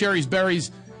berries.com, Sherry's Berries.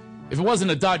 If it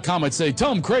wasn't a .com, I'd say,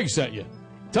 tell them Craig sent you.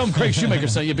 Tell them Craig Shoemaker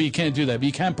sent you, but you can't do that. But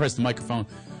you can press the microphone,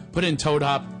 put in Toad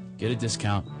Hop, get a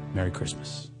discount. Merry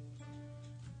Christmas.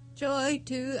 Joy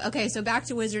to. Okay, so back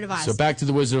to Wizard of Oz. So back to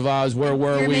the Wizard of Oz. Where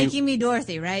were You're we? making me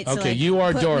Dorothy, right? So, Okay, like, you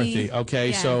are put Dorothy. me- Okay,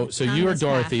 yeah, so on you are this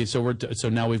Dorothy. path. So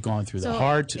now we've gone through the So,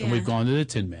 heart and yeah. we've gone to the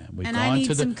Tin Man. We've And gone I need to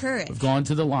the some courage. We've gone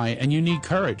to the lion, and you need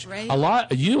courage. Right. A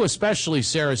lot. You especially,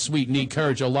 Sarah Sweet, need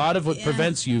courage. A lot of what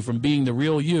prevents you from being the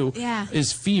real you Yeah.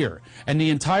 is fear, and the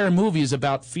entire movie is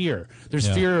about fear. There's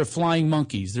Yeah. fear of flying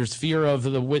monkeys. There's fear of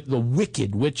the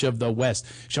wicked witch of the West.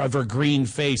 She'll have her green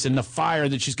face and the fire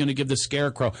that she's going to give the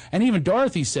Scarecrow. And even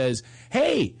Dorothy says,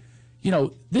 "Hey, you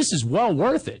know, this is well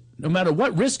worth it. No matter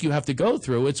what risk you have to go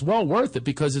through, it's well worth it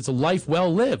because it's a life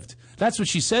well lived." That's what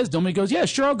she says. Dominic goes, "Yeah,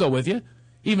 sure, I'll go with you."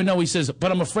 Even though he says,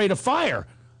 "But I'm afraid of fire."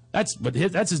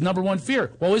 That's his number one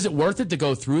fear. Well, is it worth it to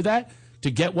go through that to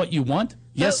get what you want?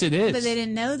 Yes, it is. But they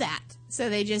didn't know that, so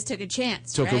they just took a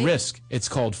chance. Took right? a risk. It's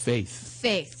called faith.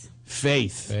 Faith.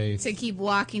 Faith. To keep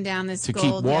walking down this To gold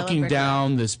keep yellow walking brick road.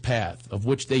 down this path of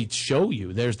which they show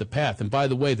you. There's the path. And by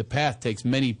the way, the path takes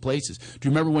many places. Do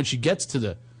you remember when she gets to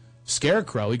the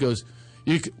Scarecrow, he goes,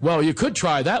 you could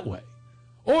try that way.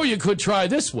 Or you could try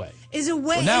this way. Is a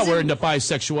way. Well, now is we're it- into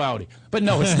bisexuality. But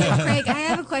no, it's not. Craig, I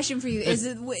have a question for you. Is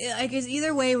is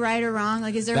either way right or wrong?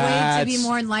 Like, is there a way to That's be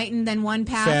more enlightened than one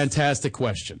path? Fantastic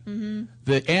question. Mm-hmm.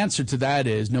 The answer to that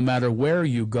is no matter where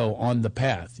you go on the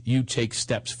path, you take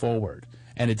steps forward.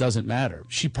 And it doesn't matter.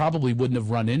 She probably wouldn't have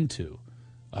run into,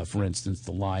 for instance,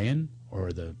 the lion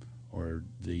or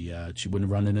she wouldn't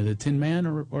have run into the Tin Man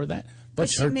or that. But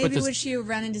Would she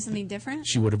run into something different?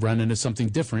 she would have run into something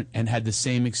different and had the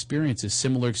same experiences,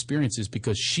 similar experiences,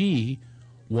 because she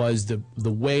was the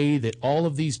way that all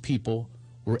of these people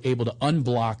were able to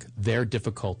unblock their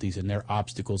difficulties and their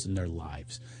obstacles in their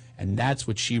lives. And that's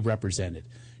what she represented.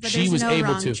 But she there's was no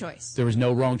able wrong to. choice. There was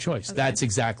no wrong choice. Okay. That's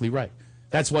exactly right.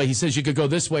 That's why he says you could go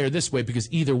this way or this way,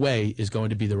 because either way is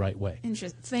going to be the right way.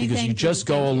 Interesting. Because you just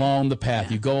go along the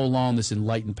path. You go along this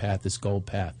enlightened path, this gold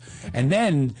path. And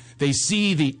then they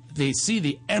see the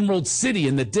Emerald City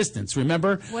in the distance.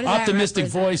 Remember? What does that Optimistic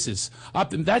represent? voices.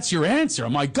 That's your answer. Oh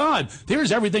my God,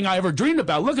 there's everything I ever dreamed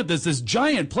about. Look at this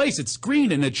giant place. It's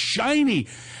green and it's shiny.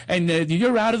 And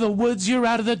you're out of the woods, you're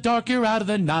out of the dark, you're out of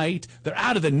the night. They're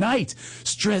out of the night.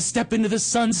 Step into the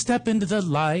sun, step into the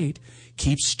light.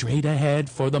 Keep straight ahead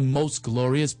for the most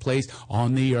glorious place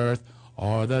on the earth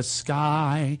or the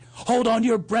sky. Hold on to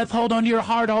your breath, hold on to your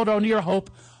heart, hold on to your hope.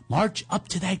 March up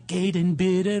to that gate and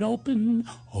bid it open,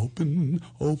 open,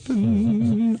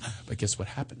 open. But guess what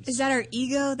happens? Is that our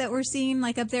ego that we're seeing,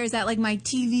 like, up there? Is that, like, my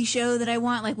TV show that I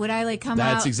want? Like, would I, like, come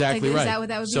out? That's exactly like, right. Is that what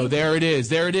that would be? So there it is.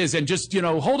 There it is. And just,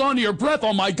 hold on to your breath.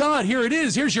 Oh, my God, here it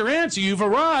is. Here's your answer. You've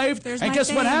arrived. There's and my guess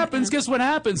what thing. happens? Guess what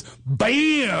happens?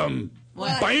 Bam!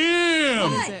 What?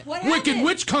 Bam! What Wicked happened?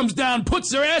 Witch comes down,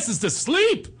 puts their asses to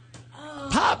sleep. Oh.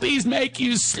 Poppies make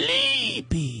you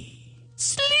sleepy.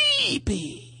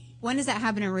 Sleepy. When does that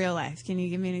happen in real life? Can you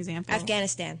give me an example?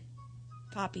 Afghanistan.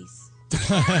 Poppies.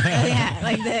 Yeah,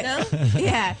 like the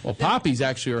yeah. Well, poppies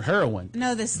actually are heroin.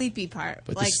 No, the sleepy part.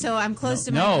 But Like, the- so I'm close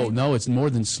to my No, it's more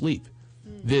than sleep.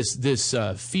 This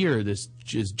fear, this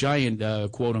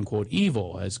giant quote unquote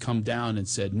evil has come down and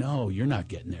said, "No, you're not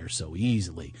getting there so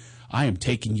easily. I am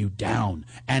taking you down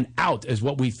and out," is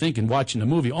what we think in watching the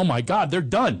movie. Oh my God, they're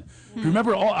done.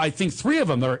 Remember, I think 3 of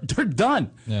them they're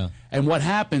done. Yeah. And what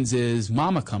happens is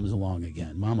Mama comes along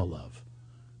again. Mama love,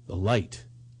 the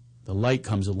light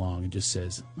comes along and just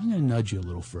says, "I'm going to nudge you a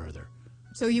little further."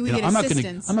 So you would You know, get I'm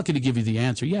assistance. not going to give you the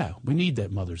answer. Yeah, we need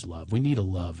that mother's love. We need a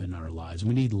love in our lives.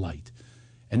 We need light.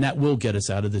 And that will get us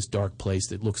out of this dark place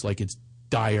that looks like it's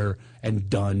dire and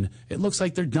done. It looks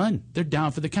like they're done. They're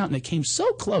down for the count. And they came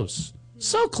so close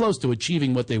to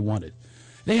achieving what they wanted.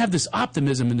 They have this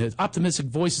optimism, and the optimistic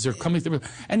voices are coming through.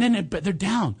 And then they're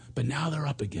down, but now they're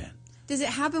up again. Does it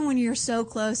happen when you're so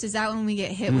close? Is that when we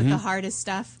get hit with the hardest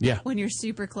stuff? Yeah. When you're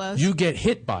super close? You get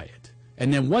hit by it.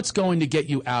 And then what's going to get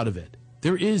you out of it?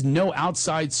 There is no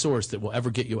outside source that will ever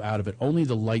get you out of it. Only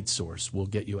the light source will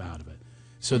get you out of it.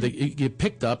 So they get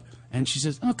picked up, and she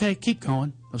says, okay, keep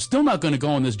going. I'm still not going to go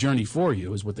on this journey for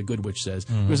you, is what the good witch says.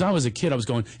 Because I was a kid, I was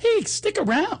going, hey, stick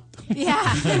around.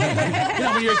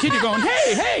 Yeah. When you're a kid, you're going,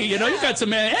 hey, you got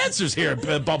some answers here,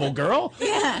 bubble girl.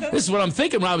 Yeah. This is what I'm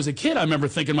thinking when I was a kid. I remember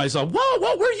thinking to myself, whoa,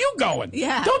 where are you going?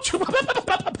 Yeah.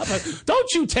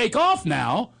 Don't you take off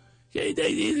now.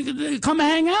 Come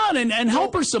hang out and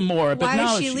help her some more. But Why no,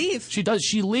 does she leave?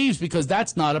 She leaves because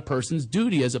that's not a person's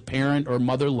duty as a parent or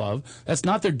mother love. That's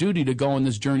not their duty to go on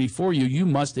this journey for you. You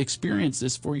must experience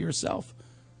this for yourself.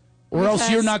 Or else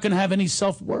you're not going to have any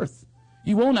self-worth.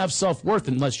 You won't have self-worth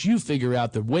unless you figure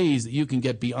out the ways that you can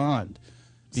get beyond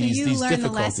these so you learn difficulties.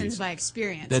 The lessons by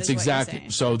experience. That's is what you're exactly.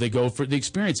 saying. So they go for the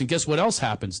experience, and guess what else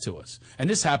happens to us? And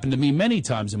this happened to me many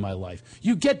times in my life.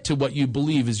 You get to what you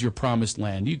believe is your promised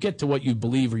land. You get to what you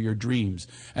believe are your dreams,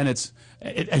 and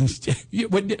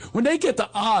when they get to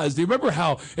Oz, do you remember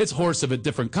how it's horse of a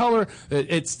different color?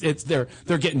 They're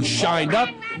getting shined up.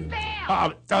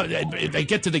 They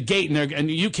get to the gate and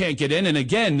you can't get in. And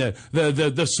again,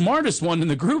 the smartest one in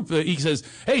the group, he says,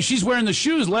 "Hey, she's wearing the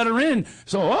shoes. Let her in."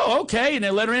 So okay, and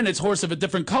they let her in. It's horse of a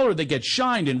different color. They get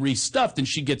shined and restuffed, and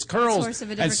she gets curls.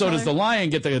 And so does the lion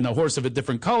get the horse of a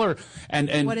different color.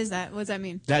 And what is that? What does that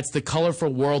mean? That's the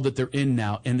colorful world that they're in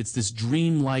now, and it's this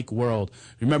dreamlike world.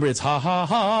 Remember, it's ha ha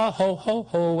ha, ho ho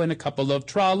ho, and a couple of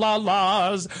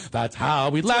tra-la-las. That's how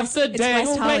we laugh the day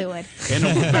West away Hollywood. in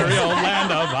a very old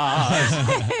land of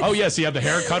Oz. Oh yes, you have the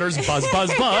hair cutters, buzz buzz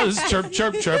buzz, chirp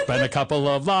chirp chirp, and a couple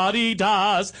of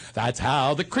la-di-das. That's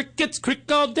how the crickets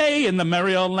crick all day in the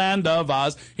merry old land of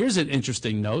Oz. Here's an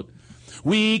interesting note.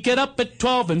 We get up at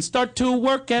 12 and start to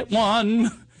work at 1.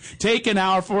 Take an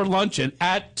hour for lunch, and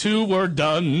at 2 we're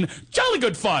done. Jolly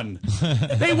good fun.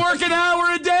 They work an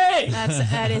hour a day.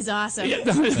 That is awesome. Yeah,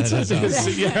 that's awesome. That's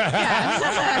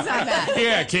not bad.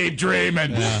 Yeah, keep dreaming.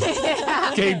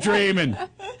 Yeah. Keep dreaming.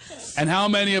 And how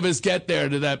many of us get there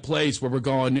to that place where we're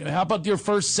going, how about your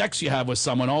first sex you have with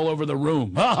someone all over the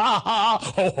room? Ha ha ha,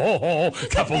 ho ho ho,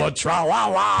 couple of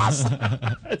tra-la-las.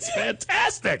 It's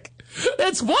fantastic.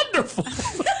 It's wonderful.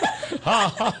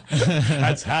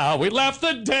 That's how we laugh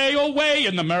the day away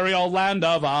in the merry old land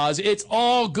of Oz. It's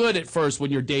all good at first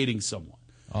when you're dating someone.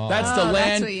 That's the land.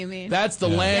 That's what you mean. That's the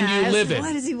land you live in.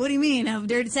 What do you mean? Have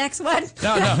dirty sex? What?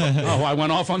 No. Oh, I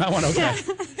went off on that one. Okay.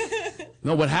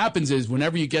 No, what happens is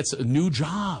whenever you get a new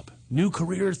job, new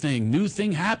career thing, new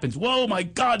thing happens. Whoa, my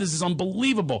God, this is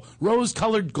unbelievable.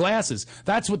 Rose-colored glasses.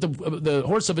 That's what the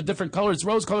horse of a different color. It's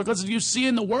rose-colored glasses. You see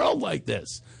in the world like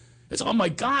this. It's, oh, my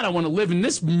God, I want to live in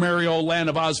this merry old land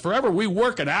of Oz forever. We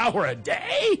work an hour a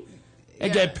day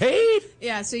and get paid.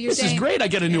 Yeah, so you're this saying... is great. I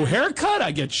get a new haircut.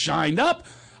 I get shined up.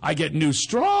 I get new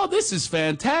straw. This is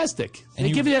fantastic. And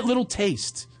they give you that little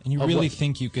taste. And you really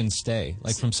think you can stay.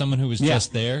 Like from someone who was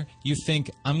just there, you think,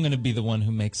 I'm going to be the one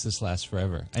who makes this last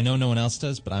forever. I know no one else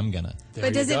does, but I'm going to.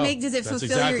 But does it fulfill That's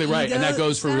exactly your right. ego And that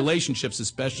goes for stuff? relationships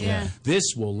especially. Yeah.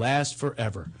 This will last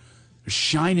forever. They're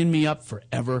shining me up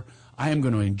forever. I am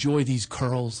going to enjoy these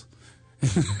curls.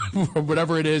 Or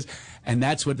whatever it is. And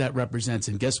that's what that represents.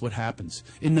 And guess what happens?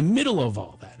 In the middle of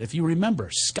all that, if you remember,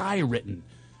 sky written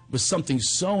was something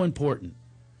so important.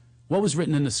 What was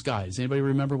written in the sky? Does anybody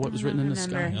remember what was written in the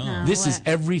sky? No. This is What?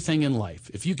 everything in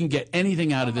life. If you can get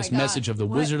anything out of this message of the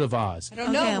Wizard of Oz, I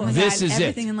don't know. Okay, oh my this God, is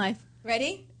everything it. in life.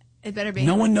 Ready? It better be.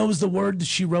 No one knows the word that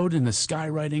she wrote in the sky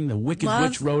writing. The Wicked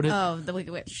Love? Witch wrote it. Oh, the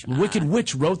Wicked Witch. The Wicked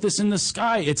Witch wrote this in the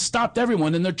sky. It stopped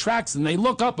everyone in their tracks, and they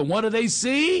look up, and what do they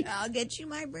see? I'll get you,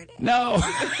 my British. No. What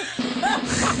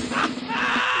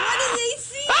do they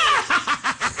see?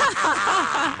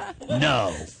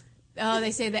 No. Oh,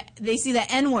 they see the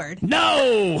N word.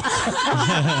 No.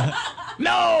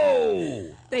 No.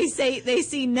 They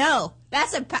see no.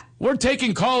 That's a. We're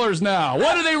taking callers now.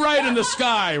 What do they write in the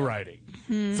sky writing?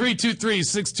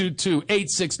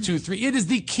 323-622-8623. It is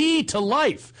the key to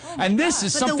life. And this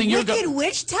is But something the you're Wicked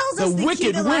Witch tells us the key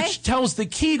Wicked to Witch life? tells the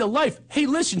key to life. Hey,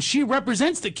 listen, she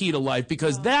represents the key to life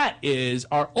because that is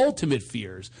our ultimate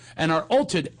fears and our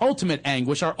ultimate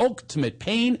anguish, our ultimate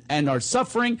pain and our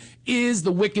suffering is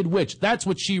the Wicked Witch. That's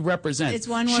what she represents. It's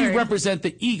one She word. represents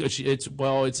the ego. It's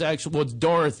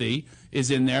Dorothy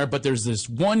is in there, but there's this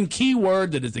one key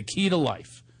word that is the key to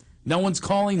life. No one's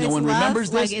calling. No It's one love?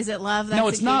 remembers this. Like, is it love? No, That's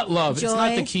it's the not key? love. It's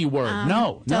not the Joy? key word.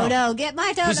 No. Dodo, get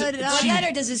my Dodo. Does it- What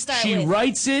letter does it start She with?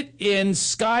 writes it in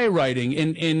sky writing,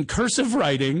 in cursive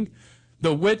writing.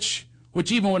 The witch,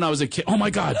 which even when I was a kid, oh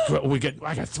my God,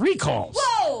 I got 3 calls.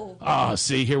 Whoa! Oh,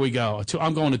 see, here we go.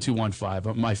 I'm going to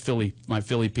 215. My Philly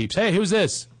peeps. Hey, who's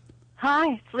this?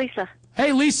 Hi, it's Lisa.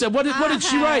 Hey, Lisa. What did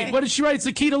she write? What did she write? It's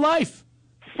the key to life.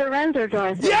 Surrender,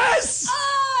 Dorothy. Yes.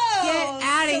 Get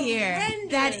out of here.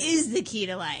 That is the key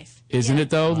to life. Isn't it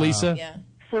though, Lisa? Yeah.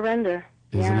 Surrender.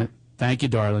 Isn't it? Thank you,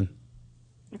 darling.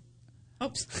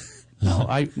 Oops.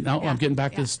 I'm getting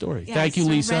back to the story. Yeah, Thank you,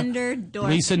 Lisa. surrender,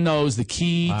 Dorothy. Lisa knows the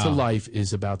key to Wow. life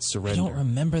is about surrender. I don't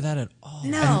remember that at all.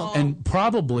 No. And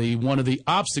probably one of the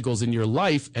obstacles in your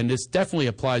life, and this definitely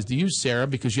applies to you, Sarah,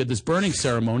 because you had this burning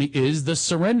ceremony, is the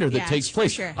surrender that Yeah, takes for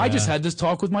place. sure. I just had this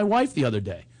talk with my wife the other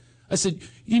day. I said,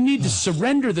 you need to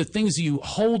surrender the things you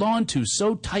hold on to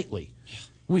so tightly.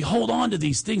 We hold on to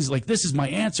these things like this is my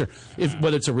answer.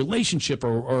 Whether it's a relationship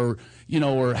or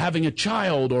having a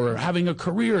child or having a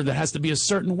career that has to be a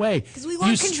certain way. Because we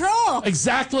want control.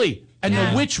 Exactly. And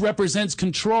Yeah. the witch represents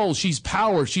control. She's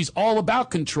power. She's all about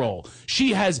control.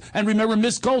 She has, and remember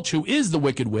Miss Gulch, who is the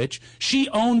Wicked Witch, she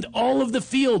owned all of the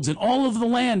fields and all of the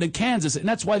land in Kansas, and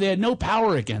that's why they had no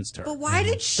power against her. But why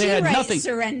did she They had write nothing.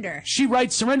 surrender? She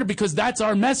writes surrender because that's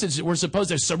our message that we're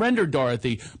supposed to surrender,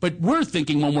 Dorothy. But we're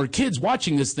thinking when we're kids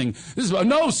watching this thing, this is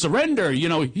no surrender. You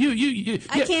I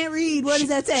can't read. What does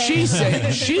that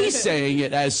say? She's saying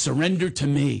it as surrender to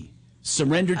me.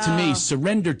 Surrender to me.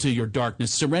 Surrender to your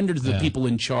darkness. Surrender to the people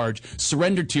in charge.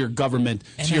 Surrender to your government,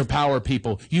 to your power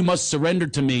people. You must surrender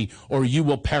to me or you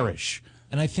will perish.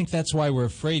 And I think that's why we're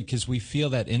afraid, because we feel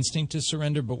that instinct to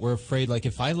surrender, but we're afraid, like,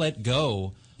 if I let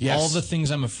go, all the things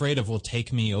I'm afraid of will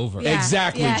take me over. Yeah.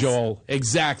 Exactly, yes. Joel.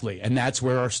 Exactly. And that's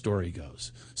where our story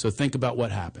goes. So think about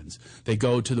what happens. They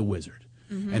go to the wizard.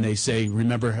 Mm-hmm. And they say,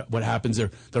 remember what happens?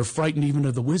 They're frightened even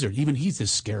of the wizard. Even he's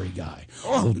this scary guy.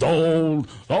 Who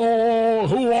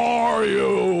are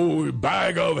you,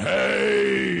 bag of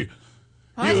hay?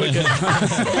 What? Is he talking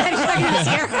to the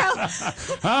scarecrow?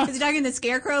 Huh? Is he talking to the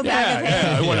scarecrow? Bag of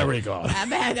hay? Yeah, whatever you call it. A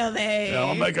bag of hay. Yeah,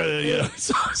 I'll make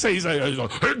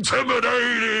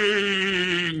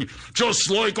intimidating, just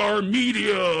like our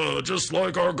media, just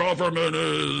like our government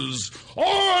is.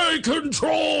 I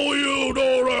control you,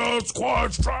 don't ask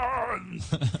questions.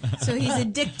 So he's a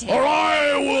dictator. Or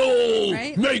I will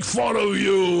Right? make fun of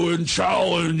you and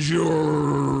challenge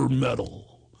your metal.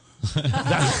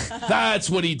 That's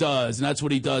what he does, and that's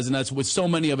what he does, and that's what so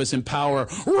many of us in power.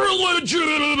 Religion!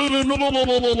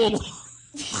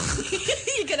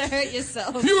 You're gonna hurt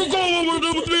yourself. You go over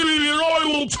to me, and I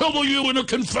will tell you in a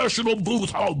confessional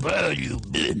booth how bad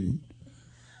you've been.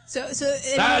 So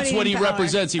That's what he power.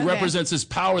 represents. He Okay. represents this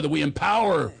power that we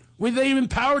empower. They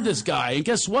empowered this guy, and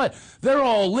guess what? They're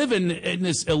all living in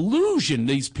this illusion,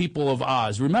 these people of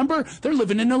Oz. Remember? They're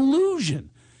living in illusion.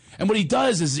 And what he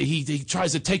does is he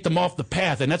tries to take them off the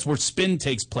path, and that's where spin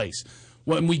takes place.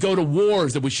 When we go to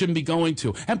wars that we shouldn't be going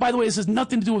to. And by the way, this has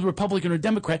nothing to do with Republican or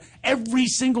Democrat. Every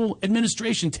single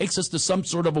administration takes us to some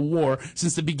sort of a war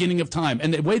since the beginning of time.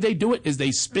 And the way they do it is they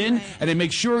spin and they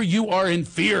make sure you are in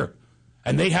fear.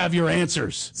 And they have your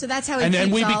answers. So that's how he And then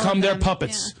keeps we all become of their them.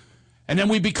 puppets. And then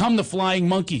we become the flying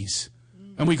monkeys.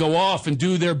 And we go off and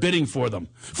do their bidding for them.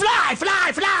 Fly,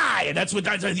 fly, fly! And that's what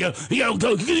don't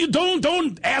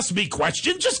ask me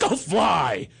questions. Just go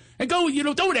fly. And go,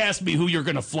 don't ask me who you're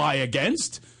going to fly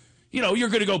against. You're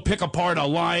going to go pick apart a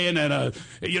lion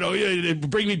and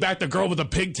bring me back the girl with the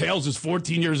pigtails who's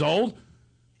 14 years old.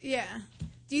 Yeah.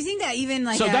 Do you think that even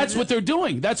like So that's what they're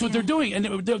doing. That's what they're doing.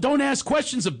 And don't ask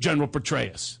questions of General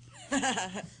Petraeus.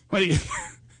 What do you...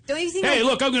 Don't you think? Hey,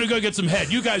 look, I'm going to go get some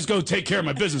head. You guys go take care of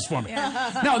my business for me.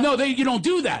 No, you don't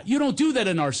do that. You don't do that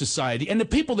in our society. And the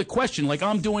people that question, like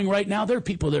I'm doing right now, there are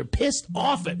people that are pissed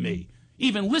off at me,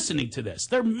 even listening to this.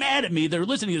 They're mad at me. They're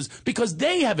listening to this because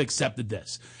they have accepted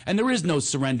this. And there is no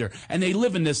surrender. And they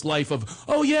live in this life of,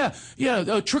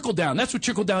 trickle down. That's what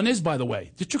trickle down is, by the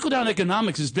way. The trickle down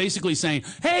economics is basically saying,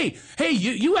 hey,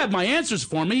 you have my answers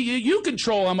for me. You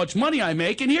control how much money I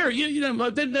make. And here,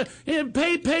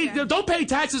 don't pay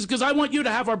taxes because I want you to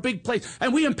have our big place.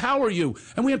 And we empower you.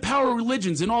 And we empower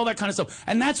religions and all that kind of stuff.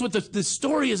 And that's what the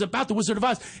story is about, The Wizard of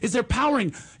Oz, is they're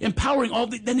empowering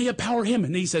then they empower him.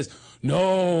 And he says,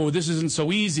 no, this isn't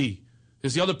so easy.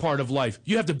 There's the other part of life.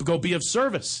 You have to go be of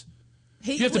service.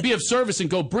 You have to be of service and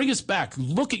go bring us back.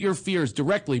 Look at your fears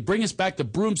directly. Bring us back the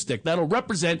broomstick. That'll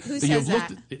represent Who that says you've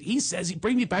looked. He says,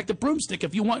 bring me back the broomstick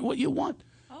if you want what you want.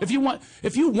 If you want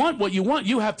what you want,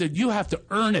 you have to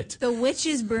earn it. The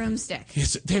witch's broomstick.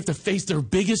 Yes, they have to face their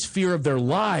biggest fear of their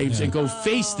lives and go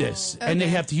face this. Okay.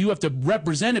 And you have to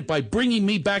represent it by bringing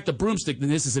me back the broomstick. And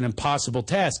this is an impossible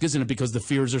task, isn't it? Because the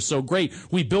fears are so great.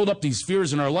 We build up these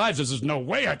fears in our lives. There's no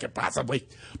way I could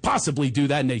possibly do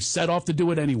that. And they set off to do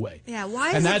it anyway. Yeah, why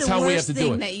is And it that's the how we have worst to do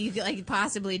thing it. that you could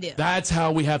possibly do? That's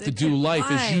how we have to do life,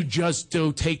 why? is you just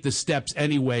do take the steps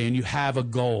anyway, and you have a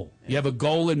goal. You have a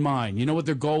goal in mind. You know what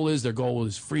their goal is? Their goal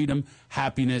is freedom,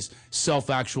 happiness,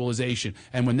 self-actualization.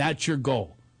 And when that's your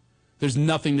goal, There's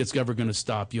nothing that's ever going to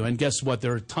stop you. And guess what?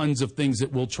 There are tons of things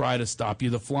that will try to stop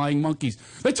you. The flying monkeys.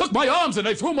 They took my arms and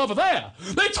they threw them over there.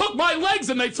 They took my legs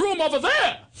and they threw them over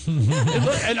there.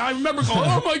 and I remember going,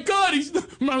 oh my God.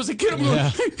 When I was a kid, I'm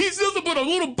going, he's nothing but a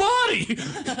little body.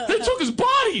 They took his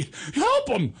body. Help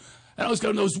him. And I was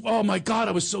going, oh my God,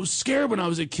 I was so scared when I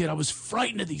was a kid. I was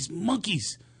frightened of these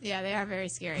monkeys. Yeah, they are very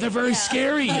scary. They're very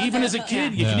scary. Even as a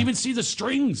kid, you can even see the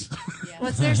strings.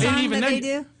 What's their song that they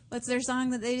do? What's their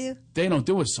song that they do? They don't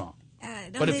do a song.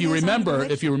 But if you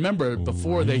remember,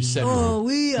 before they said,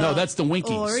 no, that's the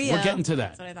Winkies. Oreo. We're getting to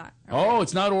that. That's what I thought. Oh,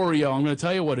 it's not Oreo. I'm going to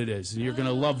tell you what it is. You're going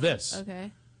to love this.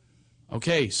 Okay.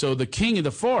 Okay, so the king of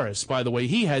the forest, by the way,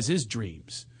 he has his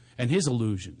dreams and his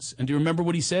illusions. And do you remember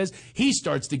what he says? He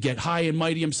starts to get high and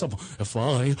mighty himself. If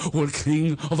I were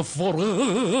king of the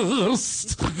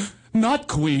forest, not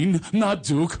queen, not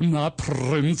duke, not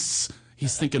prince.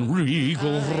 He's thinking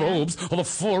regal robes of the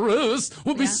forest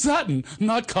will be satin,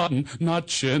 not cotton, not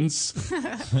chintz.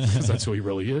 Because that's who he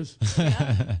really is.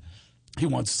 Yeah. He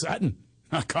wants satin,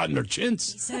 not cotton or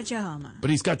chintz. He's such a homo. But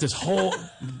he's got this whole...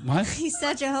 What? He's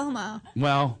such a homo.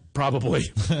 Well,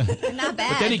 probably. Not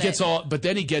bad. But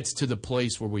then he gets to the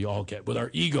place where we all get with our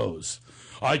egos.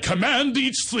 I command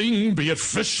each thing, be it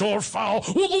fish or fowl,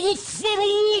 with a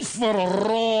wolf and a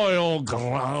royal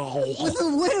growl. With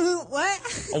a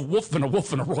what? A wolf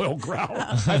and a royal growl.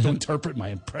 I have to interpret my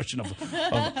impression of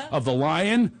the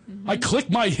lion. Mm-hmm. I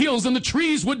click my heels and the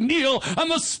trees would kneel,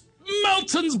 and the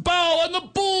mountains bow, and the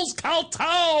bulls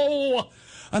kowtow.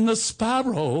 And the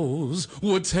sparrows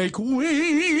would take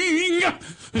wing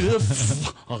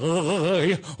if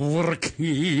I were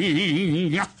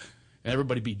king.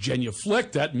 Everybody be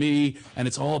genuflect at me, and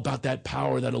it's all about that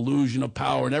power, that illusion of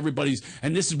power,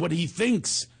 and this is what he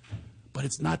thinks. But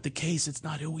it's not the case. It's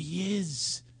not who he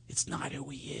is. It's not who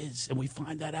he is. And we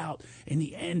find that out in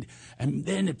the end. And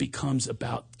then it becomes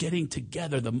about getting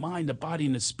together, the mind, the body,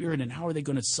 and the spirit, and how are they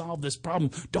going to solve this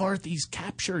problem? Dorothy's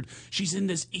captured. She's in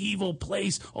this evil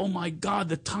place. Oh, my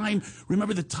God,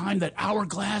 remember the time, that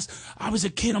hourglass? I was a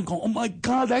kid. I'm going, oh, my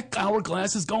God, that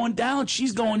hourglass is going down.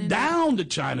 She's going down to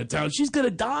Chinatown. She's going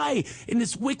to die in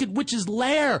this wicked witch's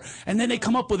lair. And then they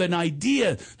come up with an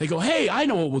idea. They go, hey, I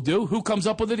know what we'll do. Who comes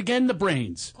up with it again? The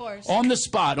brains. Of course. On the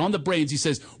spot, on the brains, he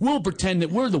says, we'll pretend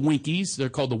that we're the Winkies. They're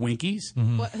called the Winkies.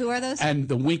 Mm-hmm. Who are those? And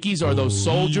the Winkies are those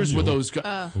soldiers with those...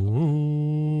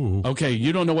 Okay,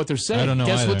 you don't know what they're saying. I don't know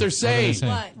Guess either. what they're saying.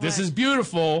 What? This is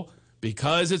beautiful.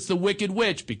 Because it's the Wicked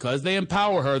Witch, because they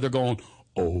empower her, they're going,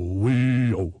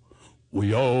 we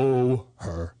owe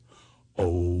her.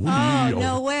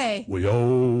 No way. We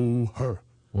owe her.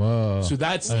 Whoa. So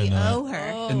that's We owe her.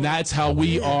 and that's how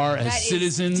we are as That is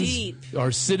citizens. deep.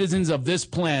 Are citizens of this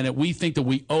planet. We think that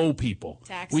we owe people.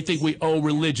 Taxes. We think we owe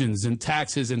religions and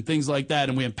taxes and things like that,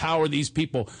 and we empower these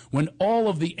people when all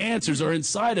of the answers are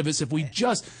inside of us. If we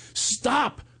just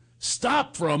stop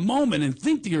for a moment and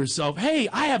think to yourself, hey,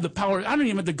 I have the power. I don't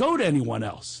even have to go to anyone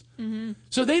else. Mm-hmm.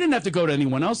 So they didn't have to go to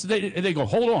anyone else. They go,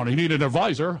 hold on, I need an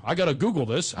advisor. I got to Google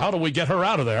this. How do we get her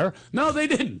out of there? No, they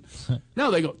didn't.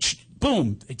 No, they go,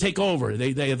 boom, they take over.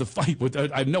 They have the fight with.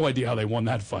 I have no idea how they won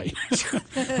that fight.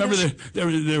 Remember,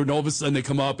 they all of a sudden they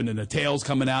come up and then the tail's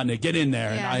coming out and they get in there,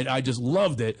 and I just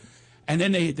loved it. And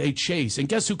then they chase. And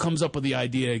guess who comes up with the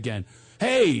idea again?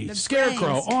 Hey, The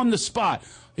Scarecrow, brains. on the spot.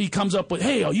 He comes up with,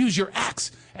 hey, I'll use your axe,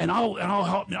 and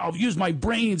I'll use my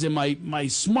brains and my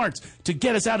smarts to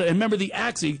get us out of it. And remember the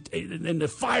axe, and the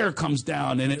fire comes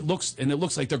down, and it looks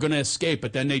like they're going to escape,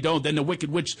 but then they don't. Then the Wicked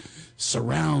Witch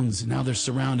surrounds, and now they're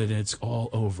surrounded, and it's all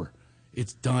over.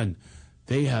 It's done.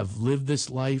 They have lived this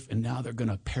life, and now they're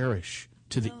going to perish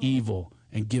to the evil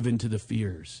and give in to the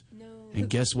fears. No. And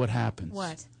guess what happens?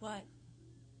 What?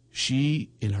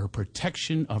 She, in her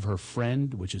protection of her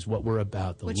friend, which is what we're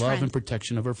about, the Which love friend? and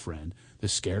protection of her friend, the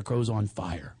Scarecrow's on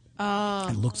fire. Oh.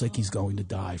 It looks like he's going to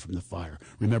die from the fire.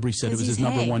 Remember he said it 'Cause was his he's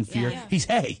number hay. one fear? Yeah. He's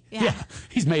hay. Yeah.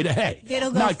 He's made of hay.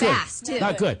 It'll go Not fast, good. too.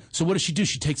 Not good. So what does she do?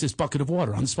 She takes this bucket of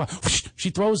water on the spot. Whoosh, she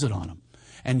throws it on him.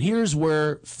 And here's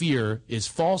where fear is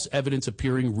false evidence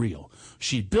appearing real.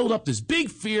 She built up this big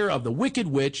fear of the Wicked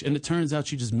Witch, and it turns out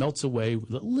she just melts away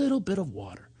with a little bit of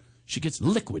water. She gets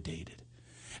liquidated.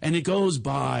 And it goes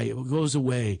by, it goes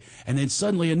away. And then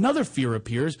suddenly another fear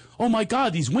appears. Oh, my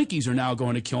God, these Winkies are now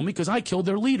going to kill me because I killed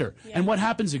their leader. Yeah. And what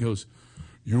happens? It goes,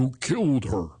 you killed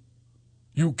her.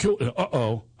 You killed,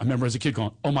 uh-oh. I remember as a kid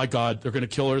going, oh, my God, they're going to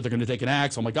kill her. They're going to take an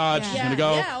axe. Oh, my God, she's going to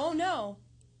go. Yeah, oh no.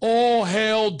 All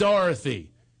hail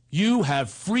Dorothy. You have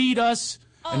freed us.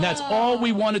 And that's all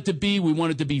we want it to be. We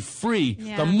want it to be free.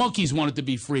 Yeah. The monkeys want it to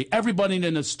be free. Everybody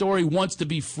in the story wants to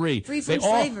be free. Free from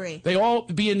slavery. They all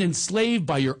being enslaved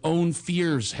by your own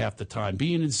fears half the time,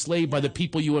 being enslaved by the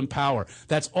people you empower.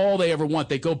 That's all they ever want.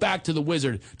 They go back to the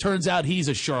wizard. Turns out he's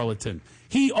a charlatan.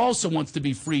 He also wants to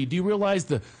be free. Do you realize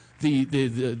the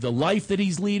life that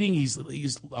he's leading? He's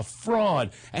a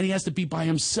fraud, and he has to be by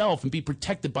himself and be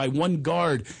protected by one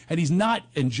guard, and he's not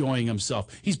enjoying himself.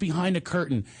 He's behind a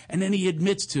curtain, and then he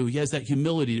admits he has that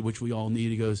humility which we all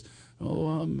need. He goes, "Oh,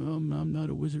 I'm not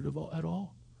a wizard at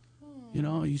all. You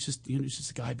know, he's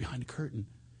just a guy behind a curtain,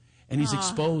 and he's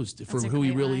exposed for who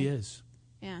he really is.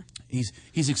 Yeah,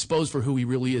 he's exposed for who he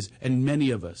really is, and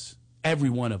many of us."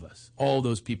 Every one of us, all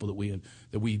those people that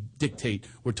we dictate,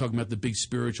 we're talking about the big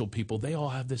spiritual people. They all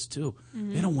have this too.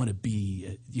 Mm-hmm. They don't want to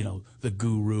be, the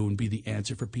guru and be the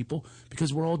answer for people,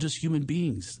 because we're all just human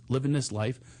beings living this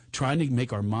life, trying to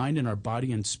make our mind and our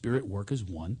body and spirit work as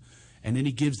one. And then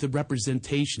he gives the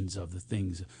representations of the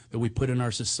things that we put in our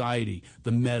society,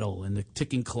 the medal and the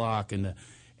ticking clock and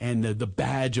the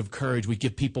badge of courage. We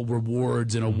give people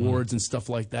rewards and awards and stuff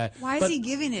like that. Why is he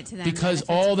giving it to them? Because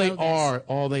all they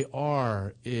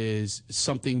are is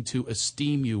something to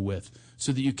esteem you with,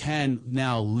 so that you can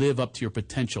now live up to your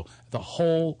potential. The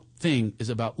whole thing is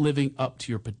about living up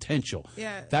to your potential.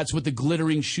 Yeah. That's what the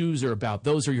glittering shoes are about.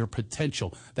 Those are your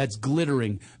potential. That's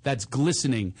glittering. That's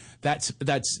glistening. That's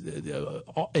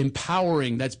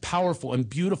empowering. That's powerful and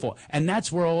beautiful. And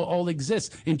that's where all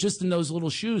exists, in those little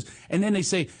shoes. And then they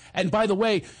say, and by the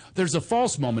way, there's a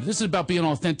false moment. This is about being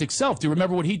authentic self. Do you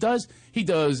remember what he does?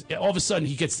 All of a sudden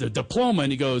he gets the diploma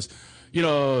and he goes,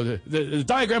 the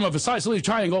diagram of a isosceles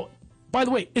triangle. By the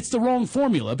way, it's the wrong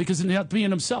formula, because he's not being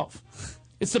himself.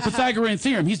 It's the Pythagorean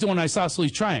theorem. He's doing an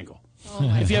isosceles triangle.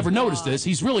 If you ever noticed this,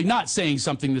 he's really not saying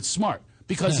something that's smart,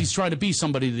 because he's trying to be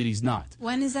somebody that he's not.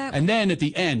 When is that? And then at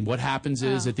the end, what happens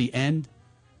is, at the end,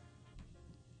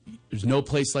 there's no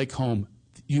place like home.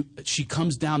 She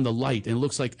comes down the light, and it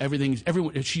looks like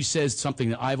everyone. She says something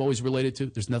that I've always related to.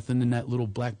 There's nothing in that little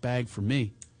black bag for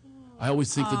me. I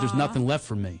always think that there's nothing left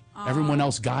for me. Everyone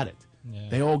else got it. Yeah.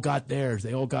 They all got theirs.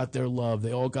 They all got their love.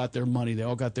 They all got their money. They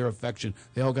all got their affection.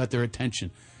 They all got their attention.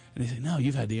 And they say, no,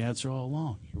 you've had the answer all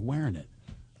along. You're wearing it.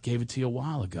 I gave it to you a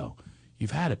while ago.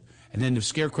 You've had it. And then the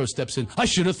scarecrow steps in. I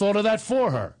should have thought of that for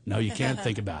her. No, you can't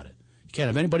think about it. You can't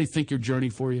have anybody think your journey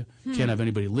for you. You can't have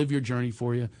anybody live your journey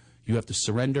for you. You have to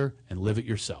surrender and live it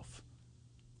yourself.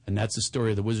 And that's the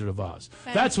story of the Wizard of Oz.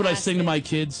 Fantastic. That's what I sing to my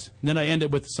kids. And then I end it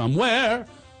with somewhere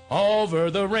over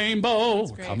the rainbow.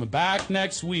 We're coming back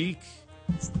next week.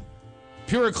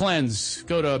 Pure Cleanse.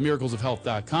 Go to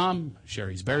miraclesofhealth.com.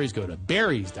 Sherry's Berries. Go to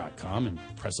berries.com and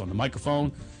press on the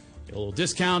microphone. Get a little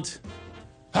discount.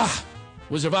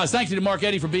 Wizard of Oz. Thank you to Mark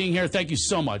Eddy for being here. Thank you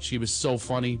so much. He was so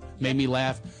funny. Made me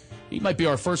laugh. He might be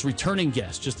our first returning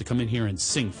guest just to come in here and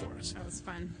sing for us. That was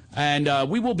fun. And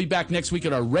we will be back next week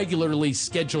at our regularly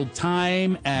scheduled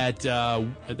time at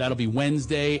that'll be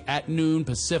Wednesday at noon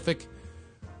Pacific.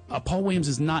 Paul Williams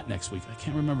is not next week. I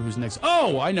can't remember who's next.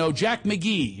 Oh, I know. Jack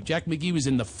McGee. Jack McGee was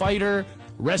in The Fighter,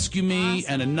 Rescue Me,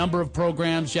 and a number of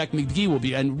programs. Jack McGee will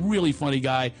be a really funny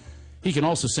guy. He can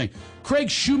also sing.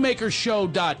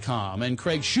 CraigShoemakerShow.com and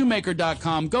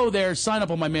CraigShoemaker.com. Go there, sign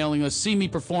up on my mailing list, see me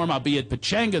perform. I'll be at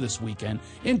Pachanga this weekend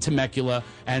in Temecula,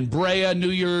 and Brea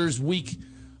New Year's week.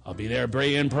 I'll be there,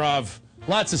 Brea Improv.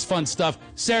 Lots of fun stuff.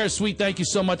 Sarah Sweet, thank you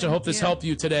so much. I hope this helped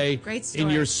you today. Great story. In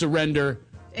your surrender.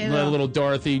 Little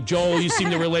Dorothy. Joel, you seem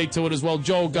to relate to it as well.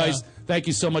 Joel, guys, thank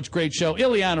you so much. Great show.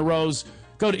 Ileana Rose.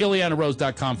 Go to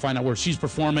IleanaRose.com. Find out where she's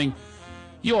performing.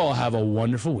 You all have a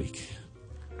wonderful week.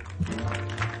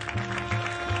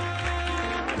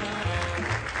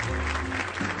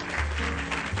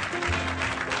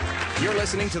 You're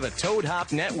listening to the Toad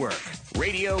Hop Network.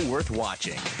 Radio worth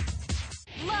watching.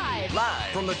 Live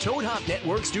from the Toad Hop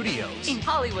Network studios in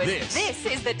Hollywood. This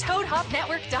is the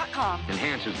ToadHopNetwork.com.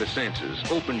 Enhances the senses,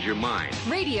 opens your mind.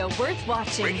 Radio worth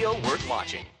watching. Radio worth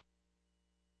watching.